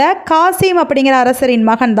பண்ணிட்டு இருந்த காசிம் அப்படிங்கிற அரசரின்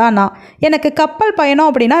மகன் தான் நான். எனக்கு கப்பல் பயணம்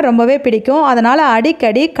அப்படின்னா ரொம்பவே பிடிக்கும். அதனால்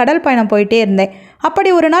அடிக்கடி கடல் பயணம் போயிட்டே இருந்தேன். அப்படி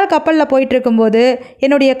ஒரு நாள் கப்பலில் போயிட்டு இருக்கும்போது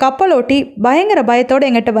என்னுடைய கப்பலோட்டி பயங்கர பயத்தோடு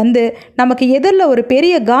எங்கிட்ட வந்து, நமக்கு எதிரில் ஒரு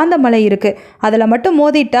பெரிய காந்தமலை இருக்குது, அதில் மட்டும்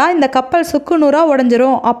மோதிட்டா இந்த கப்பல் சுக்குநூறாக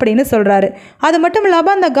உடஞ்சிரும் அப்படின்னு சொல்கிறாரு. அது மட்டும்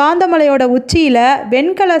இல்லாமல் அந்த காந்தமலையோட உச்சியில்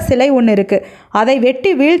வெண்கல சிலை ஒன்று இருக்குது, அதை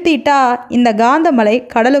வெட்டி வீழ்த்திட்டா இந்த காந்தமலை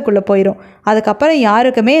கடலுக்குள்ளே போயிடும். அதுக்கப்புறம்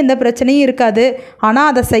யாருக்குமே எந்த பிரச்சனையும் இருக்காது. ஆனால்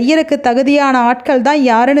அதை செய்யறதுக்கு தகுதியான ஆட்கள் தான்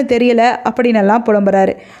யாருன்னு தெரியல அப்படின்னு எல்லாம்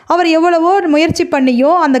புலம்புறாரு. அவர் எவ்வளவோ முயற்சி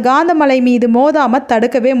பண்ணியும் அந்த காந்தமலை மீது மோதாமல்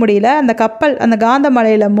தடுக்கவே முடியல. அந்த கப்பல் அந்த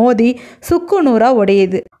காந்தமலையில் மோதி சுக்குநூறாக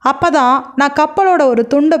உடையுது. அப்போதான் நான் கப்பலோட ஒரு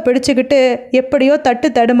துண்டை பிடிச்சிக்கிட்டு எப்படியோ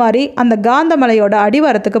தடுமாறி அந்த காந்தமலையோட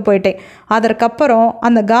அடிவாரத்துக்கு போயிட்டேன். அதற்கப்புறம்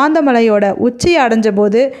அந்த காந்தமலையோட உச்சியை அடைஞ்ச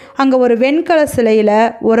போது அங்கே ஒரு வெண்கல சிலையில்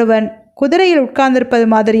ஒருவன் குதிரையில் உட்கார்ந்திருப்பது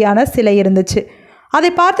மாதிரியான சிலை இருந்துச்சு. அதை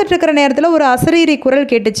பார்த்துட்டு இருக்கிற நேரத்தில் ஒரு அசரீரி குரல்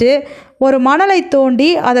கேட்டுச்சு. ஒரு மணலை தோண்டி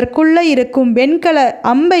அதற்குள்ளே இருக்கும் வெண்கல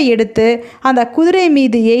அம்பை எடுத்து அந்த குதிரை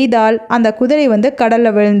மீது எய்தால் அந்த குதிரை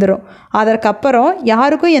கடலில் விழுந்துடும். அதற்கப்புறம்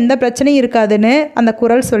யாருக்கும் எந்த பிரச்சனையும் இருக்காதுன்னு அந்த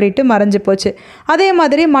குரல் சொல்லிட்டு மறைஞ்சு போச்சு. அதே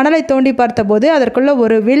மாதிரி மணலை தோண்டி பார்த்தபோது அதற்குள்ளே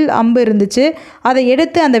ஒரு வில் அம்பு இருந்துச்சு. அதை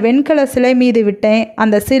எடுத்து அந்த வெண்கல சிலை மீது விட்டேன்.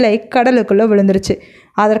 அந்த சிலை கடலுக்குள்ளே விழுந்துருச்சு.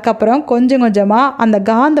 அதற்கப்புறம் கொஞ்சம் கொஞ்சமாக அந்த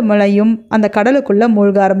காந்தமலையும் அந்த கடலுக்குள்ளே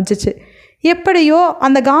மூழ்க ஆரம்பிச்சிச்சு. எப்படியோ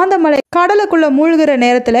அந்த காந்தமலை கடலுக்குள்ளே மூழ்கிற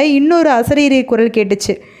நேரத்தில் இன்னொரு அசரீரி குரல்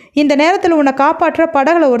கேட்டுச்சு. இந்த நேரத்தில் உன்னை காப்பாற்ற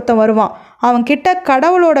படகுல ஒருத்தன் வருவான், அவன்கிட்ட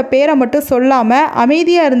கடவுளோட பேரை மட்டும் சொல்லாமல்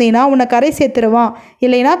அமைதியாக இருந்தீங்கன்னா உன்னை கரை சேர்த்துருவான்,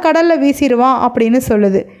 இல்லைன்னா கடலில் வீசிடுவான் அப்படின்னு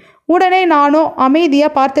சொல்லுது. உடனே நானும்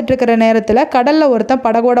அமைதியாக பார்த்துட்ருக்கிற நேரத்தில் கடலில் ஒருத்தன்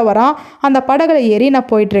படகோட வரான். அந்த படகுல ஏறி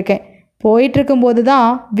நான் போயிட்டுருக்கேன். போயிட்டுருக்கும்போது தான்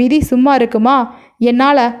விதி சும்மா இருக்குமா,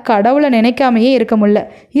 என்னால் கடவுளை நினைக்காமையே இருக்க முடியல.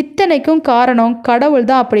 இத்தனைக்கும் காரணம் கடவுள்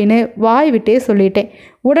தான் அப்படின்னு வாய் விட்டே சொல்லிட்டேன்.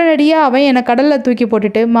 உடனடியாக அவன் என்னை கடலில் தூக்கி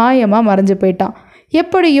போட்டுட்டு மாயமாக மறைஞ்சு போயிட்டான்.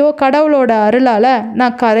 எப்படியோ கடவுளோட அருளால்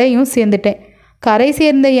நான் கரையும் சேர்ந்துட்டேன். கரை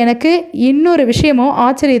சேர்ந்த எனக்கு இன்னொரு விஷயமும்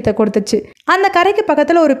ஆச்சரியத்தை கொடுத்துச்சு. அந்த கரைக்கு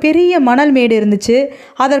பக்கத்தில் ஒரு பெரிய மணல் மேடு இருந்துச்சு.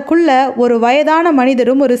 அதற்குள்ளே ஒரு வயதான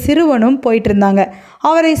மனிதரும் ஒரு சிறுவனும் போயிட்டு இருந்தாங்க.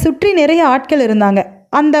 அவரை சுற்றி நிறைய ஆட்கள் இருந்தாங்க.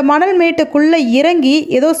 அந்த மணல் மேட்டுக்குள்ளே இறங்கி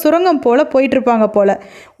ஏதோ சுரங்கம் போல் போயிட்டுருப்பாங்க போல்.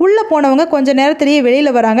 உள்ளே போனவங்க கொஞ்சம் நேரத்திலேயே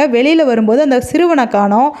வெளியில் வராங்க. வெளியில் வரும்போது அந்த சிறுவனை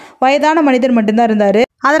காணோம், வயதான மனிதர் மட்டும்தான் இருந்தார்.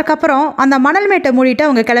 அதற்கப்புறம் அந்த மணல் மேட்டை மூடிட்டு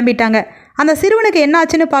அவங்க கிளம்பிட்டாங்க. அந்த சிறுவனுக்கு என்ன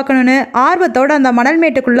ஆச்சுன்னு பார்க்கணுன்னு ஆர்வத்தோடு அந்த மணல்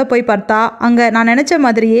மேட்டுக்குள்ளே போய் பார்த்தா அங்கே நான் நினச்ச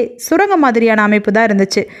மாதிரியே சுரங்கம் மாதிரியான அமைப்பு தான்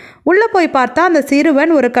இருந்துச்சு. உள்ளே போய் பார்த்தா அந்த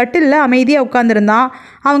சிறுவன் ஒரு கட்டிலில் அமைதியாக உட்காந்துருந்தான்.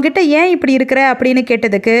 அவன்கிட்ட ஏன் இப்படி இருக்கிற அப்படின்னு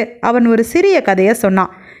கேட்டதுக்கு அவன் ஒரு சிறிய கதையை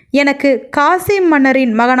சொன்னான். எனக்கு காசிம்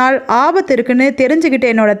மன்னரின் மகனால் ஆபத்து இருக்குன்னு தெரிஞ்சுக்கிட்டு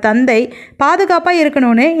என்னோட தந்தை பாதுகாப்பாக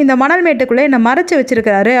இருக்கணும்னு இந்த மணல் மேட்டுக்குள்ளே என்னை மறைச்சி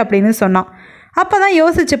வச்சிருக்கிறாரு அப்படின்னு சொன்னான். அப்போ தான்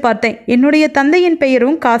யோசித்து பார்த்தேன், என்னுடைய தந்தையின்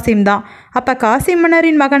பெயரும் காசிம் தான். அப்போ காசிம்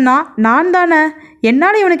மன்னரின் மகன்னா நான் தானே,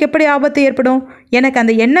 என்னால் இவனுக்கு எப்படி ஆபத்து ஏற்படும், எனக்கு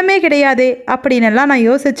அந்த எண்ணமே கிடையாதே அப்படின்னெல்லாம் நான்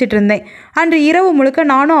யோசிச்சுட்டு இருந்தேன். அன்று இரவு முழுக்க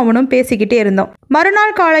நானும் அவனும் பேசிக்கிட்டே இருந்தோம்.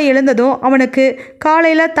 மறுநாள் காலை எழுந்ததும் அவனுக்கு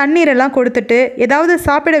காலையில் தண்ணீரெல்லாம் கொடுத்துட்டு ஏதாவது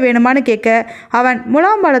சாப்பிட வேணுமான்னு கேட்க அவன்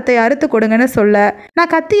முலாம்பழத்தை அறுத்து கொடுங்கன்னு சொல்ல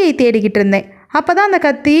நான் கத்தியை தேடிக்கிட்டு இருந்தேன். அப்போ தான் அந்த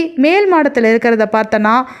கத்தி மேல் மாடத்தில் இருக்கிறத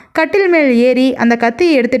பார்த்தனா கட்டில் மேல் ஏறி அந்த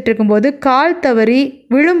கத்தியை எடுத்துகிட்டு இருக்கும்போது கால் தவறி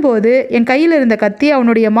விழும்போது என் கையில் இருந்த கத்தி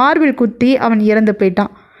அவனுடைய மார்பில் குத்தி அவன் இறந்து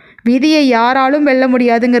போயிட்டான். விதியை யாராலும் வெல்ல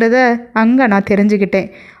முடியாதுங்கிறத அங்கே நான் தெரிஞ்சுக்கிட்டேன்.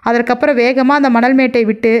 அதற்கப்புறம் வேகமாக அந்த மணல் மேட்டை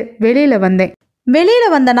விட்டு வெளியில் வந்தேன்.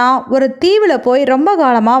 வெளியில் வந்தனா ஒரு தீவில் போய் ரொம்ப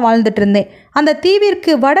காலமாக வாழ்ந்துட்டு இருந்தேன். அந்த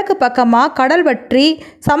தீவிற்கு வடக்கு பக்கமாக கடல் வற்றி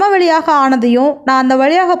சமவெளியாக ஆனதையும் நான் அந்த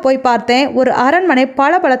வழியாக போய் பார்த்தேன். ஒரு அரண்மனை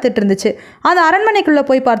பளபளத்துட்டு இருந்துச்சு. அந்த அரண்மனைக்குள்ளே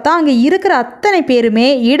போய் பார்த்தா அங்கே இருக்கிற அத்தனை பேருமே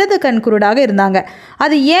இடது கண் குருடாக இருந்தாங்க.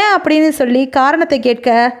 அது ஏன் அப்படின்னு சொல்லி காரணத்தை கேட்க,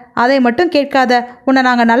 அதை மட்டும் கேட்காத, உன்னை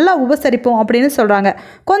நாங்கள் நல்லா உபசரிப்போம் அப்படின்னு சொல்கிறாங்க.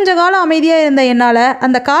 கொஞ்ச காலம் அமைதியாக இருந்த என்னால்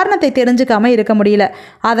அந்த காரணத்தை தெரிஞ்சுக்காமல் இருக்க முடியல.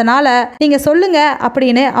 அதனால் நீங்கள் சொல்லுங்கள்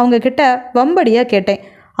அப்படின்னு அவங்கக்கிட்ட வம்படியாக கேட்டேன்.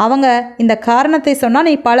 அவங்க இந்த காரணத்தை சொன்னால்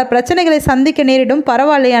நீ பல பிரச்சனைகளை சந்திக்க நேரிடும்,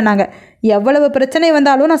 பரவாயில்லையானாங்க. எவ்வளவு பிரச்சனை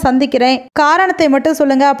வந்தாலும் நான் சந்திக்கிறேன், காரணத்தை மட்டும்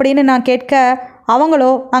சொல்லுங்கள் அப்படின்னு நான் கேட்க அவங்களோ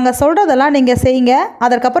நாங்கள் சொல்கிறதெல்லாம் நீங்கள் செய்யுங்க,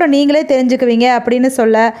 அதற்கப்புறம் நீங்களே தெரிஞ்சுக்குவீங்க அப்படின்னு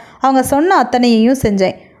சொல்ல அவங்க சொன்ன அத்தனையையும்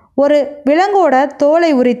செஞ்சேன். ஒரு விலங்கோட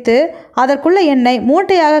தோலை உரித்து அதற்குள்ளே என்னை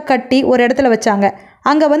மூட்டையாக கட்டி ஒரு இடத்துல வச்சாங்க.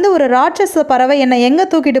 அங்கே ஒரு ராட்சச பறவை என்னை எங்கே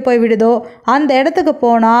தூக்கிட்டு போய் விடுதோ அந்த இடத்துக்கு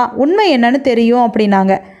போனால் உண்மை என்னன்னு தெரியும்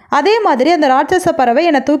அப்படின்னாங்க. அதே மாதிரி அந்த ராட்சச பறவை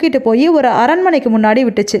என்னை தூக்கிட்டு போய் ஒரு அரண்மனைக்கு முன்னாடி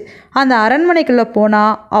விட்டுச்சு. அந்த அரண்மனைக்குள்ளே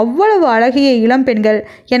போனால் அவ்வளவு அழகிய இளம் பெண்கள்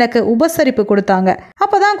எனக்கு உபசரிப்பு கொடுத்தாங்க.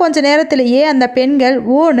 அப்போ தான் கொஞ்ச நேரத்திலேயே அந்த பெண்கள்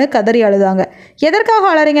ஓன்னு கதறி அழுதாங்க. எதற்காக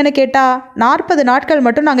அழறீங்கன்னு கேட்டால், 40 நாட்கள்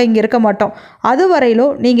மட்டும் நாங்கள் இங்கே இருக்க மாட்டோம்,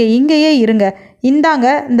 அதுவரையிலும் நீங்கள் இங்கேயே இருங்க, இந்தாங்க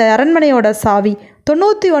இந்த அரண்மனையோட சாவி,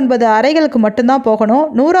 99 அறைகளுக்கு மட்டும்தான் போகணும்,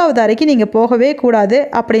 100வது அறைக்கு நீங்கள் போகவே கூடாது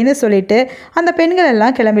அப்படின்னு சொல்லிட்டு அந்த பெண்கள்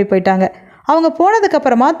எல்லாம் கிளம்பி போயிட்டாங்க. அவங்க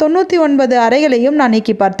போனதுக்கப்புறமா 99 அறைகளையும் நான்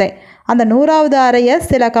நீக்கி பார்த்தேன். அந்த 100வது அறையை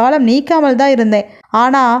சில காலம் நீக்காமல் தான் இருந்தேன்.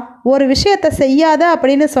 ஆனால் ஒரு விஷயத்தை செய்யாத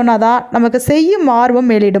அப்படின்னு சொன்னாதான் நமக்கு செய்யும் ஆர்வம்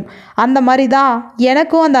மேலிடும். அந்த மாதிரி தான்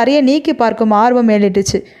எனக்கும் அந்த அறையை நீக்கி பார்க்கும் ஆர்வம்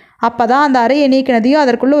மேலிட்டுச்சு. அப்போ தான் அந்த அறையை நீக்கினதையும்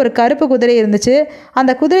அதற்குள்ளே ஒரு கருப்பு குதிரை இருந்துச்சு.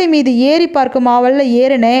 அந்த குதிரை மீது ஏறி பார்க்கும் ஆவலில்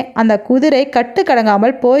ஏறினேன். அந்த குதிரை கட்டு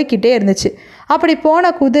கடங்காமல் போய்கிட்டே இருந்துச்சு. அப்படி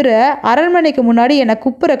போன குதிரை அரண்மனைக்கு முன்னாடி என்னை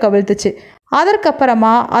குப்புற கவிழ்த்துச்சு.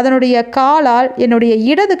 அதற்கப்புறமா அதனுடைய காலால் என்னுடைய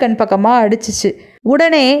இடது கண் பக்கமாக அடிச்சிச்சு.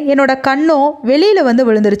 உடனே என்னோட கண்ணும் வெளியில் வந்து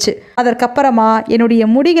விழுந்துருச்சு. அதற்கப்புறமா என்னுடைய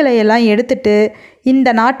முடிகளை எல்லாம் எடுத்துட்டு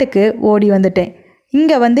இந்த நாட்டுக்கு ஓடி வந்துட்டேன்.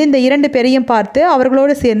 இங்கே வந்து இந்த 2 பேரையும் பார்த்து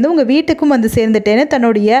அவர்களோடு சேர்ந்து உங்கள் வீட்டுக்கும் வந்து சேர்ந்துட்டேன்னு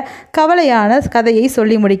தன்னுடைய கவலையான கதையை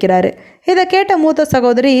சொல்லி முடிக்கிறாரு. இதை கேட்ட மூத்த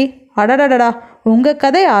சகோதரி, அடடடடா, உங்கள்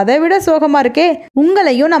கதை அதை விட சோகமாக இருக்கே,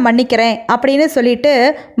 உங்களையும் நான் மன்னிக்கிறேன் அப்படின்னு சொல்லிட்டு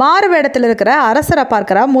மாறு வேடத்தில் இருக்கிற அரசரை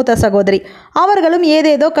பார்க்குறா மூத்த சகோதரி. அவர்களும்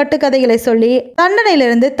ஏதேதோ கட்டுக்கதைகளை சொல்லி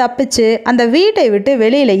தண்டனையிலிருந்து தப்பிச்சு அந்த வீட்டை விட்டு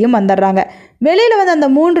வெளியிலையும் வந்துடுறாங்க. வெளியில் வந்து அந்த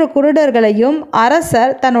 3 குருடர்களையும்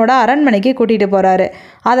அரசர் தன்னோட அரண்மனைக்கு கூட்டிகிட்டு போகிறாரு.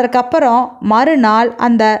 அதற்கப்புறம் மறுநாள்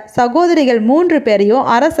அந்த சகோதரிகள் 3 பேரையும்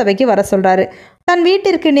அரசவைக்கு வர சொல்கிறாரு. தன்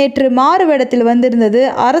வீட்டிற்கு நேற்று மாறு வேடத்தில் வந்திருந்தது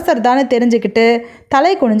அரசர் தானே தெரிஞ்சுக்கிட்டு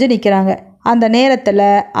தலை குனிஞ்சு நிற்கிறாங்க. அந்த நேரத்தில்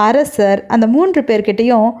அரசர் அந்த 3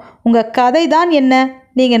 பேர்கிட்டையும், உங்கள் கதை தான் என்ன,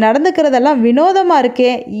 நீங்கள் நடந்துக்கிறதெல்லாம் வினோதமாக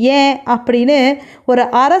இருக்கே, ஏன் அப்படின்னு ஒரு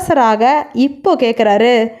அரசராக இப்போ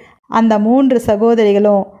கேட்குறாரு. அந்த 3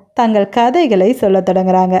 சகோதரிகளும் தங்கள் கதைகளை சொல்ல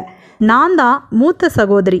தொடங்குறாங்க. நான் தான் மூத்த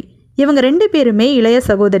சகோதரி, இவங்க 2 பேருமே இளைய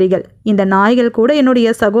சகோதரிகள். இந்த நாய்கள் கூட என்னுடைய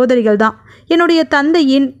சகோதரிகள் தான். என்னுடைய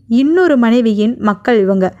தந்தையின் இன்னொரு மனைவியின் மக்கள்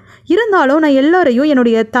இவங்க. இருந்தாலும் நான் எல்லாரையும்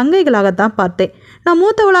என்னுடைய தங்கைகளாகத்தான் பார்த்தேன். நான்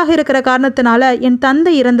மூத்தவளாக இருக்கிற காரணத்தினால என்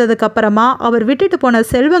தந்தை இறந்ததுக்கு அப்புறமா அவர் விட்டுட்டு போன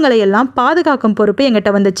செல்வங்களை எல்லாம் பாதுகாக்கும் பொறுப்பு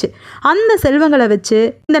எங்கிட்ட வந்துச்சு. அந்த செல்வங்களை வச்சு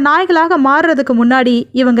இந்த நாய்களாக மாறுறதுக்கு முன்னாடி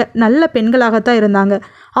இவங்க நல்ல பெண்களாகத்தான் இருந்தாங்க.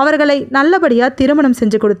 அவர்களை நல்லபடியாக திருமணம்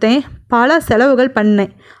செஞ்சு கொடுத்தேன், பல செலவுகள்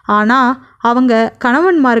பண்ணேன். ஆனால் அவங்க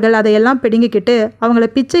கணவன்மார்கள் அதையெல்லாம் பிடுங்கிக்கிட்டு அவங்கள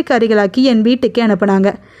பிச்சைக்காரிகளாக்கி என் வீட்டுக்கே அனுப்புனாங்க.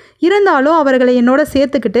 இருந்தாலும் அவர்களை என்னோட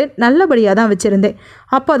சேர்த்துக்கிட்டு நல்லபடியாக தான் வச்சுருந்தேன்.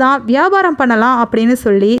 அப்போ தான் வியாபாரம் பண்ணலாம் அப்படின்னு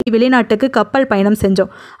சொல்லி வெளிநாட்டுக்கு கப்பல் பயணம்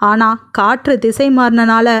செஞ்சோம். ஆனால் காற்று திசை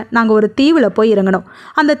மாறினால நாங்கள் ஒரு தீவில் போய் இறங்கினோம்.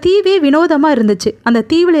 அந்த தீவே வினோதமாக இருந்துச்சு. அந்த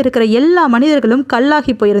தீவில் இருக்கிற எல்லா மனிதர்களும்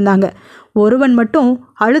கல்லாகி போயிருந்தாங்க. ஒருவன் மட்டும்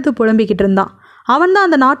அழுது புலம்பிக்கிட்டு இருந்தான். அவன்தான்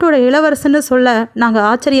அந்த நாட்டோட இளவரசன்னு சொல்ல நாங்கள்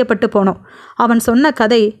ஆச்சரியப்பட்டு போனோம். அவன் சொன்ன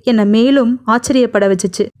கதை என்னை மேலும் ஆச்சரியப்பட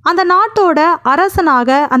வச்சுச்சு. அந்த நாட்டோட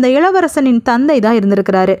அரசனாக அந்த இளவரசனின் தந்தை தான்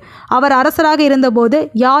இருந்திருக்கிறாரு. அவர் அரசராக இருந்தபோது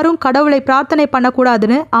யாரும் கடவுளை பிரார்த்தனை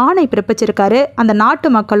பண்ணக்கூடாதுன்னு ஆணை பிறப்பிச்சிருக்காரு. அந்த நாட்டு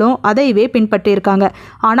மக்களும் அதைவே பின்பற்றியிருக்காங்க.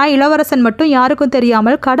 ஆனால் இளவரசன் மட்டும் யாருக்கும்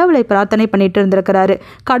தெரியாமல் கடவுளை பிரார்த்தனை பண்ணிட்டு இருந்திருக்கிறாரு.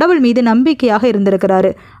 கடவுள் மீது நம்பிக்கையாக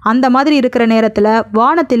இருந்திருக்கிறாரு. அந்த மாதிரி இருக்கிற நேரத்தில்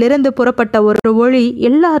வானத்திலிருந்து புறப்பட்ட ஒரு ஒளி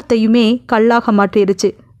எல்லாத்தையுமே கல்லாக மாற்றிருச்சு.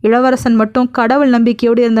 இளவரசன் மட்டும் கடவுள்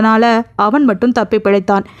நம்பிக்கையோடு இருந்தனால அவன் மட்டும் தப்பி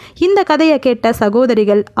பிழைத்தான். இந்த கதையை கேட்ட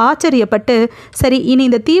சகோதரிகள் ஆச்சரியப்பட்டு, சரி இனி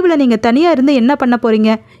இந்த தீவில் நீங்கள் தனியாக இருந்து என்ன பண்ண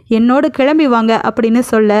போறீங்க, என்னோடு கிளம்பி வாங்க அப்படின்னு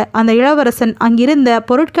சொல்ல அந்த இளவரசன் அங்கிருந்த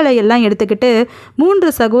பொருட்களை எல்லாம் எடுத்துக்கிட்டு 3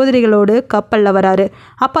 சகோதரிகளோடு கப்பலில் வராரு.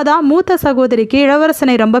 அப்போ தான் மூத்த சகோதரிக்கு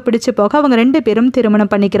இளவரசனை ரொம்ப பிடிச்சு போக அவங்க 2 பேரும்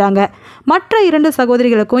திருமணம் பண்ணிக்கிறாங்க. மற்ற 2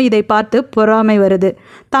 சகோதரிகளுக்கும் இதை பார்த்து பொறாமை வருது.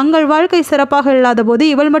 தங்கள் வாழ்க்கை சிறப்பாக இல்லாத போது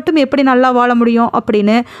இவள் மட்டும் எப்படி நல்லா வாழ முடியும்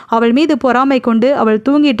அப்படின்னு அவள் மீது பொறாமை கொண்டு அவள்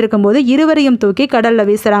தூங்கிட்டு இருக்கும்போது இருவரையும் தூக்கி கடல்ல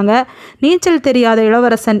வீசுறாங்க. நீச்சல் தெரியாத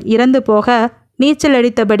இளவரசன் இறந்து போக நீச்சல்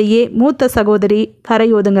அடித்தபடியே மூத்த சகோதரி கரை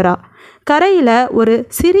ஒதுங்குறா. கரையில் ஒரு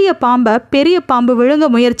சிறிய பாம்பை பெரிய பாம்பு விழுங்க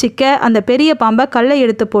முயற்சிக்க அந்த பெரிய பாம்பை கல்லை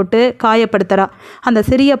எடுத்து போட்டு காயப்படுத்துறா. அந்த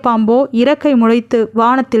சிறிய பாம்போ இறக்கை முளைத்து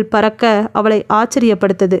வானத்தில் பறக்க அவளை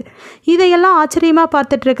ஆச்சரியப்படுத்துது. இதையெல்லாம் ஆச்சரியமாக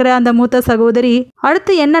பார்த்துட்டு இருக்கிற அந்த மூத்த சகோதரி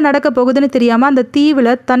அடுத்து என்ன நடக்க போகுதுன்னு தெரியாமல் அந்த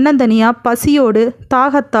தீவில் தன்னந்தனியாக பசியோடு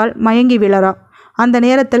தாகத்தால் மயங்கி விழறா. அந்த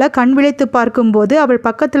நேரத்தில் கண் விழித்து பார்க்கும்போது அவள்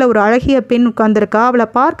பக்கத்தில் ஒரு அழகிய பெண் உட்கார்ந்துருக்கா. அவளை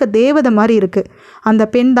பார்க்க தேவதை மாதிரி இருக்குது. அந்த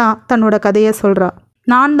பெண் தான் தன்னோட கதையை சொல்கிறா.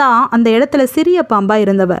 நான் தான் அந்த இடத்துல சிறிய பாம்பா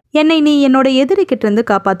இருந்தவ. என்னை நீ என்னோட எதிரிக்கிட்ட இருந்து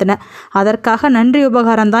காப்பாத்தின. அதற்காக நன்றி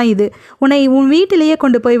உபகாரம் தான் இது. உன்னை உன் வீட்டிலேயே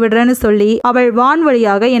கொண்டு போய் விடுறேன்னு சொல்லி அவள்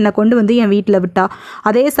வான்வழியாக என்னை கொண்டு வந்து என் வீட்டில் விட்டா.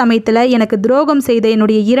 அதே சமயத்தில் எனக்கு துரோகம் செய்த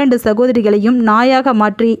என்னுடைய 2 சகோதரிகளையும் நாயாக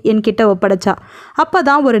மாற்றி என்கிட்ட ஒப்படைச்சா.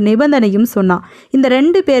 அப்பதான் ஒரு நிபந்தனையும் சொன்னான். இந்த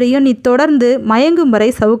 2 பேரையும் நீ தொடர்ந்து மயங்கும் வரை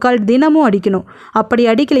சவுக்கால் தினமும் அடிக்கணும். அப்படி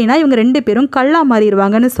அடிக்கலைன்னா இவங்க 2 பேரும் கல்லா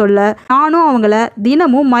மாறிடுவாங்கன்னு சொல்ல, நானும் அவங்கள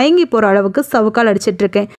தினமும் மயங்கி போற அளவுக்கு சவுக்கால் அடிச்சிட்டு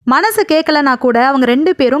இருக்கேன். மனசு கேட்கலனா கூட அவங்க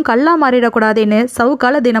 2 பேரும் கல்லா மாறிடக்கூடாதுன்னு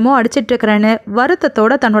சவுக்கால தினமும் அடிச்சிட்டு இருக்கிறேன்னு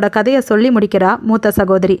வருத்தத்தோட தன்னோட கதையை சொல்லி முடிக்கிறா மூத்த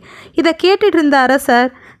சகோதரி. இதை கேட்டுட்டு இருந்த அரசர்,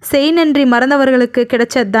 செய் நன்றி மறந்தவர்களுக்கு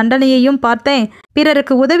கிடைச்ச தண்டனையையும் பார்த்தேன்,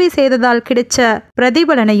 பிறருக்கு உதவி செய்ததால் கிடைச்ச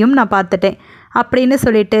பிரதிபலனையும் நான் பார்த்துட்டேன் அப்படின்னு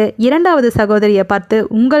சொல்லிட்டு 2வது சகோதரியை பார்த்து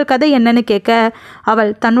உங்கள் கதை என்னன்னு கேட்க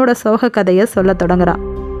அவள் தன்னோட சோக கதையை சொல்ல தொடங்குறா.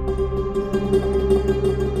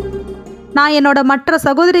 நான் என்னோட மற்ற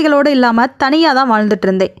சகோதரிகளோடு இல்லாமல் தனியாக தான் வாழ்ந்துட்டு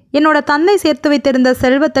இருந்தேன். என்னோட தந்தை சேர்த்து வைத்திருந்த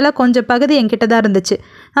செல்வத்தில் கொஞ்சம் பகுதி என்கிட்ட தான் இருந்துச்சு.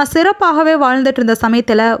 நான் சிறப்பாகவே வாழ்ந்துட்டு இருந்த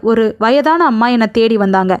சமயத்தில் ஒரு வயதான அம்மா என்னை தேடி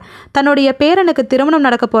வந்தாங்க. தன்னுடைய பேரனுக்கு திருமணம்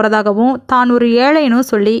நடக்க போகிறதாகவும் தான் ஒரு ஏழைன்னு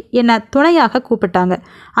சொல்லி என்னை துணையாக கூப்பிட்டாங்க.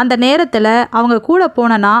 அந்த நேரத்தில் அவங்க கூட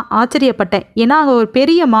போனேன்னா ஆச்சரியப்பட்டேன். ஏன்னா அங்கே ஒரு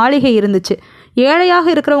பெரிய மாளிகை இருந்துச்சு. ஏழையாக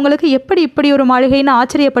இருக்கிறவங்களுக்கு எப்படி இப்படி ஒரு மாளிகைன்னு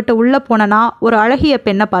ஆச்சரியப்பட்டு உள்ளே போனேன்னா ஒரு அழகிய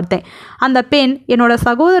பெண்ணை பார்த்தேன். அந்த பெண் என்னோட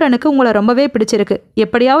சகோதரனுக்கு உங்களை ரொம்பவே பிடிச்சிருக்கு,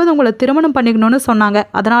 எப்படியாவது உங்களை திருமணம் பண்ணிக்கணும்னு சொன்னாங்க,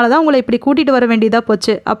 அதனால தான் உங்களை இப்படி கூட்டிகிட்டு வர வேண்டியதாக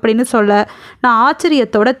போச்சு அப்படின்னு சொல்ல நான்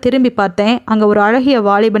ஆச்சரியத்தோட திரும்பி பார்த்தேன். அங்கே ஒரு அழகிய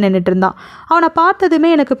வாலிபன் நின்றுட்டு இருந்தான். அவனை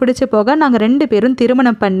பார்த்ததுமே எனக்கு பிடிச்சி போக நாங்கள் 2 பேரும்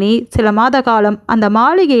திருமணம் பண்ணி சில மாத காலம் அந்த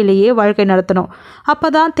மாளிகையிலேயே வாழ்க்கை நடத்தினோம். அப்போ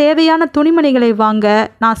தான் தேவையான துணிமணிகளை வாங்க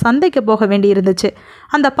நான் சந்தைக்கு போக வேண்டி இருந்துச்சு.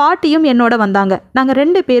 அந்த பாட்டியும் என்னோட வந்தாங்க. நாங்கள்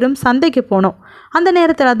 2 பேரும் சந்தைக்கு போனோம். அந்த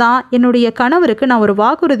நேரத்தில் தான் என்னுடைய கணவருக்கு நான் ஒரு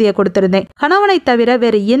வாக்குறுதியை கொடுத்திருந்தேன். கணவனை தவிர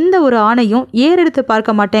வேறு எந்த ஒரு ஆணையும் ஏறெடுத்து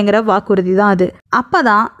பார்க்க மாட்டேங்கிற வாக்குறுதி தான் அது.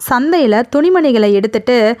 அப்பதான் சந்தையில் துணிமணிகளை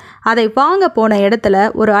எடுத்துட்டு அதை வாங்க போன இடத்துல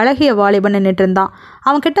ஒரு அழகிய வாலிபன் நின்றுட்டு இருந்தான்.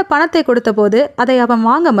 அவன்கிட்ட பணத்தை கொடுத்த போது அதை அவன்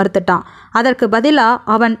வாங்க மறுத்துட்டான். அதற்கு பதிலாக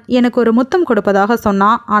அவன் எனக்கு ஒரு முத்தம் கொடுப்பதாக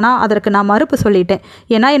சொன்னான். ஆனால் அதற்கு நான் மறுப்பு சொல்லிட்டேன்.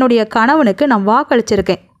 ஏன்னா என்னுடைய கணவனுக்கு நான்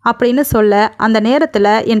வாக்களிச்சிருக்கேன் அப்படின்னு சொல்ல அந்த நேரத்தில்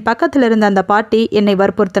என் பக்கத்தில் இருந்த அந்த பாட்டி என்னை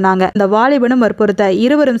வற்புறுத்தினாங்க. அந்த வாலிபனும் வற்புறுத்த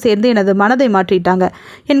இருவரும் சேர்ந்து எனது மனதை மாற்றிட்டாங்க.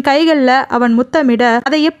 என் கைகளில் அவன் முத்தமிட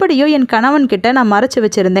அதை எப்படியோ என் கணவன் கிட்ட நான் மறைச்சு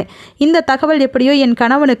வச்சிருந்தேன். இந்த தகவல் எப்படியோ என்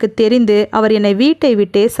கணவனுக்கு தெரிந்து அவர் என்னை வீட்டை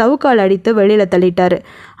விட்டே சவுக்கால் அடித்து வெளியில் தள்ளிட்டாரு.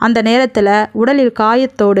 அந்த நேரத்தில் உடலில்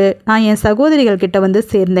காயத்தோடு நான் என் சகோதரிகள் கிட்ட வந்து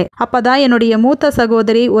சேர்ந்தேன். அப்பதான் என்னுடைய மூத்த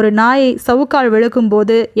சகோதரி ஒரு நாயை சவுக்கால் விழுக்கும்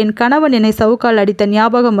போது என் கணவன் என்னை சவுக்கால் அடித்த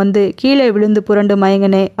ஞாபகம் வந்து கீழே விழுந்து புரண்டு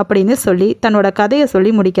மயங்கினேன் அப்படின்னு சொல்லி தன்னோட கதையை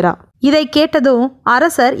சொல்லி முடிக்கிறா. இதை கேட்டதும்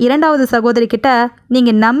அரசர் 2வது சகோதரி கிட்ட,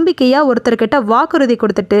 நீங்க நம்பிக்கையா ஒருத்தர்கிட்ட வாக்குறுதி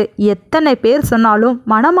கொடுத்துட்டு எத்தனை பேர் சொன்னாலும்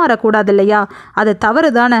மனமாறக்கூடாது இல்லையா, அது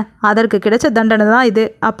தவறு தானே, அதற்கு கிடைச்ச தண்டனை தான் இது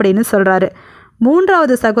அப்படின்னு சொல்றாரு.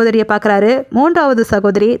 3வது சகோதரியை பார்க்குறாரு. 3வது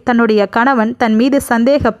சகோதரி தன்னுடைய கணவன் தன் மீது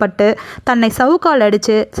சந்தேகப்பட்டு தன்னை சவுக்கால்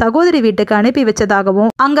அடித்து சகோதரி வீட்டுக்கு அனுப்பி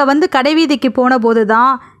வச்சதாகவும் அங்கே வந்து கடைவீதிக்கு போன போது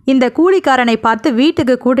தான் இந்த கூலிக்காரனை பார்த்து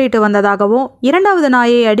வீட்டுக்கு கூட்டிகிட்டு வந்ததாகவும் 2வது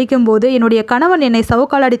நாயை அடிக்கும்போது என்னுடைய கணவன் என்னை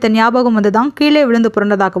சவுக்கால் அடித்த ஞாபகம் வந்து தான் கீழே விழுந்து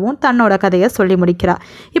புரண்டதாகவும் தன்னோட கதையை சொல்லி முடிக்கிறார்.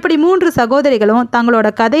 இப்படி 3 சகோதரிகளும் தங்களோட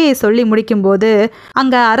கதையை சொல்லி முடிக்கும்போது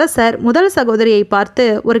அங்கே அரசர் முதல் சகோதரியை பார்த்து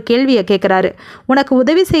ஒரு கேள்வியை கேட்குறாரு. உனக்கு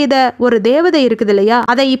உதவி செய்த ஒரு தேவதை இருக்குது இல்லையா,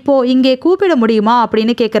 அதை இப்போ இங்கே கூப்பிட முடியுமா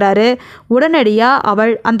அப்படின்னு கேட்குறாரு. உடனடியாக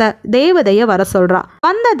அவள் அந்த தேவதையை வர சொல்றா.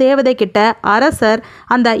 அந்த தேவதை கிட்ட அரசர்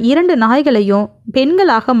அந்த 2 நாய்களையும்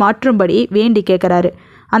பெண்களாக மாற்றும்படி வேண்டி கேட்குறாரு.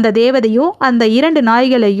 அந்த தேவதையும் அந்த 2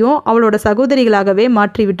 நாய்களையும் அவளோட சகோதரிகளாகவே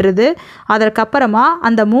மாற்றி விட்டுருது. அதற்கப்புறமா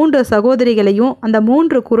அந்த 3 சகோதரிகளையும் அந்த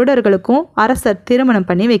 3 குருடர்களுக்கும் அரசர் திருமணம்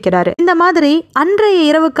பண்ணி வைக்கிறாரு. இந்த மாதிரி அன்றைய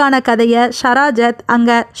இரவுக்கான கதையை ஷராஜத்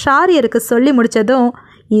அங்க ஷாரியருக்கு சொல்லி முடிச்சதும்,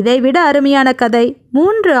 இதைவிட அருமையான கதை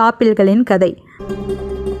 3 ஆப்பிள்களின் கதை.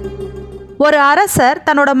 ஒரு அரசர்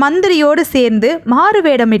தன்னோட மந்திரியோடு சேர்ந்து மாறு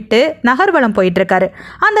வேடமிட்டு நகர்வலம் போயிட்டு இருக்காரு.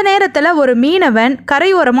 அந்த நேரத்தில் ஒரு மீனவன்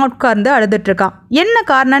கரையோரமாக உட்கார்ந்து அழுதுட்டு இருக்கான். என்ன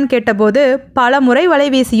காரணம்னு கேட்டபோது, பல முறை வலை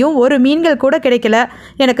வீசியும் ஒரு மீன்கள் கூட கிடைக்கல,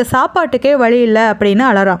 எனக்கு சாப்பாட்டுக்கே வழி இல்லை அப்படின்னு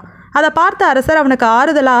அலறான். அதை பார்த்த அரசர் அவனுக்கு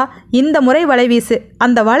ஆறுதலாக, இந்த முறை வலை வீசு,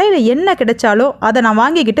 அந்த வலையில் என்ன கிடைச்சாலும் அதை நான்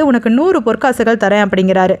வாங்கிக்கிட்டு உனக்கு 100 பொற்காசுகள் தரேன்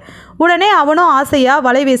அப்படிங்கிறாரு. உடனே அவனும் ஆசையாக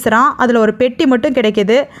வலை வீசுகிறான். அதில் ஒரு பெட்டி மட்டும்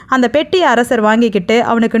கிடைக்கிது. அந்த பெட்டியை அரசர் வாங்கிக்கிட்டு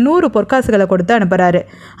அவனுக்கு 100 பொற்காசுகளை கொடுத்து அனுப்புகிறாரு.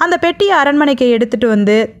 அந்த பெட்டியை அரண்மனைக்கு எடுத்துகிட்டு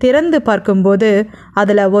வந்து திறந்து பார்க்கும்போது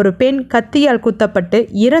அதில் ஒரு பெண் கத்தியால் குத்தப்பட்டு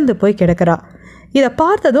இறந்து போய் கிடக்கிறா. இதை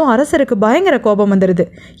பார்த்ததும் அரசருக்கு பயங்கர கோபம் வந்துடுது.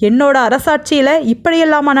 என்னோட அரசாட்சியில்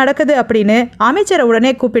இப்படியெல்லாமா நடக்குது அப்படின்னு அமைச்சரை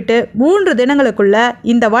உடனே கூப்பிட்டு 3 தினங்களுக்குள்ள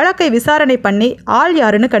இந்த வழக்கை விசாரணை பண்ணி ஆள்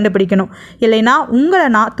யாருன்னு கண்டுபிடிக்கணும், இல்லைன்னா உங்களை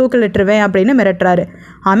நான் தூக்கிலிட்டுருவேன் அப்படின்னு மிரட்டுறாரு.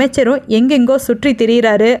 அமைச்சரும் எங்கெங்கோ சுற்றி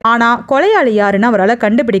திரியிறாரு. ஆனால் கொலையாளி யாருன்னு அவரால்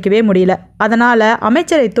கண்டுபிடிக்கவே முடியல. அதனால்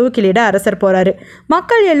அமைச்சரை தூக்கிலிட அரசர் போகிறாரு.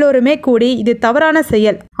 மக்கள் எல்லோருமே கூடி இது தவறான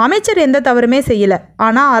செயல், அமைச்சர் எந்த தவறுமே செய்யல,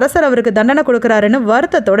 ஆனால் அரசர் அவருக்கு தண்டனை கொடுக்குறாருன்னு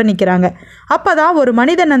வருத்தத்தோடு நிற்கிறாங்க. அப்போ தான் ஒரு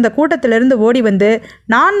மனிதன் அந்த கூட்டத்திலிருந்து ஓடி வந்து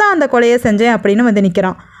நான் தான் அந்த கொலையை செஞ்சேன் அப்படின்னு வந்து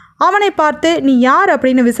நிற்கிறான். அவனை பார்த்து நீ யார்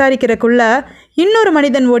அப்படின்னு விசாரிக்கிறக்குள்ள இன்னொரு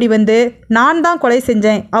மனிதன் ஓடி வந்து நான் தான் கொலை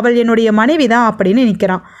செஞ்சேன், அவள் என்னுடைய மனைவி தான் அப்படின்னு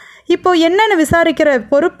நிற்கிறான். இப்போ என்னென்னு விசாரிக்கிற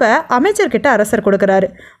பொறுப்பை அமைச்சர்கிட்ட அரசர் கொடுக்குறாரு.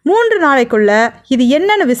 3 நாளைக்குள்ள இது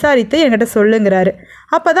என்னன்னு விசாரித்து என்கிட்ட சொல்லுங்கிறாரு.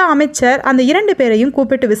 அப்போ தான் அமைச்சர் அந்த 2 பேரையும்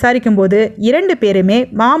கூப்பிட்டு விசாரிக்கும்போது 2 பேருமே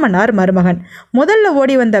மாமனார் மருமகன். முதல்ல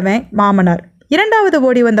ஓடி வந்தவன் மாமனார், 2வது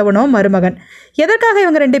ஓடி வந்தவனோ மருமகன். எதற்காக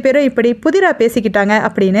இவங்க 2 பேரும் இப்படி புதிராக பேசிக்கிட்டாங்க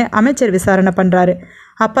அப்படின்னு அமைச்சர் விசாரணை பண்ணுறாரு.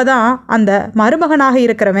 அப்போ தான் அந்த மருமகனாக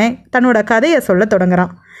இருக்கிறவன் தன்னோட கதையை சொல்ல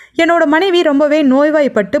தொடங்குறான். என்னோட மனைவி ரொம்பவே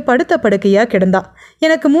நோய்வாய்ப்பட்டு படுத்த படுக்கையாக கிடந்தா.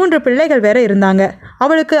 எனக்கு 3 பிள்ளைகள் வேற இருந்தாங்க.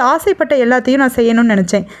 அவளுக்கு ஆசைப்பட்ட எல்லாத்தையும் நான் செய்யணும்னு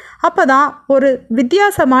நினச்சேன். அப்போ தான் ஒரு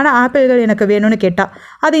வித்தியாசமான ஆப்பிள்கள் எனக்கு வேணும்னு கேட்டா.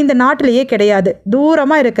 அது இந்த நாட்டிலேயே கிடையாது.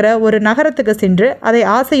 தூரமாக இருக்கிற ஒரு நகரத்துக்கு சென்று அதை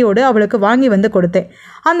ஆசையோடு அவளுக்கு வாங்கி வந்து கொடுத்தேன்.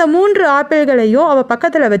 அந்த 3 ஆப்பிள்களையும் அவள்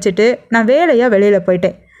பக்கத்தில் வச்சுட்டு நான் வேலையாக வெளியில்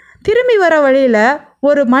போயிட்டேன். திரும்பி வர வழியில்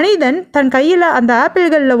ஒரு மனிதன் தன் கையில் அந்த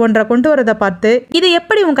ஆப்பிள்களில் ஒன்றை கொண்டு வரதை பார்த்து இது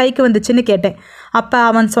எப்படி உன் கைக்கு வந்துச்சுன்னு கேட்டேன். அப்போ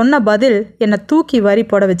அவன் சொன்ன பதில் என்னை தூக்கி வாரி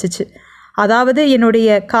போட வச்சுச்சு. அதாவது என்னுடைய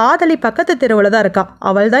காதலி பக்கத்து தெருவில் தான் இருக்கான்,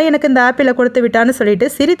 அவள் தான் எனக்கு இந்த ஆப்பிளை கொடுத்து விட்டான்னு சொல்லிட்டு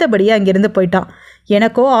சிரித்தபடியே அங்கிருந்து போயிட்டான்.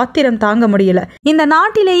 எனக்கோ ஆத்திரம் தாங்க முடியல. இந்த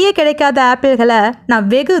நாட்டிலேயே கிடைக்காத ஆப்பிள்களை நான்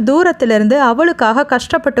வெகு தூரத்திலிருந்து அவளுக்காக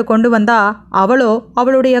கஷ்டப்பட்டு கொண்டு வந்தா அவளோ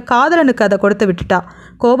அவளுடைய காதலனுக்கு அதை கொடுத்து விட்டுட்டா.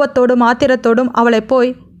 கோபத்தோடும் ஆத்திரத்தோடும் அவளை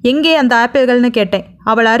போய் எங்கே அந்த ஆப்பிள்கள்னு கேட்டேன்.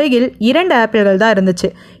 அவள் அருகில் 2 ஆப்பிள்கள் தான் இருந்துச்சு.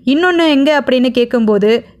 இன்னொன்று எங்கே அப்படின்னு கேட்கும்போது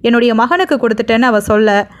என்னுடைய மகனுக்கு கொடுத்துட்டேன்னு அவள்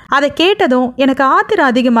சொல்ல, அதை கேட்டதும் எனக்கு ஆத்திரம்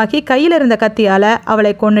அதிகமாகி கையில் இருந்த கத்தியால்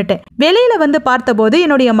அவளை கொன்னுட்டேன். வெளியில் வந்து பார்த்தபோது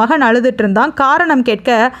என்னுடைய மகன் அழுதுட்டு இருந்தான். காரணம் கேட்க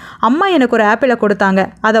அம்மா எனக்கு ஒரு ஆப்பிளை கொடுத்தாங்க,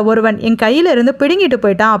 அதை ஒருவன் என் கையில் இருந்து பிடுங்கிட்டு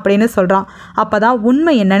போயிட்டான் அப்படின்னு சொல்கிறான். அப்போ தான்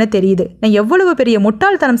உண்மை என்னன்னு தெரியுது. நான் எவ்வளவு பெரிய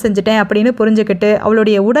முட்டாள்தனம் செஞ்சுட்டேன் அப்படின்னு புரிஞ்சுக்கிட்டு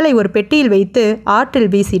அவளுடைய உடலை ஒரு பெட்டியில் வைத்து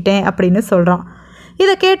ஆற்றில் வீசிட்டேன் அப்படின்னு சொல்கிறான்.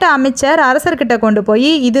 இதை கேட்ட அமைச்சர் அரசர்கிட்ட கொண்டு போய்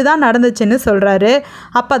இதுதான் நடந்துச்சுன்னு சொல்கிறாரு.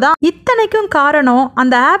 அப்போ தான் இத்தனைக்கும் காரணம்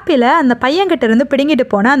அந்த ஆப்பிளை அந்த பையன்கிட்ட இருந்து பிடுங்கிட்டு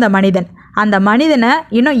போன அந்த மனிதன். அந்த மனிதனை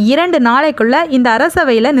இன்னும் 2 நாளைக்குள்ளே இந்த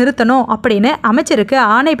அரசவையில் நிறுத்தணும் அப்படின்னு அமைச்சருக்கு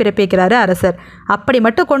ஆணை பிறப்பிக்கிறாரு அரசர். அப்படி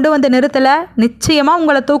மட்டும் கொண்டு வந்து நிறுத்தலை, நிச்சயமாக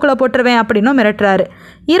உங்களை தூக்கில் போட்டுருவேன் அப்படின்னு மிரட்டுறாரு.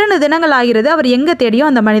 2 தினங்கள் ஆகிறது. அவர் எங்கே தேடியும்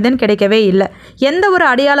அந்த மனிதன் கிடைக்கவே இல்லை. எந்த ஒரு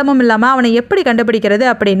அடையாளமும் இல்லாமல் அவனை எப்படி கண்டுபிடிக்கிறது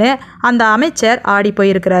அப்படின்னு அந்த அமைச்சர் ஆடி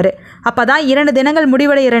போயிருக்கிறாரு. அப்போ தான் 2 தினங்கள்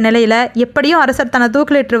முடிவடைகிற நிலையில் எப்படியும் அரசர் தன்னை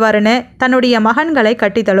தூக்கிலிட்டுருவாருன்னு தன்னுடைய மகன்களை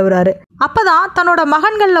கட்டி தழுவுறாரு. அப்போ தான் தன்னோட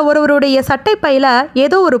மகன்களில் ஒருவருடைய சட்டைப்பையில்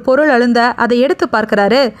ஏதோ ஒரு பொருள் அழுந்த அதை எடுத்து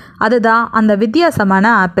பார்க்குறாரு. அதுதான் அந்த வித்தியாசமான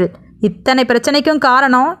ஆப்பிள். இத்தனை பிரச்சனைக்கும்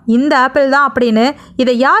காரணம் இந்த ஆப்பிள் தான் அப்படின்னு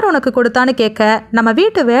இதை யார் உனக்கு கொடுத்தான்னு கேட்க நம்ம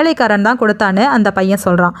வீட்டு வேலைக்காரன் தான் கொடுத்தான்னு அந்த பையன்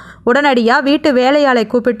சொல்கிறான். உடனடியாக வீட்டு வேலையாளை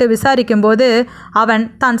கூப்பிட்டு விசாரிக்கும்போது அவன்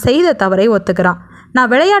தான் செய்த தவறை ஒத்துக்கிறான்.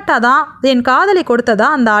 நான் விளையாட்டாக தான் என் காதலை கொடுத்ததா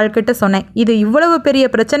அந்த ஆள்கிட்ட சொன்னேன். இது இவ்வளவு பெரிய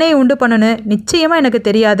பிரச்சனையை உண்டு பண்ணுன்னு நிச்சயமாக எனக்கு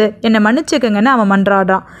தெரியாது, என்னை மன்னிச்சுக்கங்கன்னு அவன்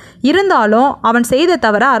மன்றாடுறான். இருந்தாலும் அவன் செய்த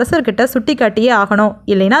தவிர அரசர்கிட்ட சுட்டி காட்டியே ஆகணும்,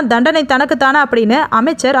 இல்லைன்னா தண்டனை தனக்குத்தானே அப்படின்னு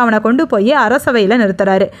அமைச்சர் அவனை கொண்டு போய் அரசவையில்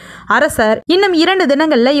நிறுத்துறாரு. அரசர் இன்னும் 2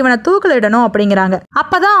 தினங்களில் இவனை தூக்கிலிடணும் அப்படிங்கிறாங்க.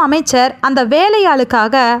 அப்போதான் அமைச்சர் அந்த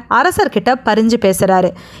வேலையாளுக்காக அரசர்கிட்ட பரிஞ்சு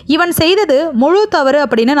பேசுகிறாரு. இவன் செய்தது முழு தவறு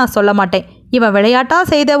அப்படின்னு நான் சொல்ல மாட்டேன். இவன் விளையாட்டாக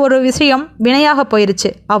செய்த ஒரு விஷயம் வினையாக போயிருச்சு,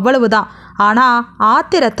 அவ்வளவுதான். ஆனால்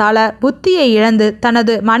ஆத்திரத்தால் புத்தியை இழந்து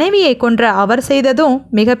தனது மனைவியை கொன்ற அவர் செய்ததும்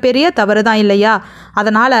மிகப்பெரிய தவறு தான் இல்லையா?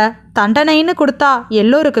 அதனால் தண்டனைன்னு கொடுத்தா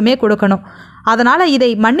எல்லோருக்குமே கொடுக்கணும். அதனால்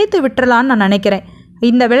இதை மன்னித்து விட்டுறலான்னு நான் நினைக்கிறேன்.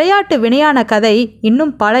 இந்த விளையாட்டு வினையான கதை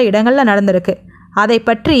இன்னும் பல இடங்களில் நடந்திருக்கு. அதை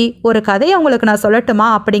பற்றி ஒரு கதையை உங்களுக்கு நான் சொல்லட்டுமா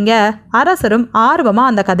அப்படிங்க அரசரும்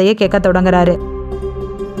ஆர்வமாக அந்த கதையை கேட்க தொடங்குறாரு.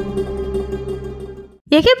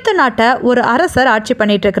 எகிப்து நாட்டை ஒரு அரசர் ஆட்சி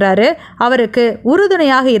பண்ணிட்டு இருக்கிறாரு. அவருக்கு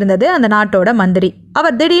உறுதுணையாக இருந்தது அந்த நாட்டோட மந்திரி.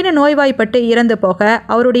 அவர் திடீர்னு நோய்வாய்ப்பட்டு இறந்து போக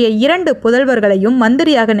அவருடைய 2 புதல்வர்களையும்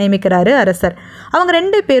மந்திரியாக நியமிக்கிறாரு அரசர். அவங்க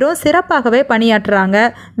 2 பேரும் சிறப்பாகவே பணியாற்றுறாங்க.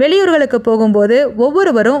 வெளியூர்களுக்கு போகும்போது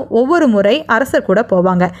ஒவ்வொருவரும் ஒவ்வொரு முறை அரசர் கூட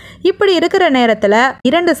போவாங்க. இப்படி இருக்கிற நேரத்தில்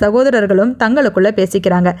 2 சகோதரர்களும் தங்களுக்குள்ள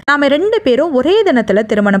பேசிக்கிறாங்க. நாம 2 பேரும் ஒரே தினத்தில்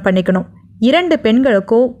திருமணம் பண்ணிக்கணும், 2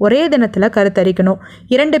 பெண்களுக்கும் ஒரே தினத்தில் கருத்தரிக்கணும்,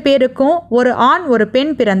 2 பேருக்கும் ஒரு ஆண் ஒரு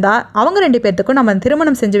பெண் பிறந்தா அவங்க 2 பேர்த்துக்கும் நம்ம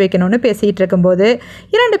திருமணம் செஞ்சு வைக்கணும்னு பேசிகிட்டு இருக்கும்போது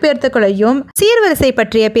 2 பேர்த்துக்குள்ளையும் சீர்வரிசை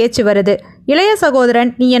பற்றிய பேச்சு வருது. இளைய சகோதரன்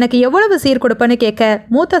நீ எனக்கு எவ்வளவு சீர் கொடுப்பன்னு கேட்க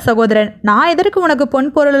மூத்த சகோதரன் நான் எதற்கு உனக்கு பொன்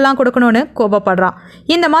பொருள் எல்லாம் கொடுக்கணும்னு கோபப்படுறான்.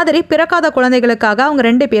 இந்த மாதிரி பிறக்காத குழந்தைகளுக்காக அவங்க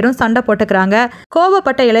 2 பேரும் சண்டை போட்டுக்கிறாங்க.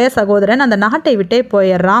 கோபப்பட்ட இளைய சகோதரன் அந்த நாட்டை விட்டே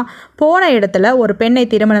போயிடுறான். போன இடத்துல ஒரு பெண்ணை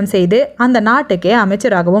திருமணம் செய்து அந்த நாட்டுக்கே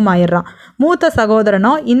அமைச்சராகவும் ஆயிடுறான். மூத்த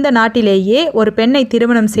சகோதரனும் இந்த நாட்டிலேயே ஒரு பெண்ணை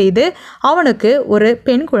திருமணம் செய்து அவனுக்கு ஒரு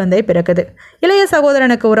பெண் குழந்தை பிறக்குது. இளைய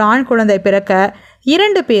சகோதரனுக்கு ஒரு ஆண் குழந்தை பிறக்க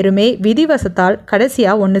 2 பேருமே விதிவசத்தால்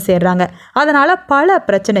கடைசியாக ஒன்று சேர்றாங்க. அதனால் பல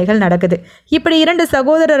பிரச்சனைகள் நடக்குது. இப்படி 2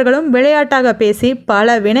 சகோதரர்களும் விளையாட்டாக பேசி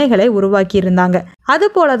பல வினைகளை உருவாக்கி இருந்தாங்க.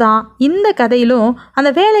 அதுபோல தான் இந்த கதையிலும் அந்த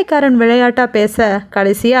வேலைக்காரன் விளையாட்டாக பேச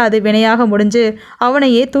கடைசியாக அது வினையாக முடிஞ்சு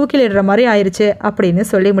அவனையே தூக்கிலிடுற மாதிரி ஆயிடுச்சு அப்படின்னு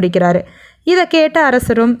சொல்லி முடிக்கிறாரு. இதை கேட்ட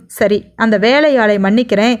அரசரும் சரி அந்த வேலையாளை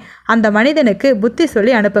மன்னிக்கிறேன், அந்த மனிதனுக்கு புத்தி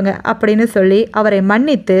சொல்லி அனுப்புங்க அப்படின்னு சொல்லி அவரை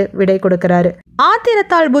மன்னித்து விடை கொடுக்கிறாரு.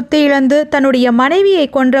 ஆத்திரத்தால் புத்தி இழந்து தன்னுடைய மனைவியை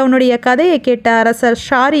கொன்றவனுடைய கதையை கேட்ட அரசர்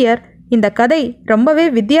ஷாரியர் இந்த கதை ரொம்பவே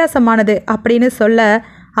வித்தியாசமானது அப்படின்னு சொல்ல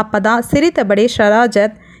அப்பதான் சிரித்தபடி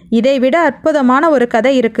ஷராஜத் இதை விட அற்புதமான ஒரு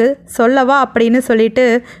கதை இருக்கு சொல்லவா அப்படின்னு சொல்லிட்டு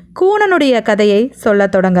கூனனுடைய கதையை சொல்ல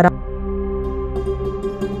தொடங்குறான்.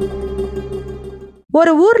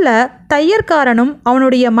 ஒரு ஊரில் தையற்காரனும்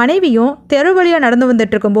அவனுடைய மனைவியும் தெருவழியாக நடந்து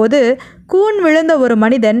வந்துட்டு இருக்கும்போது கூன் விழுந்த ஒரு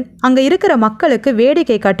மனிதன் அங்கே இருக்கிற மக்களுக்கு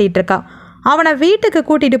வேடிக்கை காட்டிகிட்டு இருக்கான். அவனை வீட்டுக்கு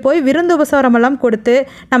கூட்டிகிட்டு போய் விருந்து உபசாரமெல்லாம் கொடுத்து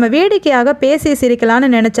நம்ம வேடிக்கையாக பேசி சிரிக்கலான்னு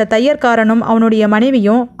நினச்ச தையற்காரனும் அவனுடைய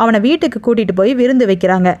மனைவியும் அவனை வீட்டுக்கு கூட்டிகிட்டு போய் விருந்து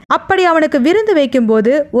வைக்கிறாங்க. அப்படி அவனுக்கு விருந்து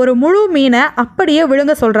வைக்கும்போது ஒரு முழு மீனை அப்படியே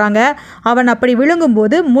விழுங்க சொல்கிறாங்க. அவன் அப்படி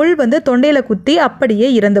விழுங்கும்போது முள் தொண்டையில் குத்தி அப்படியே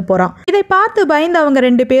இறந்து போகிறான். இதை பார்த்து பயந்து அவங்க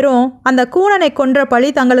 2 பேரும் அந்த கூனனை கொன்ற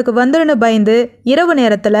பழி தங்களுக்கு வந்துருன்னு பயந்து இரவு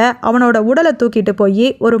நேரத்தில் அவனோட உடலை தூக்கிட்டு போய்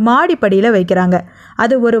ஒரு மாடிப்படியில் வைக்கிறாங்க.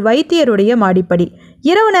 அது ஒரு வைத்தியருடைய மாடிப்படி.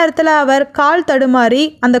 இரவு நேரத்தில் அவர் கால் தடுமாறி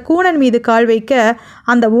அந்த கூனன் மீது கால் வைக்க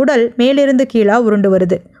அந்த உடல் மேலிருந்து கீழே உருண்டு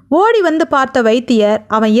வருது. ஓடி வந்து பார்த்த வைத்தியர்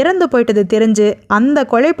அவன் இறந்து போயிட்டது தெரிஞ்சு அந்த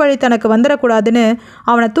கொலைப்பழி தனக்கு வந்துடக்கூடாதுன்னு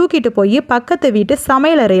அவனை தூக்கிட்டு போய் பக்கத்து வீட்டு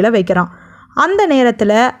சமையலறையில் வைக்கிறான். அந்த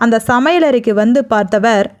நேரத்தில் அந்த சமையலறைக்கு வந்து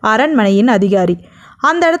பார்த்தவர் அரண்மனையின் அதிகாரி.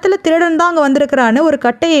 அந்த இடத்துல திருடன் தான் அங்கே வந்திருக்கிறான்னு ஒரு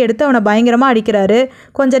கட்டையை எடுத்து அவனை பயங்கரமாக அடிக்கிறாரு.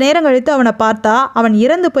 கொஞ்ச நேரம் கழித்து அவனை பார்த்தா அவன்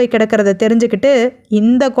இறந்து போய் கிடக்கிறத தெரிஞ்சுக்கிட்டு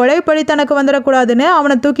இந்த கொலைப்பழி தனக்கு வந்துடக்கூடாதுன்னு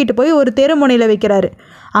அவனை தூக்கிட்டு போய் ஒரு தெருமுனையில் வைக்கிறாரு.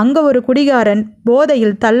 அங்கே ஒரு குடிகாரன்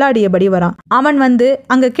போதையில் தள்ளாடியபடி வரான். அவன்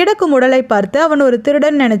அங்கே கிடக்கும் உடலை பார்த்து அவன் ஒரு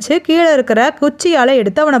திருடன் நினச்சி கீழே இருக்கிற குச்சியால்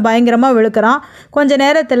எடுத்து அவனை பயங்கரமாக விழுக்கிறான். கொஞ்ச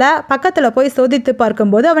நேரத்தில் பக்கத்தில் போய் சோதித்து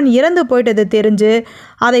பார்க்கும்போது அவன் இறந்து போயிட்டது தெரிஞ்சு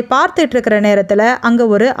அதை பார்த்துட்டு இருக்கிற நேரத்தில் அங்கே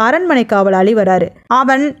ஒரு அரண்மனை காவலாளி வராரு.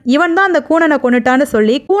 இவன் தான் அந்த கூனனை கொண்டுட்டான்னு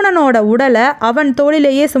சொல்லி கூனனோட உடலை அவன்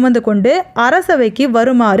தோளிலேயே சுமந்து கொண்டு அரசவைக்கு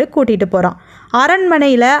வருமாறு கூட்டிட்டு போறான்.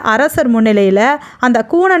 அரண்மனையில் அரசர் முன்னிலையில் அந்த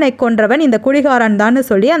கூனனை கொன்றவன் இந்த குடிகாரன் தான்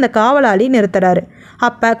சொல்லி அந்த காவலாளி நிறுத்துறாரு.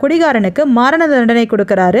 அப்போ குடிகாரனுக்கு மரண தண்டனை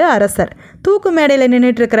கொடுக்குறாரு அரசர். தூக்கு மேடையில்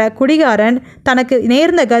நின்றுட்டு இருக்கிற குடிகாரன் தனக்கு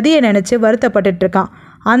நேர்ந்த கதியை நினச்சி வருத்தப்பட்டு இருக்கான்.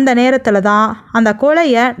 அந்த நேரத்தில் தான் அந்த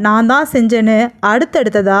கொலையை நான் தான் செஞ்சேன்னு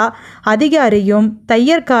அடுத்தடுத்ததா அதிகாரியும்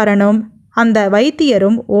தையற்காரனும் அந்த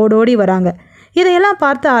வைத்தியரும் ஓடோடி வராங்க. இதையெல்லாம்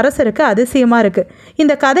பார்த்து அரசருக்கு அதிசயமாக இருக்குது.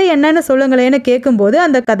 இந்த கதை என்னன்னு சொல்லுங்களேன்னு கேட்கும்போது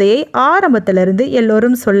அந்த கதையை ஆரம்பத்திலிருந்து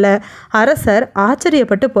எல்லோரும் சொல்ல அரசர்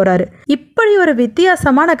ஆச்சரியப்பட்டு போகிறாரு. இப்படி ஒரு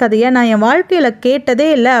வித்தியாசமான கதையை நான் என் வாழ்க்கையில் கேட்டதே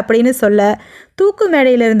இல்லை அப்படின்னு சொல்ல தூக்கு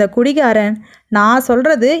மேடையில் இருந்த குடிகாரன் நான்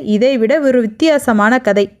சொல்கிறது இதை விட ஒரு வித்தியாசமான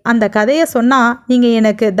கதை, அந்த கதையை சொன்னால் நீங்கள்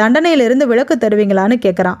எனக்கு தண்டனையிலிருந்து விலக்கு தருவீங்களான்னு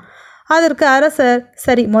கேட்குறான். அதற்கு அரசர்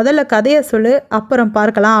சரி முதல்ல கதையை சொல்லு அப்புறம்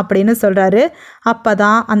பார்க்கலாம் அப்படின்னு சொல்கிறாரு. அப்போ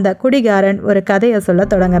தான் அந்த குடிகாரன் ஒரு கதையை சொல்ல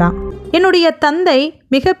தொடங்குறான். என்னுடைய தந்தை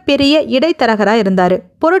மிகப்பெரிய இடைத்தரகராக இருந்தார்.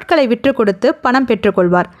 பொருட்களை விற்று கொடுத்து பணம்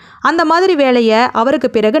பெற்றுக்கொள்வார். அந்த மாதிரி வேலையை அவருக்கு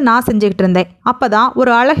பிறகு நான் செஞ்சுக்கிட்டு இருந்தேன். அப்போ தான்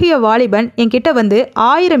ஒரு அழகிய வாலிபன் என்கிட்ட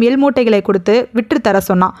 1000 எள் மூட்டைகளை கொடுத்து விற்று தர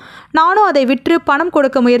சொன்னான். நானும் அதை விற்று பணம்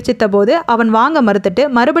கொடுக்க முயற்சித்த போது அவன் வாங்க மறுத்துட்டு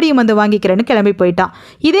மறுபடியும் வாங்கிக்கிறேன்னு கிளம்பி போயிட்டான்.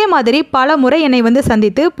 இதே மாதிரி பல முறை என்னை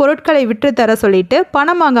சந்தித்து பொருட்களை விற்று தர சொல்லிட்டு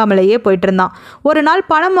பணம் வாங்காமலேயே போயிட்டு இருந்தான். ஒரு நாள்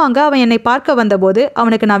பணம் வாங்க அவன் என்னை பார்க்க வந்தபோது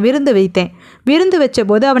அவனுக்கு நான் விருந்து வைத்தேன். விருந்து வச்ச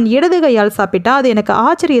போது அவன் இடது கையால் சாப்பிட்டா. அது எனக்கு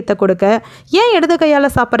ஆச்சரியத்தை கொடுக்க ஏன் இடது கையால்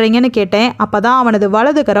சாப்பிட்றீங்கன்னு கேட்டேன். அப்பதான் அவனது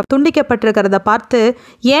வலது கரம் துண்டிக்கப்பட்டிருக்கிறத பார்த்து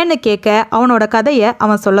ஏன்னு கேட்க அவனோட கதையை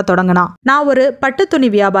அவன் சொல்ல தொடங்கினான். நான் ஒரு பட்டு துணி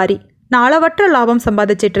வியாபாரி. நான் அளவற்ற லாபம்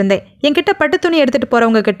சம்பாதிச்சிட்டு இருந்தேன். என்கிட்ட பட்டு துணி எடுத்துகிட்டு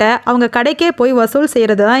போகிறவங்க கிட்ட அவங்க கடைக்கே போய் வசூல்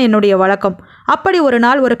செய்கிறது தான் என்னுடைய வழக்கம். அப்படி ஒரு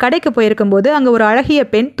நாள் ஒரு கடைக்கு போயிருக்கும்போது அங்கே ஒரு அழகிய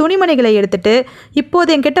பெண் துணிமணிகளை எடுத்துட்டு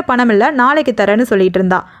இப்போது என்கிட்ட பணம் இல்லை நாளைக்கு தரேன்னு சொல்லிட்டு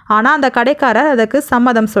இருந்தா. ஆனால் அந்த கடைக்காரர் அதற்கு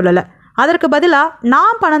சம்மதம் சொல்லலை. அதற்கு பதிலாக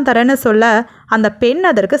நான் பணம் தரேன்னு சொல்ல அந்த பெண்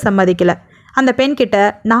அதற்கு சம்மதிக்கலை. அந்த பெண்கிட்ட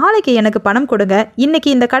நாளைக்கு எனக்கு பணம் கொடுங்க, இன்னைக்கு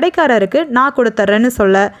இந்த கடைக்காரருக்கு நான் கொடுத்துட்றேன்னு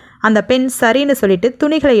சொல்ல அந்த பெண் சரின்னு சொல்லிட்டு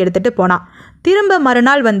துணிகளை எடுத்துகிட்டு போனான். திரும்ப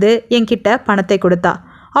மறுநாள் என்கிட்ட பணத்தை கொடுத்தா.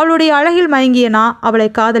 அவளுடைய அழகில் மயங்கிய நான் அவளை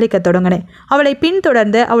காதலிக்க தொடங்கினேன். அவளை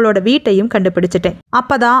பின்தொடர்ந்து அவளோட வீட்டையும் கண்டுபிடிச்சிட்டேன்.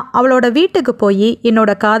 அப்பதான் அவளோட வீட்டுக்கு போய்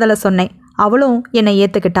என்னோட காதலை சொன்னேன். அவளும் என்னை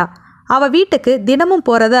ஏற்றுக்கிட்டா. அவள் வீட்டுக்கு தினமும்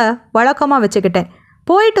போகிறத வழக்கமாக வச்சுக்கிட்டேன்.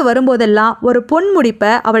 போயிட்டு வரும்போதெல்லாம் ஒரு பொன்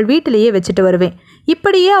முடிப்பை அவள் வீட்டிலேயே வச்சுட்டு வருவேன்.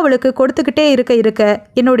 இப்படியே அவளுக்கு கொடுத்துக்கிட்டே இருக்க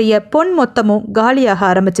என்னுடைய பொன் மொத்தமும் காலியாக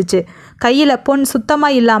ஆரம்பிச்சிச்சு. கையில் பொன்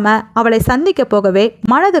சுத்தமாக இல்லாமல் அவளை சந்திக்க போகவே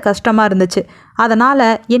மனது கஷ்டமாக இருந்துச்சு. அதனால்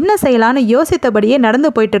என்ன செய்யலான்னு யோசித்தபடியே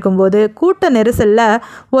நடந்து போயிட்டு இருக்கும்போது கூட்ட நெரிசலில்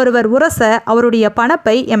ஒருவர் உரச அவருடைய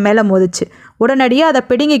பணப்பை என் மேலே மோதிச்சு. உடனடியாக அதை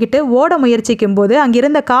பிடுங்கிக்கிட்டு ஓட முயற்சிக்கும் போது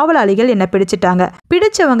அங்கிருந்த காவலாளிகள் என்னை பிடிச்சிட்டாங்க.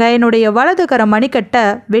 பிடிச்சவங்க என்னுடைய வலதுகர மணிக்கட்டை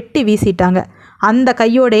வெட்டி வீசிட்டாங்க. அந்த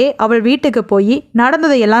கையோடே அவள் வீட்டுக்கு போய்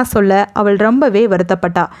நடந்ததையெல்லாம் சொல்ல அவள் ரொம்பவே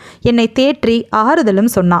வருத்தப்பட்டா. என்னை தேற்றி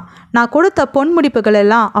ஆறுதலும் சொன்னான். நான் கொடுத்த பொன் முடிப்புகள்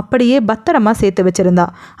எல்லாம் அப்படியே பத்திரமா சேர்த்து வச்சிருந்தா.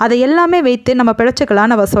 அதை எல்லாமே வைத்து நம்ம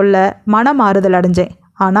பிழைச்சிக்கலான்னு அவள் சொல்ல மனம் ஆறுதல் அடைஞ்சேன்.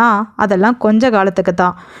 ஆனால் அதெல்லாம் கொஞ்ச காலத்துக்கு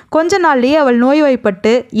தான். கொஞ்ச நாள்லேயே அவள்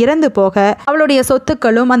நோய்வாய்ப்பட்டு இறந்து போக அவளுடைய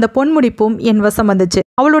சொத்துக்களும் அந்த பொன்முடிப்பும் என் வசம் வந்துச்சு.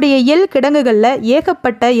 அவளுடைய எள் கிடங்குகளில்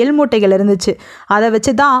ஏகப்பட்ட எள் மூட்டைகள் இருந்துச்சு. அதை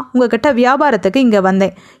வச்சு தான் உங்ககிட்ட வியாபாரத்துக்கு இங்கே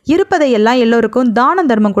வந்தேன். இருப்பதையெல்லாம் எல்லோருக்கும் தான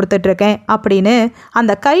தர்மம் கொடுத்துட்ருக்கேன் அப்படின்னு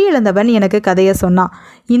அந்த கை இழந்தவன் எனக்கு கதையை சொன்னான்.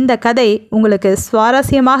 இந்த கதை உங்களுக்கு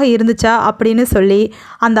சுவாரஸ்யமாக இருந்துச்சா அப்படின்னு சொல்லி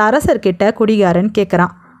அந்த அரசர்கிட்ட குடிகாரன்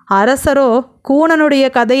கேட்குறான். அரசரோ கூணனுடைய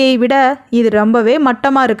கதையை விட இது ரொம்பவே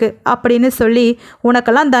மட்டமாக இருக்குது அப்படின்னு சொல்லி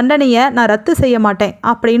உனக்கெல்லாம் தண்டனையை நான் ரத்து செய்ய மாட்டேன்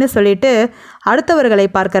அப்படின்னு சொல்லிட்டு அடுத்தவர்களை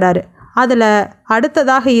பார்க்குறாரு. அதில்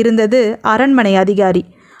அடுத்ததாக இருந்தது அரண்மனை அதிகாரி.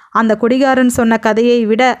 அந்த குடிகாரன் சொன்ன கதையை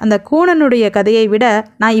விட அந்த கூணனுடைய கதையை விட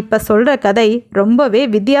நான் இப்போ சொல்கிற கதை ரொம்பவே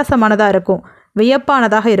வித்தியாசமானதாக இருக்கும்,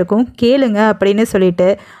 வியப்பானதாக இருக்கும், கேளுங்க அப்படின்னு சொல்லிட்டு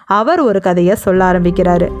அவர் ஒரு கதையை சொல்ல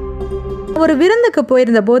ஆரம்பிக்கிறாரு. ஒரு விருந்துக்கு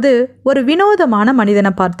போயிருந்த போது ஒரு வினோதமான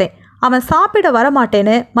மனிதனை பார்த்தேன். அவன் சாப்பிட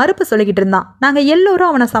வரமாட்டேன்னு மறுப்பு சொல்லிக்கிட்டு இருந்தான். நாங்கள் எல்லோரும்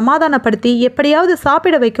அவனை சமாதானப்படுத்தி எப்படியாவது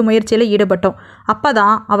சாப்பிட வைக்கும் முயற்சியில் ஈடுபட்டோம். அப்போ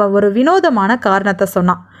தான் அவன் ஒரு வினோதமான காரணத்தை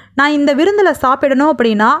சொன்னான். நான் இந்த விருந்தில் சாப்பிடணும்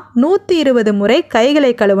அப்படின்னா 120 முறை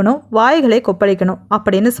கைகளை கழுவணும், வாய்களை கொப்பளிக்கணும்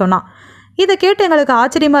அப்படின்னு சொன்னான். இதை கேட்டு எங்களுக்கு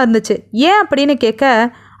ஆச்சரியமாக இருந்துச்சு. ஏன் அப்படின்னு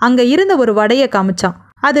கேட்க அங்கே இருந்த ஒரு வடையை காமிச்சான்.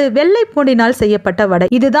 அது வெள்ளை பூண்டினால் செய்யப்பட்ட வடை.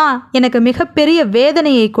 இதுதான் எனக்கு மிகப்பெரிய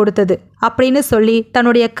வேதனையை கொடுத்தது அப்படின்னு சொல்லி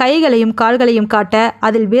தன்னுடைய கைகளையும் கால்களையும் காட்ட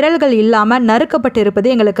அதில் விரல்கள் இல்லாமல் நறுக்கப்பட்டு இருப்பது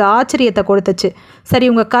எங்களுக்கு ஆச்சரியத்தை கொடுத்துச்சு. சரி,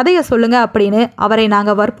 உங்கள் கதையை சொல்லுங்க அப்படின்னு அவரை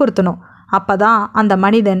நாங்கள் வற்புறுத்தினோம். அப்போ தான் அந்த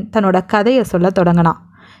மனிதன் தன்னோட கதையை சொல்ல தொடங்கினான்.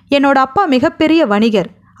 என்னோட அப்பா மிகப்பெரிய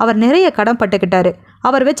வணிகர். அவர் நிறைய கடன் பட்டுக்கிட்டாரு.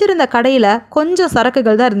 அவர் வச்சிருந்த கடையில் கொஞ்சம்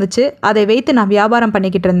சரக்குகள் தான் இருந்துச்சு. அதை வைத்து நான் வியாபாரம்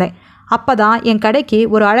பண்ணிக்கிட்டு இருந்தேன். அப்போ தான் என் கடைக்கு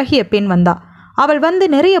ஒரு அழகிய பெண் வந்தா. அவள் வந்து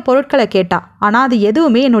நிறைய பொருட்களை கேட்டா. ஆனால் அது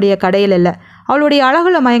எதுவுமே என்னுடைய கடையில் இல்லை. அவளுடைய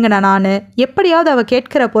அழகுல மயங்கின நான் எப்படியாவது அவள்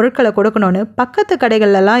கேட்கிற பொருட்களை கொடுக்கணும்னு பக்கத்து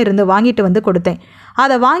கடைகள்லாம் இருந்து வாங்கிட்டு வந்து கொடுத்தேன்.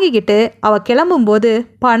 அதை வாங்கிக்கிட்டு அவள் கிளம்பும்போது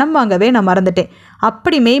பணம் வாங்கவே நான் மறந்துட்டேன்.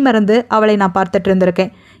 அப்படி மெய் மறந்து அவளை நான் பார்த்துட்டு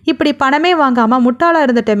இருந்திருக்கேன். இப்படி பணமே வாங்காமல் முட்டாளாக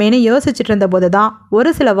இருந்துட்டமேனு யோசிச்சுட்டு இருந்தபோது தான்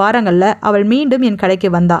ஒரு சில வாரங்களில் அவள் மீண்டும் என்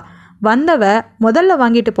கடைக்கு வந்தா. வந்தவ முதல்ல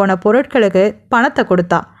வாங்கிட்டு போன பொருட்களுக்கு பணத்தை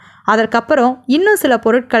கொடுத்தா. அதற்கப்புறம் இன்னும் சில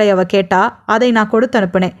பொருட்களை அவள் கேட்டா. அதை நான் கொடுத்து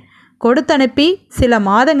அனுப்பினேன். கொடுத்து அனுப்பி சில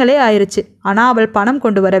மாதங்களே ஆயிடுச்சு. ஆனால் அவள் பணம்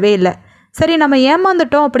கொண்டு வரவே இல்லை. சரி, நம்ம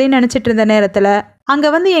ஏமாந்துட்டோம் அப்படின்னு நினச்சிட்டு இருந்த நேரத்தில்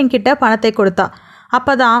அங்கே வந்து என்கிட்ட பணத்தை கொடுத்தா.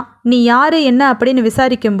 அப்போ தான் நீ யார் என்ன அப்படின்னு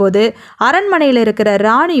விசாரிக்கும்போது அரண்மனையில் இருக்கிற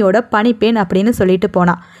ராணியோட பணிப்பேன் அப்படின்னு சொல்லிட்டு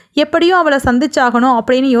போனான். எப்படியும் அவளை சந்திச்சாகணும்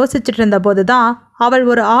அப்படின்னு யோசிச்சுட்டு இருந்த போது தான் அவள்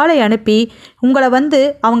ஒரு ஆளை அனுப்பி உங்களை வந்து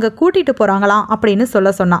அவங்க கூட்டிகிட்டு போகிறாங்களாம் அப்படின்னு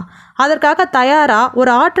சொல்ல சொன்னான். அதற்காக தயாராக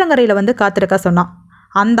ஒரு ஆற்றங்கரையில் வந்து காத்திருக்க சொன்னான்.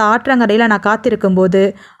 அந்த ஆற்றங்கரையில் நான் காத்திருக்கும்போது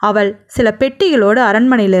அவள் சில பெட்டிகளோடு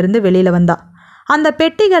அரண்மனையிலிருந்து வெளியில் வந்தாள். அந்த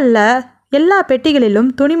பெட்டிகளில் எல்லா பெட்டிகளிலும்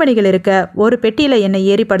துணிமணிகள் இருக்க ஒரு பெட்டியில் என்னை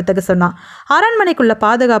ஏறி படுத்துக்க சொன்னான். அரண்மனைக்குள்ளே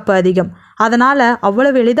பாதுகாப்பு அதிகம். அதனால்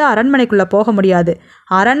அவ்வளவு எளிதாக அரண்மனைக்குள்ளே போக முடியாது.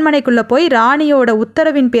 அரண்மனைக்குள்ளே போய் ராணியோட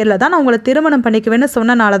உத்தரவின் பேரில் தான் நான் உங்களை திருமணம் பண்ணிக்குவேன்னு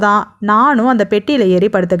சொன்னனால தான் நானும் அந்த பெட்டியில் ஏறி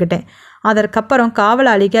படுத்துக்கிட்டேன். அதற்கப்புறம்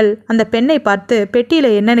காவலாளிகள் அந்த பெண்ணை பார்த்து பெட்டியில்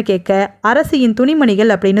என்னன்னு கேட்க அரசியின்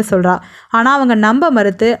துணிமணிகள் அப்படின்னு சொல்கிறா. ஆனால் அவங்க நம்ப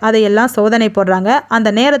மறுத்து அதையெல்லாம் சோதனை போடுறாங்க. அந்த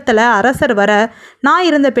நேரத்தில் அரசர் வர நான்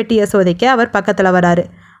இருந்த பெட்டியை சோதிக்க அவர் பக்கத்தில் வராரு.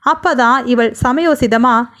 அப்போ தான் இவள்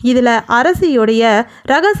சமயோசிதமாக இதில் அரசியுடைய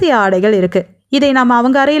ரகசிய ஆடைகள் இருக்குது, இதை நாம்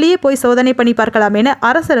அவங்க அறையிலேயே போய் சோதனை பண்ணி பார்க்கலாமேன்னு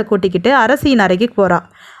அரசரை கூட்டிக்கிட்டு அரசியின் அறைக்கு போகிறா.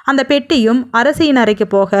 அந்த பெட்டியும் அரசியின் அறைக்கு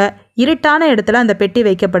போக இருட்டான இடத்துல அந்த பெட்டி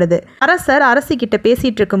வைக்கப்படுது. அரசர் அரசிக்கிட்ட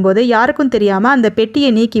பேசிகிட்டு இருக்கும்போது யாருக்கும் தெரியாமல் அந்த பெட்டியை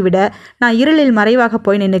நீக்கிவிட நான் இருளில் மறைவாக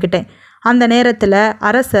போய் நின்றுக்கிட்டேன். அந்த நேரத்தில்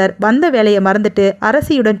அரசர் வந்த வேலையை மறந்துட்டு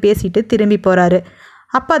அரசியுடன் பேசிட்டு திரும்பி போகிறாரு.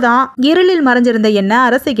 அப்பதான் இருளில் மறைஞ்சிருந்த என்ன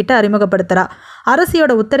அரசிக்கிட்ட அறிமுகப்படுத்துறா.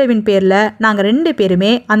 அரசியோட உத்தரவின் பேர்ல நாங்க 2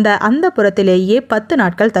 பேருமே அந்த புறத்திலேயே 10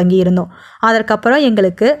 நாட்கள் தங்கியிருந்தோம். அதற்கப்புறம்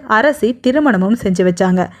எங்களுக்கு அரசி திருமணமும் செஞ்சு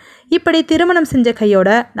வச்சாங்க. இப்படி திருமணம் செஞ்ச கையோட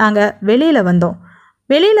நாங்க வெளியில வந்தோம்.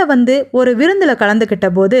 வெளியில வந்து ஒரு விருந்துல கலந்துக்கிட்ட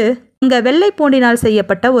போது அங்கே வெள்ளை பூண்டினால்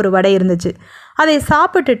செய்யப்பட்ட ஒரு வடை இருந்துச்சு. அதை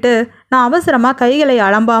சாப்பிட்டுட்டு நான் அவசரமாக கைகளை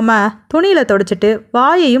அலம்பாமல் துணியில் தொடச்சிட்டு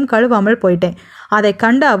வாயையும் கழுவாமல் போயிட்டேன். அதை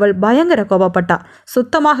கண்டு அவள் பயங்கர கோபப்பட்டா.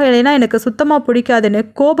 சுத்தமாக இல்லைன்னா எனக்கு சுத்தமாக பிடிக்காதுன்னு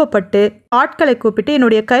கோபப்பட்டு ஆட்களை கூப்பிட்டு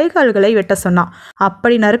என்னுடைய கைகால்களை வெட்ட சொன்னான்.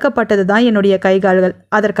 அப்படி நறுக்கப்பட்டது தான் என்னுடைய கைகால்கள்.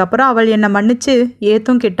 அதற்கப்புறம் அவள் என்னை மன்னிச்சு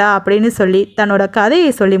ஏத்தும் கிட்டா அப்படின்னு சொல்லி தன்னோட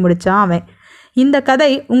கதையை சொல்லி முடித்தான் அவன். இந்த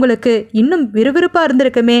கதை உங்களுக்கு இன்னும் விறுவிறுப்பாக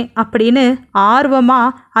இருந்திருக்குமே அப்படின்னு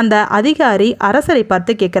ஆர்வமாக அந்த அதிகாரி அரசரை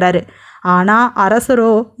பார்த்து கேட்குறாரு. ஆனால்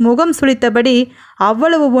அரசரோ முகம் சுளித்தபடி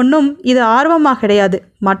அவ்வளவு ஒன்றும் இது ஆர்வமாக கிடையாது,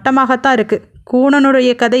 மட்டமாகத்தான் இருக்குது,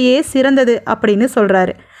 கூணனுடைய கதையே சிறந்தது அப்படின்னு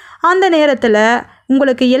சொல்கிறாரு. அந்த நேரத்தில்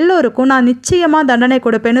உங்களுக்கு எல்லோருக்கும் நான் நிச்சயமாக தண்டனை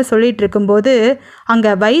கொடுப்பேன்னு சொல்லிட்டு இருக்கும்போது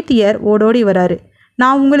அங்கே வைத்தியர் ஓடோடி வராரு.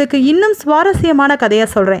 நான் உங்களுக்கு இன்னும் சுவாரஸ்யமான கதையை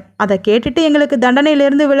சொல்கிறேன், அதை கேட்டுட்டு எங்களுக்கு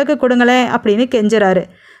தண்டனையிலேருந்து விலக்கு கொடுங்களேன் அப்படின்னு கெஞ்சுறாரு.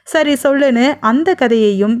 சரி சொல்லுன்னு அந்த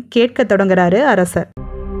கதையையும் கேட்க தொடங்குறாரு அரசர்.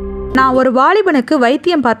 நான் ஒரு வாலிபனுக்கு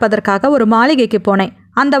வைத்தியம் பார்ப்பதற்காக ஒரு மாளிகைக்கு போனேன்.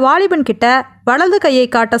 அந்த வாலிபன் கிட்ட வலது கையை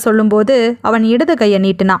காட்ட சொல்லும்போது அவன் இடது கையை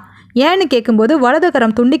நீட்டினான். ஏன்னு கேட்கும்போது வலது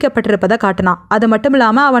கரம் துண்டிக்கப்பட்டிருப்பதை காட்டினான். அது மட்டும்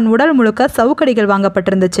இல்லாமல் அவன் உடல் முழுக்க சவுக்கடிகள்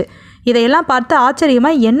வாங்கப்பட்டிருந்துச்சு. இதையெல்லாம் பார்த்து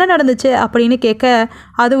ஆச்சரியமாக என்ன நடந்துச்சு அப்படின்னு கேட்க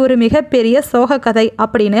அது ஒரு மிகப்பெரிய சோக கதை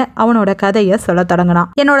அப்படின்னு அவனோட கதையை சொல்ல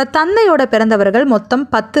தொடங்கினான். என்னோட தந்தையோட பிறந்தவர்கள் மொத்தம்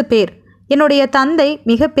 10 பேர். என்னுடைய தந்தை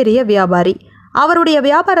மிகப்பெரிய வியாபாரி. அவருடைய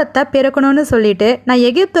வியாபாரத்தை பெருக்கணும்னு சொல்லிட்டு நான்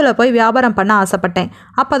எகிப்தில் போய் வியாபாரம் பண்ண ஆசைப்பட்டேன்.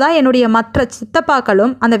 அப்போ தான் என்னுடைய மற்ற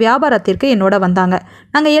சித்தப்பாக்களும் அந்த வியாபாரத்திற்கு என்னோட வந்தாங்க.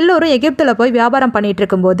 நாங்கள் எல்லோரும் எகிப்தில் போய் வியாபாரம் பண்ணிட்டு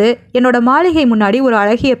இருக்கும்போது என்னோட மாளிகை முன்னாடி ஒரு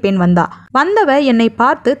அழகிய பெண் வந்தவ என்னை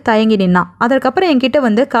பார்த்து தயங்கி நின்னான். அதற்கப்புறம் என்கிட்ட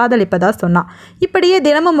வந்து காதலிப்பதா சொன்னான். இப்படியே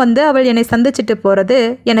தினமும் வந்து அவள் என்னை சந்திச்சுட்டு போகிறது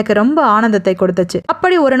எனக்கு ரொம்ப ஆனந்தத்தை கொடுத்துச்சு.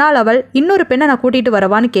 அப்படி ஒரு நாள் அவள் இன்னொரு பெண்ணை நான் கூட்டிகிட்டு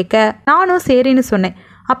வரவான்னு கேட்க நானும் சரின்னு சொன்னேன்.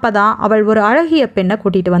 அப்பதான் அவள் ஒரு அழகிய பெண்ணை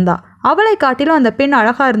கூட்டிகிட்டு வந்தா. அவளை காட்டிலும் அந்த பெண்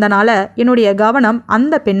அழகா இருந்தனால என்னுடைய கவனம்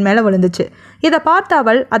அந்த பெண் மேலே விழுந்துச்சு. இதை பார்த்த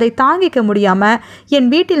அவள் அதை தாங்கிக்க முடியாம என்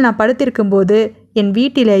வீட்டில் நான் படுத்திருக்கும் போது என்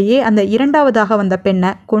வீட்டிலேயே அந்த 2வதாக வந்த பெண்ணை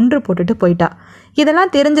கொன்று போட்டுட்டு போயிட்டா.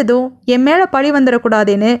 இதெல்லாம் தெரிஞ்சதும் என் மேலே பழி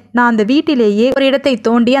வந்துடக்கூடாதுன்னு நான் அந்த வீட்டிலேயே ஒரு இடத்தை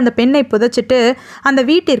தோண்டி அந்த பெண்ணை புதைச்சிட்டு அந்த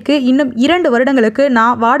வீட்டிற்கு இன்னும் 2 வருடங்களுக்கு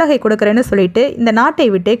நான் வாடகை கொடுக்குறேன்னு சொல்லிட்டு இந்த நாட்டை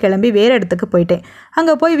விட்டே கிளம்பி வேறு இடத்துக்கு போயிட்டேன்.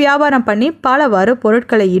 அங்கே போய் வியாபாரம் பண்ணி பலவாறு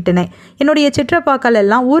பொருட்களை ஈட்டினேன். என்னுடைய சிற்றப்பாக்கள்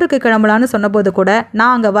எல்லாம் ஊருக்கு கிளம்பலான்னு சொன்னபோது கூட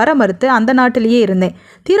நான் அங்கே வர மறுத்து அந்த நாட்டிலேயே இருந்தேன்.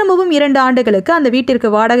 திரும்பவும் 2 ஆண்டுகளுக்கு அந்த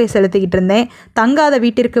வீட்டிற்கு வாடகை செலுத்திக்கிட்டு இருந்தேன். தங்காத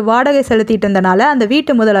வீட்டிற்கு வாடகை செலுத்திட்டு இருந்தனால அந்த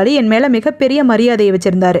வீட்டு முதலாளி என் மேலே மிகப்பெரிய மரியாதையை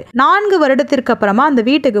வச்சிருந்தாரு. 4 வருடத்திற்கு அப்புறமா அந்த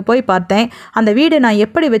வீட்டுக்கு போய் பார்த்தேன். அந்த வீடு நான்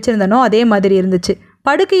எப்படி வச்சிருந்தனோ அதே மாதிரி இருந்துச்சு.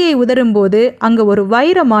 படுக்கையை உதறும்போது அங்கே ஒரு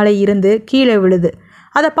வைர மாலை இருந்து கீழே விழுது.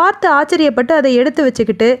 அதை பார்த்து ஆச்சரியப்பட்டு அதை எடுத்து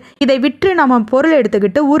வச்சுக்கிட்டு இதை விற்று நம்ம பொருள்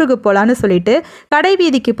எடுத்துக்கிட்டு ஊருக்கு போகலான்னு சொல்லிட்டு கடை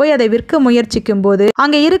வீதிக்கு போய் அதை விற்க முயற்சிக்கும் போது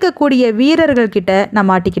அங்கே இருக்கக்கூடிய வீரர்கள் கிட்ட நான்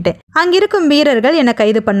மாட்டிக்கிட்டேன். அங்கே இருக்கும் வீரர்கள் என்னை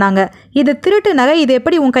கைது பண்ணாங்க. இது திருட்டு நகை, இது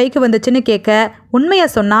எப்படி உன் கைக்கு வந்துச்சுன்னு கேட்க உண்மையை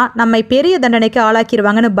சொன்னால் நம்மை பெரிய தண்டனைக்கு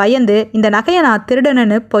ஆளாக்கிடுவாங்கன்னு பயந்து இந்த நகையை நான்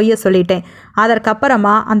திருடனுன்னு பொய்ய சொல்லிட்டேன்.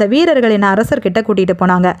 அதற்கப்புறமா அந்த வீரர்கள் என்னை அரசர்கிட்ட கூட்டிகிட்டு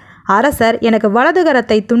போனாங்க. அரசர் எனக்கு வலது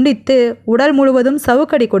கரத்தை துண்டித்து உடல் முழுவதும்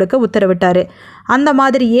சவுக்கடி கொடுக்க உத்தரவிட்டார். அந்த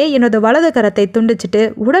மாதிரியே என்னோட வலது கரத்தை துண்டிச்சிட்டு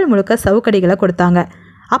உடல் முழுக்க சவுக்கடிகளை கொடுத்தாங்க.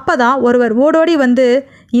 அப்போ தான் ஒருவர் ஓடோடி வந்து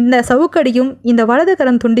இந்த சவுக்கடியும் இந்த வலது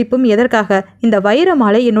கரம் துண்டிப்பும் எதற்காக? இந்த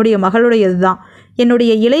வைரமாலை என்னுடைய மகளுடையது தான்.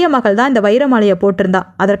 என்னுடைய இளைய மகள் தான் இந்த வைரமாலையை போட்டிருந்தா.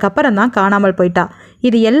 அதற்கப்புறம் தான் காணாமல் போயிட்டா.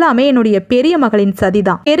 இது எல்லாமே என்னுடைய பெரிய மகளின் சதி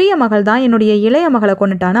தான். பெரிய மகள் தான் என்னுடைய இளைய மகளை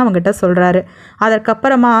கொண்டுட்டான்னு அவங்ககிட்ட சொல்கிறாரு.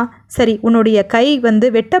 அதற்கப்புறமா சரி, உன்னுடைய கை வந்து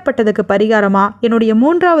வெட்டப்பட்டதுக்கு பரிகாரமா என்னுடைய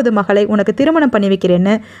 3வது மகளை உனக்கு திருமணம் பண்ணி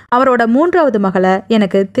வைக்கிறேன்னு அவரோட 3வது மகளை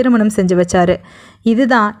எனக்கு திருமணம் செஞ்சு வச்சாரு.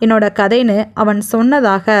 இதுதான் என்னோட கதைன்னு அவன்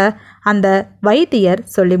சொன்னதாக அந்த வைத்தியர்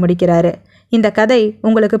சொல்லி முடிக்கிறாரு. இந்த கதை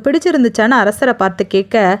உங்களுக்கு பிடிச்சிருந்துச்சான்னு அரசரை பார்த்து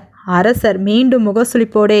கேட்க அரசர் மீண்டும்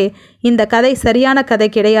முகசுளிப்போடே இந்த கதை சரியான கதை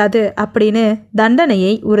கிடையாது அப்படின்னு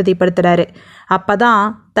தண்டனையை உறுதிப்படுத்துகிறாரு. அப்போ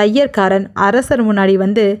தான் தையற்காரன் அரசர் முன்னாடி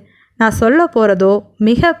வந்து நான் சொல்ல போகிறதோ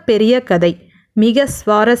மிக பெரிய கதை, மிக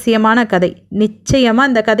சுவாரஸ்யமான கதை. நிச்சயமாக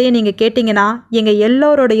இந்த கதையை நீங்கள் கேட்டிங்கன்னா எங்கள்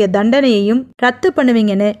எல்லோருடைய தண்டனையையும் ரத்து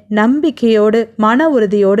பண்ணுவீங்கன்னு நம்பிக்கையோடு மன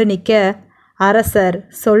உறுதியோடு நிற்க அரசர்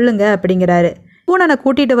சொல்லுங்க அப்படிங்கிறாரு. கூணனை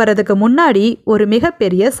கூட்டிகிட்டு வர்றதுக்கு முன்னாடி ஒரு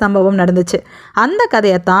மிகப்பெரிய சம்பவம் நடந்துச்சு. அந்த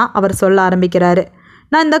கதையைத்தான் அவர் சொல்ல ஆரம்பிக்கிறாரு.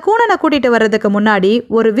 நான் இந்த கூணனை கூட்டிகிட்டு வர்றதுக்கு முன்னாடி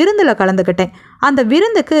ஒரு விருந்தில் கலந்துக்கிட்டேன். அந்த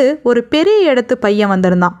விருந்துக்கு ஒரு பெரிய இடத்து பையன்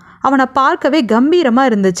வந்திருந்தான். அவனை பார்க்கவே கம்பீரமாக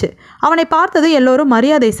இருந்துச்சு. அவனை பார்த்தது எல்லோரும்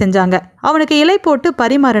மரியாதை செஞ்சாங்க. அவனுக்கு இலை போட்டு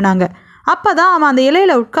பரிமாறினாங்க. அப்பதான் அவன் அந்த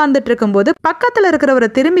இலையில உட்கார்ந்துட்டு இருக்கும்போது பக்கத்துல இருக்கிறவரை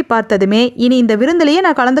திரும்பி பார்த்ததுமே இனி இந்த விருந்திலேயே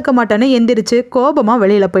நான் கலந்துக்க மாட்டேன்னு எந்திரிச்சு கோபமா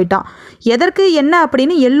வெளியில போயிட்டான். எதற்கு என்ன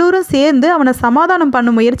அப்படின்னு எல்லோரும் சேர்ந்து அவனை சமாதானம்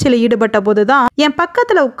பண்ணும் முயற்சியில ஈடுபட்ட போதுதான் என்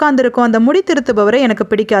பக்கத்துல உட்கார்ந்துருக்கும் அந்த முடி திருத்துபவரை எனக்கு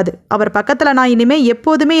பிடிக்காது, அவர் பக்கத்துல நான் இனிமே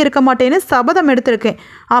எப்போதுமே இருக்க மாட்டேன்னு சபதம் எடுத்திருக்கேன்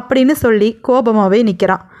அப்படின்னு சொல்லி கோபமாவே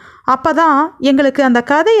நிற்கிறான். அப்பதான் எங்களுக்கு அந்த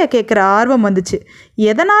கதையை கேட்குற ஆர்வம் வந்துச்சு.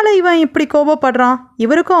 எதனால் இவன் இப்படி கோபப்படுறான்,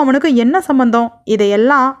 இவருக்கும் அவனுக்கும் என்ன சம்பந்தம்,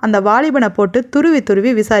 இதையெல்லாம் அந்த வாலிபனை போட்டு துருவி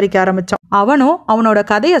துருவி விசாரிக்க ஆரம்பித்தோம். அவனும் அவனோட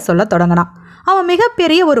கதையை சொல்ல தொடங்கினான். அவன்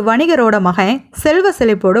மிகப்பெரிய ஒரு வணிகரோட மகன், செல்வ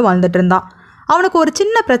செழிப்போடு வாழ்ந்துட்டு இருந்தான். அவனுக்கு ஒரு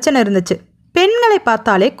சின்ன பிரச்சனை இருந்துச்சு. பெண்களை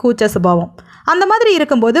பார்த்தாலே கூச்ச சுபாவம். அந்த மாதிரி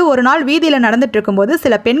இருக்கும்போது ஒரு நாள் வீதியில் நடந்துட்டு இருக்கும்போது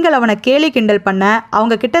சில பெண்கள் அவனை கேலி கிண்டல் பண்ண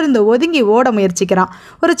அவங்க கிட்ட இருந்து ஒதுங்கி ஓட முயற்சிக்கிறான்.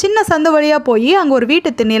 ஒரு சின்ன சந்து வழியாக போய் அங்கே ஒரு வீட்டு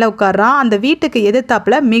திண்ணையில் உட்கார்றான். அந்த வீட்டுக்கு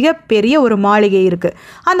எதிர்த்தாப்புல மிகப்பெரிய ஒரு மாளிகை இருக்குது.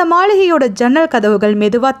 அந்த மாளிகையோட ஜன்னல் கதவுகள்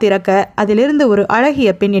மெதுவாக திறக்க அதிலிருந்து ஒரு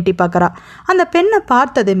அழகிய பெண் எட்டி பார்க்குறா. அந்த பெண்ணை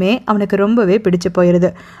பார்த்ததுமே அவனுக்கு ரொம்பவே பிடிச்சு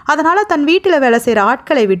போயிடுது. அதனால் தன் வீட்டில் வேலை செய்கிற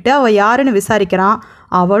ஆட்களை விட்டு அவள் யாருன்னு விசாரிக்கிறான்.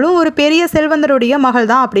 அவளும் ஒரு பெரிய செல்வந்தருடைய மகள்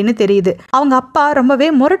தான் அப்படின்னு தெரியுது. அவங்க அப்பா ரொம்பவே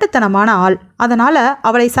முரட்டுத்தனமான ஆள், அதனால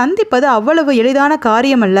அவளை சந்திப்பது அவ்வளவு எளிதான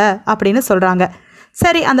காரியம் அல்ல அப்படின்னு சொல்றாங்க.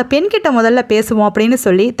 சரி, அந்த பெண்கிட்ட முதல்ல பேசுவோம் அப்படின்னு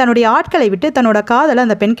சொல்லி தன்னுடைய ஆட்களை விட்டு தன்னோட காதலை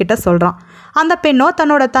அந்த பெண்கிட்ட சொல்றான். அந்த பெண்ணோ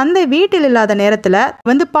தன்னோட தந்தை வீட்டில் இல்லாத நேரத்துல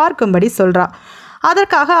வந்து பார்க்கும்படி சொல்றா.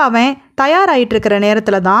 அதற்காக அவன் தயாராகிட்டு இருக்கிற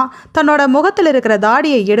நேரத்தில் தான் தன்னோட முகத்தில் இருக்கிற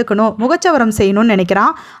தாடியை எடுக்கணும், முகச்சவரம் செய்யணும்னு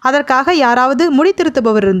நினைக்கிறான். அதற்காக யாராவது முடி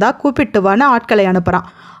திருத்துபவர் இருந்தால் கூப்பிட்டுவான்னு ஆட்களை அனுப்புகிறான்.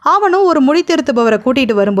 அவனும் ஒரு முடி திருத்துபவரை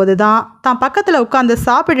கூட்டிகிட்டு வரும்போது தான் பக்கத்தில் உட்காந்து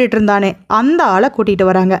சாப்பிட்டுட்டு இருந்தானே அந்த ஆளை கூட்டிகிட்டு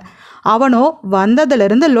வராங்க. அவனோ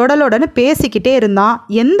வந்ததுலேருந்து லொடலொடன்னு பேசிக்கிட்டே இருந்தான்.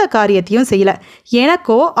 எந்த காரியத்தையும் செய்யலை.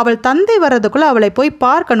 எனக்கோ அவள் தந்தை வர்றதுக்குள்ளே அவளை போய்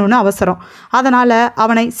பார்க்கணுன்னு அவசரம். அதனால்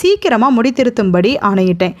அவனை சீக்கிரமாக முடித்திருத்தும்படி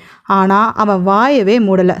ஆணையிட்டேன். ஆனால் அவன் வாயவே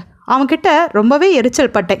மூடலை. அவன்கிட்ட ரொம்பவே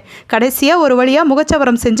எரிச்சல் பட்டேன். கடைசியாக ஒரு வழியாக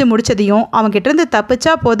முகச்சவரம் செஞ்சு முடித்ததையும் அவன்கிட்டருந்து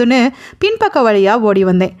தப்பிச்சா போதுன்னு பின்பக்க வழியாக ஓடி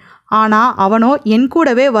வந்தேன். ஆனால் அவனோ என்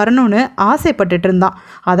கூடவே வரணும்னு ஆசைப்பட்டுட்டு இருந்தான்.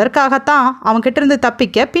 அதற்காகத்தான் அவன்கிட்ட இருந்து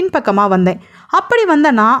தப்பிக்க பின்பக்கமாக வந்தேன். அப்படி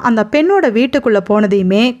வந்தனா அந்த பெண்ணோட வீட்டுக்குள்ளே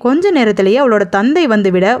போனதையுமே கொஞ்ச நேரத்திலேயே அவளோட தந்தை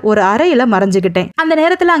வந்து விட ஒரு அறையில் மறைஞ்சுக்கிட்டேன். அந்த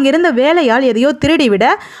நேரத்தில் அங்கிருந்த வேலையால் எதையோ திருடி விட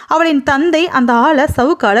அவளின் தந்தை அந்த ஆளை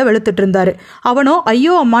சவுக்கால வெளுத்துட்டு இருந்தாரு. அவனோ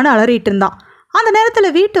ஐயோ அம்மானு அலறிட்டு இருந்தான். அந்த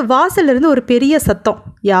நேரத்தில் வீட்டு வாசலிருந்து ஒரு பெரிய சத்தம்.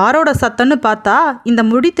 யாரோட சத்தம்னு பார்த்தா இந்த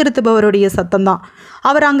முடி திருத்துபவருடைய சத்தம் தான்.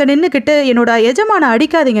 அவர் அங்கே நின்றுக்கிட்டு என்னோட எஜமான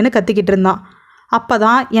அடிக்காதீங்கன்னு கத்திக்கிட்டு இருந்தான். அப்போ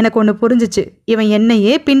தான் எனக்கு ஒன்று புரிஞ்சிச்சு, இவன்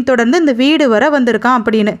என்னையே பின்தொடர்ந்து இந்த வீடு வர வந்திருக்கான்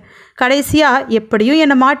அப்படின்னு. கடைசியாக எப்படியும்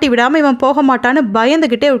என்னை மாட்டி விடாமல் இவன் போக மாட்டான்னு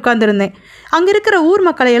பயந்துக்கிட்டே உட்காந்துருந்தேன். அங்கே இருக்கிற ஊர்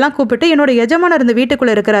மக்களையெல்லாம் கூப்பிட்டு என்னோட எஜமானர் இந்த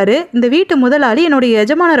வீட்டுக்குள்ளே இருக்கிறாரு, இந்த வீட்டு முதலாளி என்னுடைய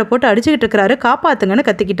எஜமானரை போட்டு அடிச்சுக்கிட்டு இருக்கிறாரு, காப்பாற்றுங்கன்னு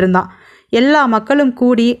கத்திக்கிட்டு இருந்தான். எல்லா மக்களும்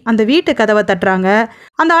கூடி அந்த வீட்டு கதவை தட்டுறாங்க.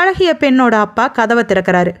 அந்த அழகிய பெண்ணோட அப்பா கதவை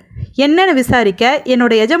திறக்கிறாரு. என்னன்னு விசாரிக்க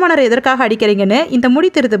என்னோட எஜமானரை எதற்காக அடிக்கிறீங்கன்னு இந்த முடி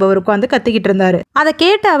திருத்துபவர் உட்காந்து கத்திக்கிட்டு இருந்தாரு. அதை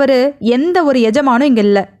கேட்ட அவரு, எந்த ஒரு எஜமானும் இங்கே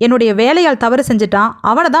இல்லை, என்னுடைய வேலையால் தவறு செஞ்சுட்டான்,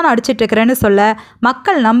 அவனை தான் நான் அடிச்சிட்டு இருக்கிறேன்னு சொல்ல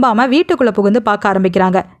மக்கள் நம்பாம வீட்டுக்குள்ளே புகுந்து பார்க்க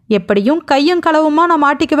ஆரம்பிக்கிறாங்க. எப்படியும் கையும் களவுமா நான்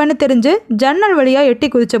மாட்டிக்குவேன்னு தெரிஞ்சு ஜன்னல் வழியாக எட்டி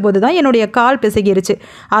குதிச்ச போது தான் என்னுடைய கால் பிசகிருச்சு.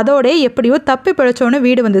 அதோட எப்படியோ தப்பி பிழைச்சோன்னு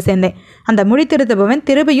வீடு வந்து சேர்ந்தேன். அந்த முடி திருத்துபவன்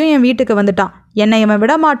திரும்பியும் என் வீட்டுக்கு வந்துட்டான். என்னை இவன்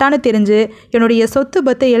விட மாட்டான்னு தெரிஞ்சு என்னுடைய சொத்து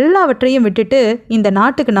பத்து எல்லாவற்றையும் விட்டுட்டு இந்த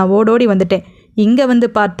நாட்டுக்கு நான் ஓடோடி வந்துட்டேன். இங்கே வந்து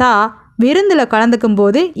பார்த்தா விருந்தில் கலந்துக்கும்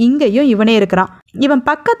போது இங்கேயும் இவனே இருக்கிறான். இவன்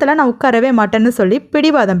பக்கத்தில் நான் உட்காரவே மாட்டேன்னு சொல்லி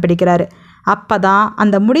பிடிவாதம் பிடிக்கிறாரு. அப்பதான்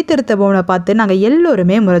அந்த முடி திருத்துபவனை பார்த்து நாங்கள்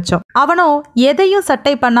எல்லோருமே முறைச்சோம். அவனோ எதையும்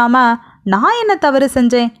சட்டை பண்ணாமல், நான் என்ன தவறு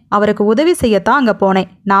செஞ்சேன், அவருக்கு உதவி செய்யத்தான் அங்கே போனேன்,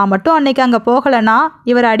 நான் மட்டும் அன்னைக்கு அங்கே போகலைன்னா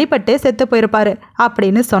இவர் அடிபட்டே செத்து போயிருப்பாரு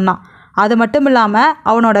அப்படின்னு சொன்னான். அது மட்டும் இல்லாமல்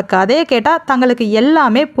அவனோட கதையை கேட்டால் தங்களுக்கு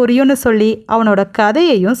எல்லாமே புரியும்னு சொல்லி அவனோட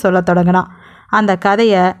கதையையும் சொல்ல தொடங்கினான். அந்த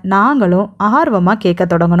கதையை நாங்களும் ஆர்வமாக கேட்க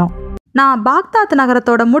தொடங்கினோம். நான் பாக்தாத்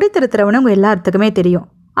நகரத்தோட முடி திருத்துறவனு உங்கள் எல்லாத்துக்குமே தெரியும்.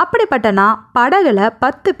 அப்படிப்பட்ட நான் படகுல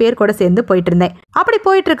 10 பேர் கூட சேர்ந்து போயிட்டு இருந்தேன். அப்படி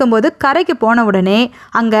போயிட்டு இருக்கும்போது கரைக்கு போன உடனே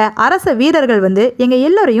அங்கே அரச வீரர்கள் வந்து எங்கள்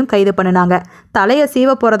எல்லோரையும் கைது பண்ணினாங்க. தலையை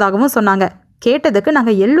சீவ போகிறதாகவும் சொன்னாங்க. கேட்டதுக்கு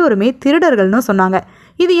நாங்கள் எல்லோருமே திருடர்கள்னு சொன்னாங்க.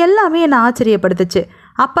 இது எல்லாமே என்னை ஆச்சரியப்படுத்துச்சு.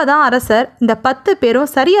 அப்போ தான் அரசர் இந்த 10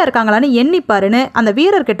 பேரும் சரியாக இருக்காங்களான்னு எண்ணிப்பாருன்னு அந்த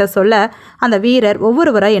வீரர்கிட்ட சொல்ல அந்த வீரர்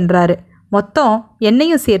ஒவ்வொருவராக என்றாரு. மொத்தம்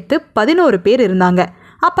என்னையும் சேர்த்து 11 பேர் இருந்தாங்க.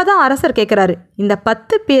 அப்போ தான் அரசர் கேட்குறாரு, இந்த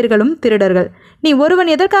 10 பேர்களும் திருடர்கள், நீ ஒருவன்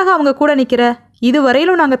எதற்காக அவங்க கூட நிற்கிற,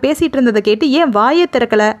 இதுவரையிலும் நாங்கள் பேசிகிட்டு இருந்ததை கேட்டு ஏன் வாயே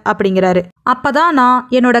திறக்கலை அப்படிங்கிறாரு. அப்போ தான் நான்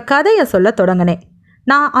என்னோட கதையை சொல்ல தொடங்கினேன்.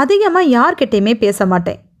 நான் அதிகமாக யார்கிட்டையுமே பேச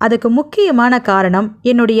மாட்டேன். அதுக்கு முக்கியமான காரணம்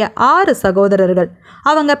என்னுடைய 6 சகோதரர்கள்.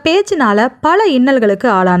 அவங்க பேச்சினால பல இன்னல்களுக்கு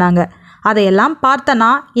ஆளானாங்க. அதையெல்லாம்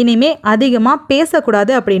பார்த்தனா இனிமே அதிகமாக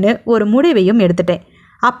பேசக்கூடாது அப்படின்னு ஒரு முடிவையும் எடுத்துட்டேன்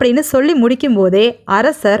அப்படின்னு சொல்லி முடிக்கும் போதே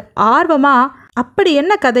அரசர் ஆர்வமாக, அப்படி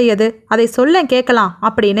என்ன கதை அது, அதை சொல்ல கேட்கலாம்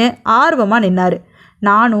அப்படின்னு ஆர்வமாக நின்னாரு.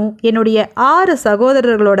 நானும் என்னுடைய 6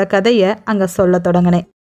 சகோதரர்களோட கதையை அங்கே சொல்ல தொடங்கினேன்.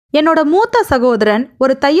 என்னோட மூத்த சகோதரன்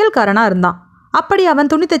ஒரு தையல்காரனாக இருந்தான். அப்படி அவன்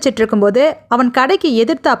துணி தைச்சிட்டு இருக்கும்போது அவன் கடைக்கு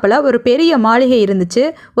எதிர்த்தாப்புல ஒரு பெரிய மாளிகை இருந்துச்சு.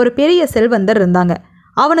 ஒரு பெரிய செல்வந்தர் இருந்தாங்க.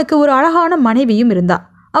 அவனுக்கு ஒரு அழகான மனைவியும் இருந்தா.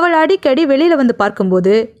 அவள் அடிக்கடி வெளியில வந்து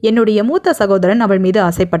பார்க்கும்போது என்னுடைய மூத்த சகோதரன் அவள் மீது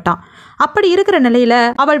ஆசைப்பட்டான். அப்படி இருக்கிற நிலையில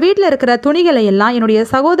அவள் வீட்டில் இருக்கிற துணிகளை எல்லாம் என்னுடைய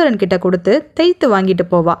சகோதரன் கிட்ட கொடுத்து தைத்து வாங்கிட்டு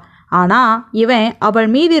போவா. ஆனால் இவன் அவள்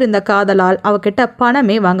மீது இருந்த காதலால் அவகிட்ட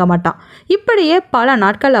பணமே வாங்க மாட்டான். இப்படியே பல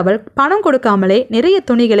நாட்கள் அவள் பணம் கொடுக்காமலே நிறைய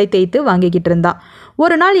துணிகளை தேய்த்து வாங்கிக்கிட்டு இருந்தா.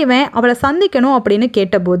 ஒரு நாள் இவன் அவளை சந்திக்கணும் அப்படின்னு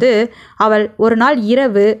கேட்டபோது அவள் ஒரு நாள்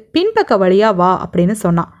இரவு பின்பக்க வழியா வா அப்படின்னு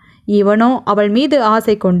சொன்னான். இவனும் அவள் மீது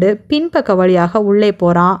ஆசை கொண்டு பின்பக்க வழியாக உள்ளே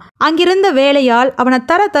போறான். அங்கிருந்த வேலையால் அவனை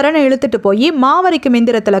தரன்னு இழுத்துட்டு போய் மாவரிக்கும்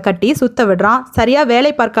எந்திரத்துல கட்டி சுத்த விடுறான். சரியா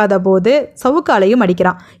வேலை பார்க்காத போது சவுக்காலையும்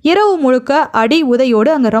அடிக்கிறான். இரவு முழுக்க அடி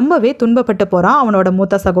உதையோடு அங்க ரொம்பவே துன்பப்பட்டு போறான் அவனோட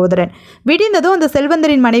மூத்த சகோதரன். விடிந்ததும் அந்த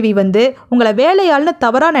செல்வந்தரின் மனைவி வந்து உங்களை வேலையாள்னு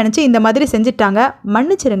தவறா நினைச்சு இந்த மாதிரி செஞ்சிட்டாங்க,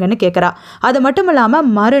 மன்னிச்சிருங்கன்னு கேட்கறா. அது மட்டும் இல்லாம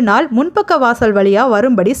மறுநாள் முன்பக்க வாசல் வழியா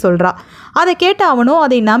வரும்படி சொல்றா. அதை கேட்ட அவனும்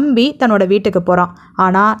அதை நம்பி தன்னோட வீட்டுக்கு போறான்.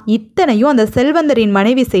 ஆனா இத்தனையும் அந்த செல்வந்தரின்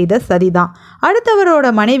மனைவி செய்த சதிதான். அடுத்தவரோட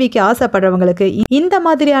மனைவிக்கு ஆசைப்படுறவங்களுக்கு இந்த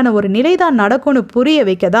மாதிரியான ஒரு நிலைதான் நடக்கும்னு புரிய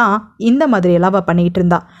வைக்க தான் இந்த மாதிரி எல்லாம் பண்ணிட்டு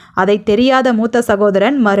இருந்தா. அதை தெரியாத மூத்த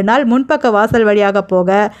சகோதரன் மறுநாள் முன்பக்க வாசல் வழியாக போக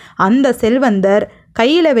அந்த செல்வந்தர்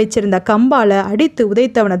கையில வச்சிருந்த கம்பால அடித்து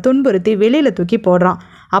உதைத்தவனை துன்புறுத்தி வெளியில தூக்கி போடுறான்.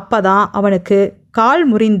 அப்பதான் அவனுக்கு கால்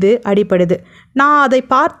முறிந்து அடிபடுது. நான் அதை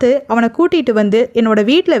பார்த்து அவனை கூட்டிட்டு வந்து என்னோட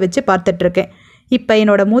வீட்டில் வச்சு பார்த்துட்டு இருக்கேன். இப்போ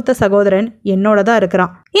என்னோட மூத்த சகோதரன் என்னோட தான்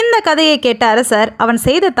இருக்கிறான். இந்த கதையை கேட்ட அரசர் அவன்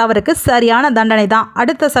செய்த தவறுக்கு சரியான தண்டனை தான்,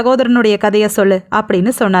 அடுத்த சகோதரனுடைய கதையை சொல்லு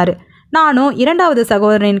அப்படின்னு சொன்னாரு. நானும் 2வது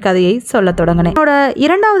சகோதரனின் கதையை சொல்ல தொடங்கினேன். என்னோட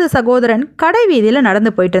 2வது சகோதரன் கடை வீதியில்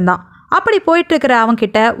நடந்து போயிட்டு இருந்தான். அப்படி போயிட்டு இருக்கிற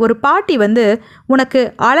அவன்கிட்ட ஒரு பாட்டி வந்து உனக்கு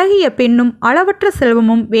அழகிய பெண்ணும் அளவற்ற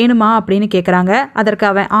செல்வமும் வேணுமா அப்படின்னு கேட்குறாங்க. அதற்கு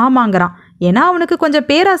அவன் ஆமாங்கிறான். ஏன்னா அவனுக்கு கொஞ்சம்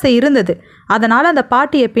பேராசை இருந்தது. அதனால் அந்த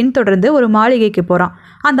பாட்டியை பின்தொடர்ந்து ஒரு மாளிகைக்கு போகிறான்.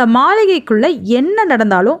 அந்த மாளிகைக்குள்ளே என்ன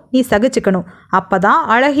நடந்தாலும் நீ சகிச்சுக்கணும், அப்போ தான்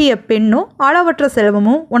அழகிய பெண்ணும் அளவற்ற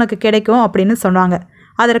செல்வமும் உனக்கு கிடைக்கும் அப்படின்னு சொன்னாங்க.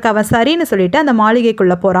 அதற்கு அவன் சரின்னு சொல்லிட்டு அந்த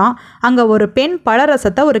மாளிகைக்குள்ளே போகிறான். அங்கே ஒரு பெண்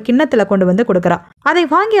பழரசத்தை ஒரு கிண்ணத்தில் கொண்டு வந்து கொடுக்குறான். அதை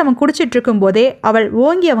வாங்கி அவன் குடிச்சிட்டு இருக்கும் போதே அவள்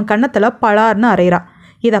ஓங்கி அவன் கன்னத்தில் பலார்னு அறையிறான்.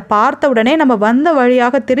 இதை பார்த்த உடனே நம்ம வந்த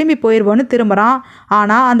வழியாக திரும்பி போயிடுவோன்னு திரும்புகிறான்.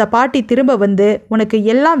 ஆனால் அந்த பாட்டி திரும்ப வந்து உனக்கு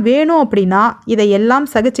எல்லாம் வேணும் அப்படின்னா இதை எல்லாம்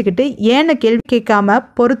சகிச்சுக்கிட்டு ஏன்னு கேள்வி கேட்காம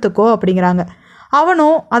பொறுத்துக்கோ அப்படிங்கிறாங்க.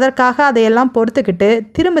 அவனும் அதற்காக அதையெல்லாம் பொறுத்துக்கிட்டு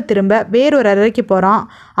திரும்ப வேறொரு அறைக்கு போகிறான்.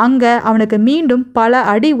 அங்கே அவனுக்கு மீண்டும் பல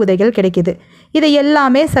அடி உதைகள் கிடைக்குது. இதை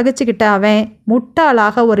எல்லாமே சகிச்சுக்கிட்ட அவன்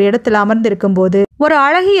முட்டாளாக ஒரு இடத்துல அமர்ந்திருக்கும்போது ஒரு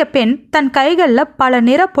அழகிய பெண் தன் கைகளில் பல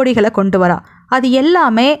நிறப்பொடிகளை கொண்டு வரா. அது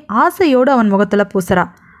எல்லாமே ஆசையோடு அவன் முகத்தில் பூசுறா.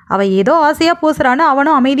 அவன் ஏதோ ஆசையாக பூசுறான்னு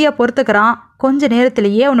அவனும் அமைதியாக பொறுத்துக்கிறான். கொஞ்ச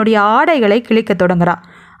நேரத்திலேயே அவனுடைய ஆடைகளை கிழிக்க தொடங்குறான்.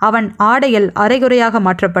 அவன் ஆடைகள் அரைகுறையாக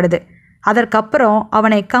மாற்றப்படுது. அதற்கப்புறம்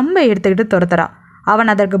அவனை கம்பை எடுத்துக்கிட்டு துரத்துறான். அவன்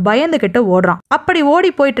அதற்கு பயந்துக்கிட்டு ஓடுறான். அப்படி ஓடி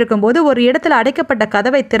போயிட்டு இருக்கும்போது ஒரு இடத்துல அடைக்கப்பட்ட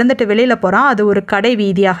கதவை திறந்துட்டு வெளியில போறான். அது ஒரு கடை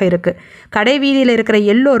வீதியாக இருக்கு. கடை வீதியில் இருக்கிற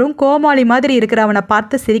எல்லோரும் கோமாளி மாதிரி இருக்கிற அவனை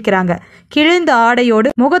பார்த்து சிரிக்கிறாங்க. கிழிந்த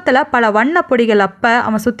ஆடையோடு முகத்துல பல வண்ண பொடிகள் அப்ப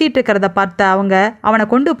அவன் சுத்திட்டு இருக்கிறத பார்த்த அவங்க அவனை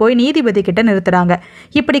கொண்டு போய் நீதிபதி கிட்ட நிறுத்துறாங்க.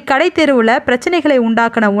 இப்படி கடை தெருவுல பிரச்சனைகளை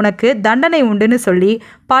உண்டாக்குன உனக்கு தண்டனை உண்டுன்னு சொல்லி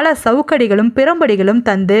பல சவுக்கடிகளும் பிரம்படிகளும்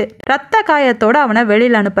தந்து ரத்த காயத்தோட அவனை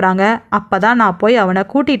வெளியில அனுப்புறாங்க. அப்பதான் நான் போய் அவனை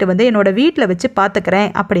கூட்டிட்டு வந்து என்னோட வீட்டில் வச்சு பார்த்துக்கிறேன்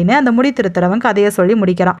அப்படின்னு அந்த முடித்திருக்கிறவன் கதையை சொல்லி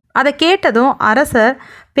முடிக்கிறான். அதை கேட்டதும் அரசர்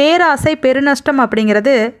பேராசை பெருநஷ்டம்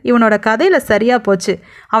அப்படிங்கிறது இவனோட கதையில் சரியாக போச்சு,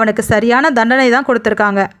 அவனுக்கு சரியான தண்டனை தான்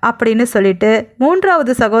கொடுத்துருக்காங்க அப்படின்னு சொல்லிட்டு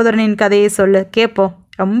 3வது சகோதரனின் கதையை சொல்லு கேட்போம்,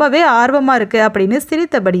 ரொம்பவே ஆர்வமாக இருக்குது அப்படின்னு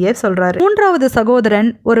சிரித்தபடியே சொல்கிறாரு. 3வது சகோதரன்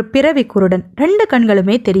ஒரு பிறவி குருடன், 2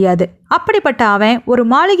 கண்களுமே தெரியாது. அப்படிப்பட்ட அவன் ஒரு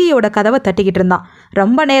மாளிகையோட கதவை தட்டிக்கிட்டு இருந்தான்.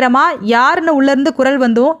 ரொம்ப நேரமாக யாருன்னு உள்ளேருந்து குரல்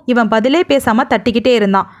வந்தும் இவன் பதிலே பேசாமல் தட்டிக்கிட்டே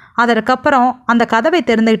இருந்தான். அதற்கப்புறம் அந்த கதவை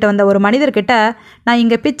திறந்துக்கிட்டு வந்த ஒரு மனிதர்கிட்ட நான்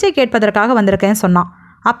இங்கே பிச்சை கேட்பதற்காக வந்திருக்கேன்னு சொன்னான்.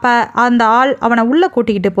 அப்போ அந்த ஆள் அவனை உள்ளே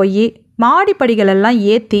கூட்டிக்கிட்டு போய் மாடிப்படிகளெல்லாம்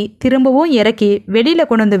ஏற்றி திரும்பவும் இறக்கி வெளியில்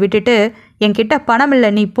கொண்டு வந்து விட்டுட்டு என்கிட்ட பணம் இல்லை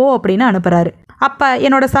நீ போ அப்படின்னு அனுப்புகிறாரு. அப்போ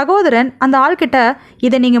என்னோட சகோதரன் அந்த ஆள்கிட்ட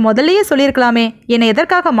இதை நீங்கள் முதல்லையே சொல்லியிருக்கலாமே, என்னை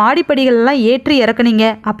எதற்காக மாடிப்படிகளெல்லாம் ஏற்றி இறக்குனீங்க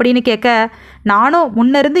அப்படின்னு கேட்க, நானும்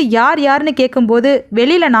முன்னிருந்து யாருன்னு கேட்கும்போது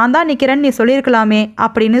வெளியில் நான் தான் நிற்கிறேன்னு நீ சொல்லியிருக்கலாமே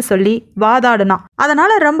அப்படின்னு சொல்லி வாதாடினான்.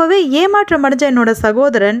 அதனால் ரொம்பவே ஏமாற்றம் அடைஞ்ச என்னோட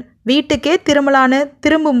சகோதரன் வீட்டுக்கே திரும்பலான்னு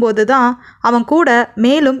திரும்பும்போது தான் அவன் கூட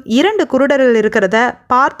மேலும் 2 குருடர்கள் இருக்கிறத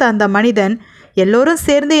பார்த்த அந்த மனிதன் எல்லோரும்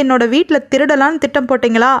சேர்ந்து என்னோட வீட்டில் திருடலான்னு திட்டம்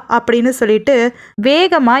போட்டிங்களா அப்படின்னு சொல்லிட்டு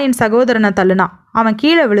வேகமாக என் சகோதரனை தள்ளுனான். அவன்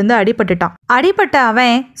கீழே விழுந்து அடிபட்டுட்டான். அடிபட்ட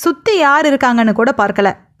அவன் சுற்றி யார் இருக்காங்கன்னு கூட பார்க்கல.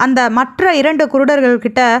 அந்த மற்ற 2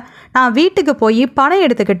 குருடர்கள்கிட்ட நான் வீட்டுக்கு போய் பணம்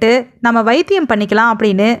எடுத்துக்கிட்டு நம்ம வைத்தியம் பண்ணிக்கலாம்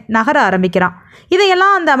அப்படின்னு நகர ஆரம்பிக்கிறான்.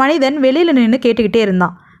 இதையெல்லாம் அந்த மனிதன் வெளியில் நின்று கேட்டுக்கிட்டே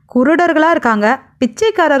இருந்தான். குருடர்களாக இருக்காங்க,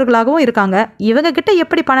 பிச்சைக்காரர்களாகவும் இருக்காங்க, இவங்க கிட்ட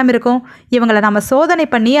எப்படி பணம் இருக்கும்? இவங்களை நம்ம சோதனை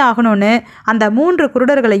பண்ணியே ஆகணும்னு அந்த 3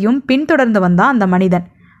 குருடர்களையும் பின்தொடர்ந்து வந்தான் அந்த மனிதன்.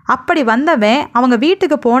 அப்படி வந்தவன் அவங்க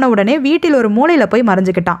வீட்டுக்கு போன உடனே வீட்டில் ஒரு மூலையில் போய்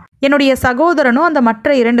மறைஞ்சுக்கிட்டான். என்னுடைய சகோதரனும் அந்த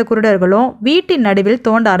மற்ற 2 குருடர்களும் வீட்டின் நடுவில்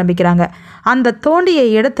தோண்ட ஆரம்பிக்கிறாங்க. அந்த தோண்டிய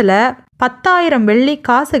இடத்துல 10,000 வெள்ளி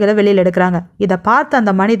காசுகளை வெளியில் எடுக்கிறாங்க. இதை பார்த்து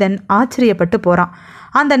அந்த மனிதன் ஆச்சரியப்பட்டு போகிறான்.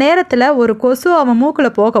 அந்த நேரத்தில் ஒரு கொசு அவன்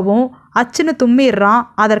மூக்கில் போகவும் அச்சுன்னு தும்மிடுறான்.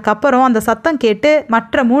 அதற்கப்புறம் அந்த சத்தம் கேட்டு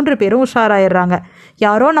மற்ற 3 பேரும் உஷாராயிடுறாங்க.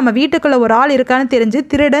 யாரோ நம்ம வீட்டுக்குள்ளே ஒரு ஆள் இருக்கான்னு தெரிஞ்சு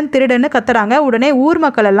திருடன் திருடன்னு கத்துறாங்க. உடனே ஊர்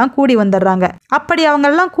மக்கள் எல்லாம் கூடி வந்துடுறாங்க. அப்படி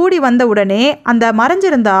அவங்கெல்லாம் கூடி வந்த உடனே அந்த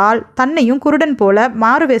மறைஞ்சிருந்த ஆள் தன்னையும் குருடன் போல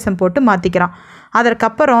மாறுவேஷம் போட்டு மாற்றிக்கிறான்.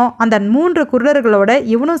 அதற்கப்புறம் அந்த 3 குருடர்களோட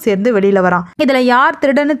இவனும் சேர்ந்து வெளியில் வரான். இதில் யார்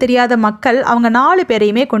திருடன்னு தெரியாத மக்கள் அவங்க 4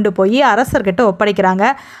 பேரையுமே கொண்டு போய் அரசர்கிட்ட ஒப்படைக்கிறாங்க.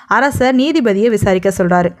 அரசர் நீதிபதியை விசாரிக்க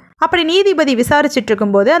சொல்கிறாரு. அப்படி நீதிபதி விசாரிச்சுட்டு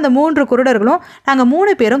இருக்கும்போது அந்த 3 குருடர்களும் நாங்கள்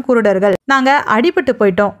 3 பேரும் குருடர்கள், நாங்கள் அடிபட்டு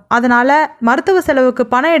போயிட்டோம், அதனால் மருத்துவ செலவுக்கு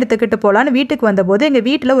பணம் எடுத்துக்கிட்டு போகலான்னு வீட்டுக்கு வந்தபோது எங்கள்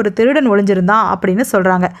வீட்டில் ஒரு திருடன் ஒளிஞ்சிருந்தான் அப்படின்னு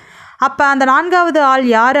சொல்கிறாங்க. அப்போ அந்த 4வது ஆள்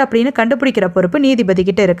யார் அப்படின்னு கண்டுபிடிக்கிற பொறுப்பு நீதிபதி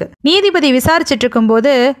கிட்ட இருக்கு. நீதிபதி விசாரிச்சுட்டு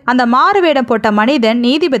இருக்கும்போது அந்த மாறு வேடம் போட்ட மனிதன்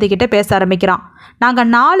நீதிபதி கிட்ட பேச ஆரம்பிக்கிறான். நாங்கள்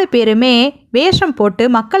 4 பேருமே வேஷம் போட்டு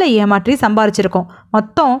மக்களை ஏமாற்றி சம்பாரிச்சிருக்கோம்.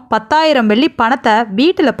 மொத்தம் 10,000 வெள்ளி பணத்தை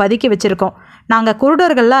வீட்டில் பதுக்கி வச்சுருக்கோம். நாங்கள்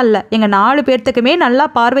குருடர்கள்லாம் இல்லை, எங்கள் 4 பேர்த்துக்குமே நல்லா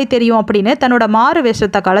பார்வை தெரியும் அப்படின்னு தன்னோட மாறு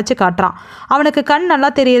வேஷத்தை களைச்சி காட்டுறான். அவனுக்கு கண் நல்லா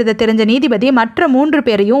தெரியறத தெரிஞ்ச நீதிபதி மற்ற 3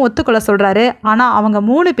 பேரையும் ஒத்துக்கொள்ள சொல்கிறாரு. ஆனால் அவங்க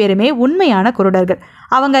 3 பேருமே உண்மையான குருடர்கள்.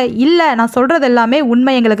 அவங்க இல்லை, நான் சொல்கிறது எல்லாமே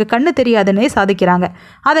உண்மை, எங்களுக்கு கண்ணு தெரியாதுன்னே சாதிக்கிறாங்க.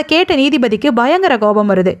 அதை கேட்ட நீதிபதிக்கு பயங்கர கோபம்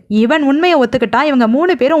வருது. இவன் உண்மையை ஒத்துக்கிட்டான், இவங்க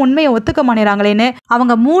 3 பேரும் உண்மையை ஒத்துக்க மாட்டேறாங்களேன்னு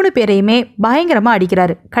அவங்க 3 பேரையுமே பயங்கரமாக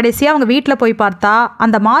அடிக்கிறாரு. கடைசியாக அவங்க வீட்டில் போய் பார்த்தா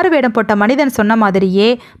அந்த மாறு வேடம் போட்ட மனிதன் சொன்ன மாதிரியே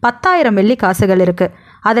 10,000 வெள்ளி காசுகள் இருக்கு.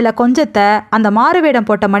 அதில் கொஞ்சத்தை அந்த மாறு வேடம்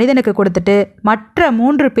போட்ட மனிதனுக்கு கொடுத்துட்டு மற்ற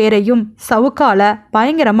 3 பேரையும் சவுக்கால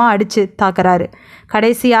பயங்கரமாக அடித்து தாக்குறாரு.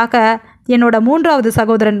 கடைசியாக என்னோட 3வது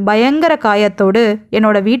சகோதரன் பயங்கர காயத்தோடு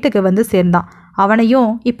என்னோட வீட்டுக்கு வந்து சேர்ந்தான்.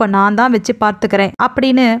 அவனையும் இப்போ நான் தான் வச்சு பார்த்துக்கிறேன்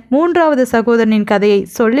அப்படின்னு 3வது சகோதரனின் கதையை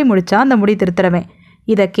சொல்லி முடிச்சா அந்த முடி திருத்துறவன்.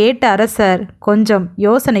 இதை கேட்ட அரசர் கொஞ்சம்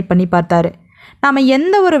யோசனை பண்ணி பார்த்தாரு. நாம்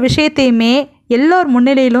எந்த ஒரு விஷயத்தையுமே எல்லோர்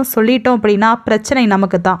முன்னிலையிலும் சொல்லிட்டோம் அப்படின்னா பிரச்சனை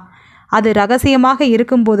நமக்கு தான். அது ரகசியமாக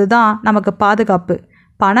இருக்கும்போது தான் நமக்கு பாதுகாப்பு.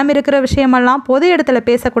 பணம் இருக்கிற விஷயமெல்லாம் பொது இடத்துல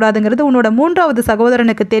பேசக்கூடாதுங்கிறது உன்னோட 3வது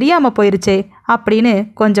சகோதரனுக்கு தெரியாமல் போயிருச்சே அப்படின்னு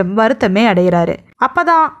கொஞ்சம் வருத்தமே அடைகிறாரு. அப்போ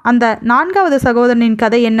தான் அந்த 4வது சகோதரனின்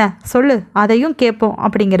கதை என்ன சொல்லு, அதையும் கேட்போம்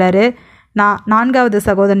அப்படிங்கிறாரு. நான் 4வது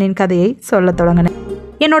சகோதரனின் கதையை சொல்ல தொடங்கினேன்.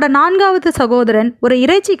 என்னோட 4வது சகோதரன் ஒரு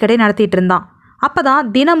இறைச்சி கடை நடத்திட்டு இருந்தான். அப்போ தான்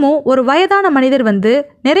தினமும் ஒரு வயதான மனிதர் வந்து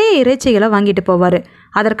நிறைய இறைச்சிகளை வாங்கிட்டு போவார்.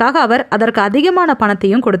 அதற்காக அவர் அதற்கு அதிகமான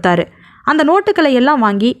பணத்தையும் கொடுத்தாரு. அந்த நோட்டுகளை எல்லாம்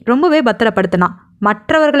வாங்கி ரொம்பவே பத்திரப்படுத்தினான்.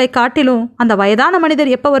 மற்றவர்களை காட்டிலும் அந்த வயதான மனிதர்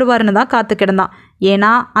எப்போ வருவாருன்னு தான் காத்து கிடந்தான்.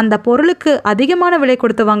 ஏன்னா அந்த பொருளுக்கு அதிகமான விலை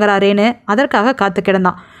கொடுத்து வாங்குறாரேன்னு அதற்காக காத்து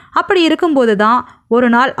கிடந்தான். அப்படி இருக்கும்போது தான் ஒரு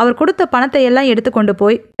நாள் அவர் கொடுத்த பணத்தை எல்லாம் எடுத்துக்கொண்டு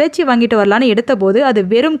போய் இறைச்சி வாங்கிட்டு வரலான்னு எடுத்தபோது அது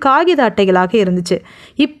வெறும் காகித அட்டைகளாக இருந்துச்சு.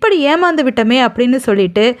 இப்படி ஏமாந்து விட்டமே அப்படின்னு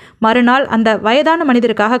சொல்லிட்டு மறுநாள் அந்த வயதான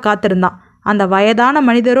மனிதருக்காக காத்திருந்தான். அந்த வயதான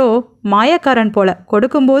மனிதரோ மாயக்காரன் போல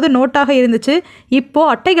கொடுக்கும்போது நோட்டாக இருந்துச்சு, இப்போ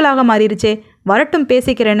அட்டைகளாக மாறிடுச்சே, வரட்டும்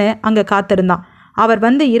பேசிக்கிறேன்னு அங்கே காத்திருந்தான். அவர்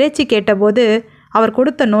வந்து இறைச்சி கேட்டபோது அவர்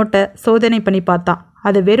கொடுத்த நோட்டை சோதனை பண்ணி பார்த்தான்.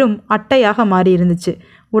 அது வெறும் அட்டையாக மாறி இருந்துச்சு.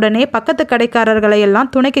 உடனே பக்கத்து கடைக்காரர்களை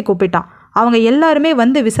எல்லாம் துணைக்கு கூப்பிட்டான். அவங்க எல்லாருமே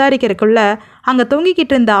வந்து விசாரிக்கிறதுக்குள்ள அங்கே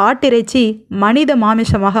தொங்கிக்கிட்டு இருந்த ஆட்டிறைச்சி மனித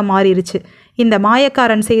மாமிசமாக மாறிடுச்சு. இந்த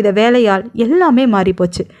மாயக்காரன் செய்த வேலையால் எல்லாமே மாறி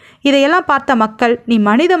போச்சு. இதையெல்லாம் பார்த்த மக்கள் நீ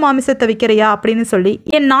மனித மாமிசத்தை விற்கிறையா அப்படின்னு சொல்லி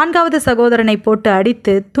என் 4வது சகோதரனை போட்டு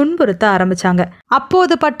அடித்து துன்புறுத்த ஆரம்பிச்சாங்க.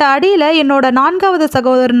 அப்போது பட்ட அடியில் என்னோட 4வது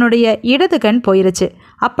சகோதரனுடைய இடது கண் போயிருச்சு.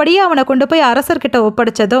 அப்படியே அவனை கொண்டு போய் அரசர்கிட்ட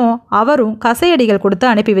ஒப்படைச்சதும் அவரும் கசையடிகள் கொடுத்து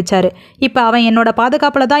அனுப்பி வச்சாரு. இப்போ அவன் என்னோட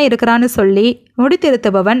பாதுகாப்பில் தான் இருக்கிறான்னு சொல்லி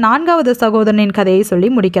முடித்திருத்துபவன் 4வது சகோதரனின் கதையை சொல்லி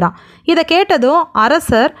முடிக்கிறான். இதை கேட்டதும்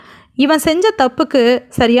அரசர் இவன் செஞ்ச தப்புக்கு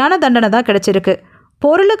சரியான தண்டனை தான் கிடைச்சிருக்கு,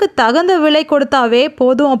 பொருளுக்கு தகுந்த விலை கொடுத்தாவே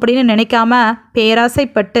போதும் அப்படின்னு நினைக்காம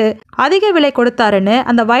பேராசைப்பட்டு அதிக விலை கொடுத்தாருன்னு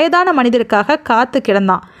அந்த வயதான மனிதருக்காக காத்து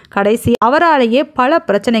கிடந்தான். கடைசி அவராலேயே பல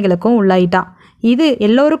பிரச்சனைகளுக்கும் உள்ளாயிட்டான். இது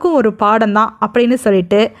எல்லோருக்கும் ஒரு பாடம் தான் அப்படின்னு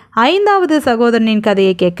சொல்லிட்டு 5வது சகோதரனின்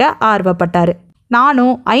கதையை கேட்க ஆர்வப்பட்டாரு.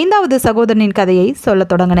 நானும் 5வது சகோதரனின் கதையை சொல்ல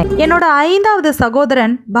தொடங்கினேன். என்னோட 5வது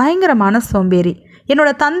சகோதரன் பயங்கரமான சோம்பேறி. என்னோட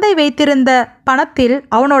தந்தை வைத்திருந்த பணத்தில்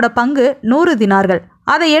அவனோட பங்கு 100 தினார்கள்.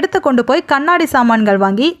 அதை எடுத்து கொண்டு போய் கண்ணாடி சாமான்கள்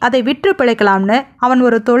வாங்கி அதை விற்று பிழைக்கலாம்னு அவன்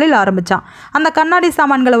ஒரு தொழில் ஆரம்பித்தான். அந்த கண்ணாடி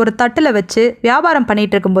சாமான்களை ஒரு தட்டில் வச்சு வியாபாரம்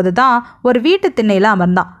பண்ணிகிட்டு இருக்கும்போது தான் ஒரு வீட்டு திண்ணையில்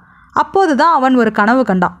அமர்ந்தான். அப்போது தான் அவன் ஒரு கனவு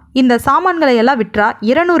கண்டான். இந்த சாமான்களை எல்லாம் விற்றா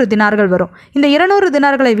 200 தினார்கள் வரும். இந்த 200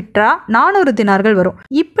 தினார்களை விற்றா 400 தினார்கள் வரும்.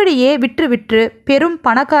 இப்படியே விற்று விற்று பெரும்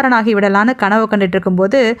பணக்காரனாகி விடலான்னு கனவு கண்டுட்டு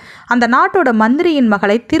இருக்கும்போது அந்த நாட்டோட மந்திரியின்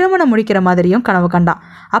மகளை திருமணம் முடிக்கிற மாதிரியும் கனவு கண்டான்.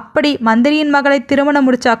 அப்படி மந்திரியின் மகளை திருமணம்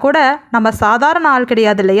முடிச்சா கூட நம்ம சாதாரண ஆள்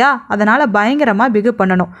கிடையாது இல்லையா, அதனால பயங்கரமா பிகு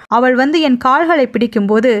பண்ணணும். அவள் வந்து என் கால்களை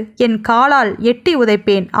பிடிக்கும்போது என் காலால் எட்டி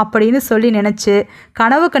உதைப்பேன் அப்படின்னு சொல்லி நினைச்சு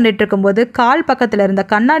கனவு கண்டுட்டு இருக்கும்போது கால் பக்கத்தில் இருந்த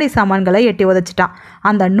கண்ணாடி சாமான்களை எட்டி உதைச்சிட்டான்.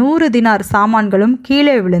 அந்த 100 தினார் சாமான்களும்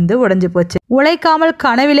கீழே விழுந்து உடைஞ்சு போச்சு. உழைக்காமல்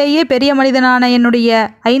கனவிலேயே பெரிய மனிதனான என்னுடைய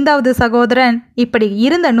 5வது சகோதரன் இப்படி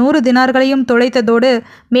இருந்த 100 தினார்களையும் தொலைத்ததோடு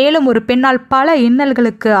மேலும் ஒரு பெண்ணால் பல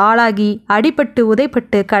இன்னல்களுக்கு ஆளாகி அடிபட்டு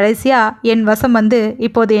உதைப்பட்டு கடைசியா என் வசம் வந்து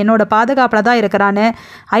இப்போது என்னோட பாதுகாப்பில் தான் இருக்கிறான்னு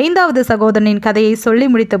 5வது சகோதரனின் கதையை சொல்லி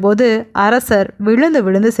முடித்த போது அரசர் விழுந்து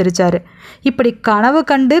விழுந்து சிரிச்சாரு. இப்படி கனவு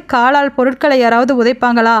கண்டு காலால் பொருட்களை யாராவது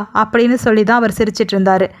உதைப்பாங்களா அப்படின்னு சொல்லி தான் அவர் சிரிச்சிட்டு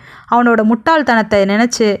இருந்தாரு. அவனோட முட்டாள்தனத்தை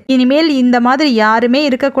நினைச்சு இனிமேல் இந்த மாதிரி யாருமே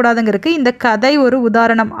இருக்கக்கூடாதுங்கிறதுக்கு இந்த கதை ஒரு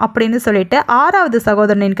உதாரணம் அப்படின்னு சொல்லிட்டு 6வது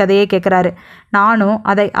சகோதரனின் கதையை கேட்குறாரு. நானும்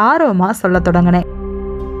அதை ஆர்வமாக சொல்ல தொடங்கினேன்.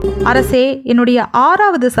 அரசே, என்னுடைய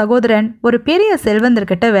 6வது சகோதரன் ஒரு பெரிய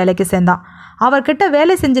செல்வந்தர்கிட்ட வேலைக்கு சேர்ந்தான். அவர்கிட்ட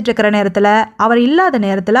வேலை செஞ்சுட்டு இருக்கிற நேரத்தில் அவர் இல்லாத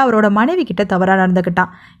நேரத்தில் அவரோட மனைவி கிட்ட தவறாக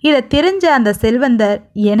நடந்துக்கிட்டான். இதை தெரிஞ்ச அந்த செல்வந்தர்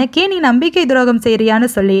எனக்கே நீ நம்பிக்கை துரோகம் செய்கிறியான்னு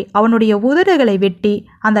சொல்லி அவனுடைய உதடுகளை வெட்டி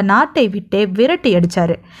அந்த நாட்டை விட்டே விரட்டி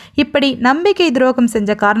அடித்தார். இப்படி நம்பிக்கை துரோகம்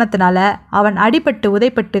செஞ்ச காரணத்தினால அவன் அடிபட்டு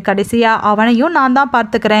உதைப்பட்டு கடைசியாக அவனையும் நான் தான்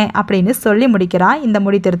பார்த்துக்கிறேன் அப்படின்னு சொல்லி முடிக்கிறான் இந்த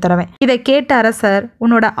முடி திருத்தரவன். இதை கேட்ட அரசர்,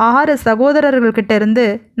 உன்னோட 6 சகோதரர்கள்கிட்ட இருந்து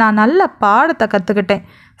நான் நல்ல பாடத்தை கற்றுக்கிட்டேன்.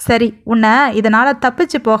 சரி, உன்னை இதனால்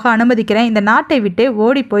தப்பிச்சு போக அனுமதிக்கிறேன். இந்த நாட்டை விட்டே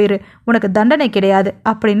ஓடி போயிரு, உனக்கு தண்டனை கிடையாது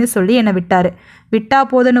அப்படின்னு சொல்லி என்னை விட்டார். விட்டா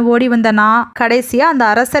போதுன்னு ஓடி வந்த நான் கடைசியாக அந்த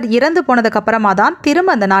அரசர் இறந்து போனதுக்கு அப்புறமா தான்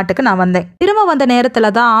திரும்ப அந்த நாட்டுக்கு நான் வந்தேன். திரும்ப வந்த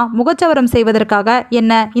நேரத்தில் தான் முகச்சவரம் செய்வதற்காக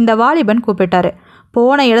என்னை இந்த வாலிபன் கூப்பிட்டாரு.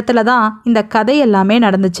 போன இடத்துல தான் இந்த கதை எல்லாமே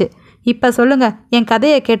நடந்துச்சு. இப்போ சொல்லுங்க, என்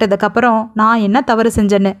கதையை கேட்டதுக்கப்புறம் நான் என்ன தவறு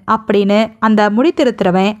செஞ்சேன்னு அப்படின்னு அந்த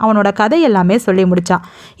முடித்திருத்துறவன் அவனோட கதை எல்லாமே சொல்லி முடித்தான்.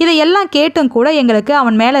 இதையெல்லாம் கேட்டும் கூட எங்களுக்கு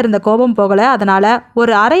அவன் மேலே இருந்த கோபம் போகலை. அதனால்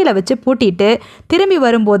ஒரு அறையில் வச்சு பூட்டிட்டு திரும்பி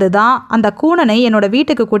வரும்போது தான் அந்த கூணனை என்னோட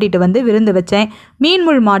வீட்டுக்கு கூட்டிகிட்டு வந்து விருந்து வச்சேன்.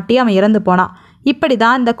 மீன்முள் மாட்டி அவன் இறந்து போனான். இப்படி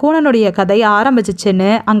தான் இந்த கூணனுடைய கதை ஆரம்பிச்சிச்சுன்னு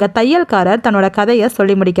அங்கே தையல்காரர் தன்னோட கதையை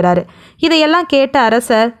சொல்லி முடிக்கிறாரு. இதையெல்லாம் கேட்ட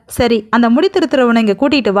அரசர், சரி அந்த முடித்திருத்துறவனை இங்கே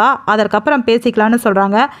கூட்டிகிட்டு வா, அதற்கப்புறம் பேசிக்கலான்னு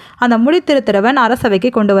சொல்கிறாங்க. அந்த முடித்திருத்துறவன்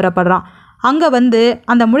அரசவைக்கு கொண்டு வரப்படுறான். அங்கே வந்து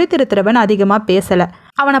அந்த முடித்திருத்துறவன் அதிகமாக பேசலை.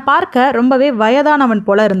 அவனை பார்க்க ரொம்பவே வயதானவன்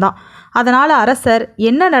போல இருந்தான். அதனால் அரசர்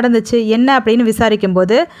என்ன நடந்துச்சு என்ன அப்படின்னு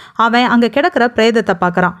விசாரிக்கும்போது அவன் அங்கே கிடக்கிற பிரேதத்தை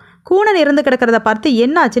பார்க்குறான். கூணன் இருந்து கிடக்கிறத பார்த்து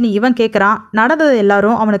என்னாச்சுன்னு இவன் கேட்குறான். நடந்தது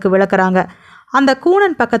எல்லாரும் அவனுக்கு விளக்குறாங்க. அந்த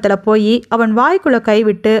கூணன் பக்கத்தில் போய் அவன் வாய்க்குள்ளே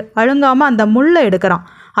கைவிட்டு அழுங்காமல் அந்த முள்ளை எடுக்கிறான்.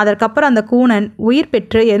 அதற்கப்புறம் அந்த கூணன் உயிர்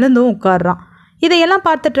பெற்று எழுந்தும் உட்கார்றான். இதையெல்லாம்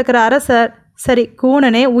பார்த்துட்ருக்கிற அரசர், சரி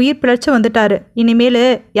கூணனே உயிர் பிழைச்சி வந்துட்டாரு, இனிமேல்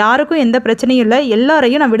யாருக்கும் எந்த பிரச்சனையும் இல்லை,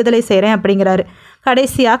 எல்லாரையும் நான் விடுதலை செய்கிறேன் அப்படிங்கிறாரு.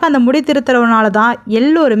 கடைசியாக அந்த முடித்திருத்துறவனால தான்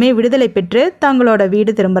எல்லோருமே விடுதலை பெற்று தங்களோட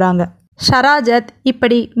வீடு திரும்புகிறாங்க. ஷராஜத்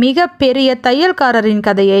இப்படி மிக பெரிய தையல்காரரின்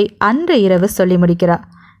கதையை அன்று இரவு சொல்லி முடிக்கிறார்.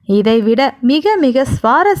 இதைவிட மிக மிக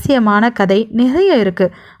சுவாரஸ்யமான கதை நிறைய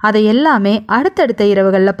இருக்குது. அதை எல்லாமே அடுத்தடுத்த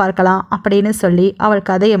இரவுகளில் பார்க்கலாம் அப்படின்னு சொல்லி அவள்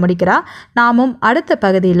கதையை முடிக்கிறா. நாமும் அடுத்த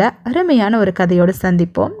பகுதியில் அருமையான ஒரு கதையோடு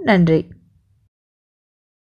சந்திப்போம். நன்றி.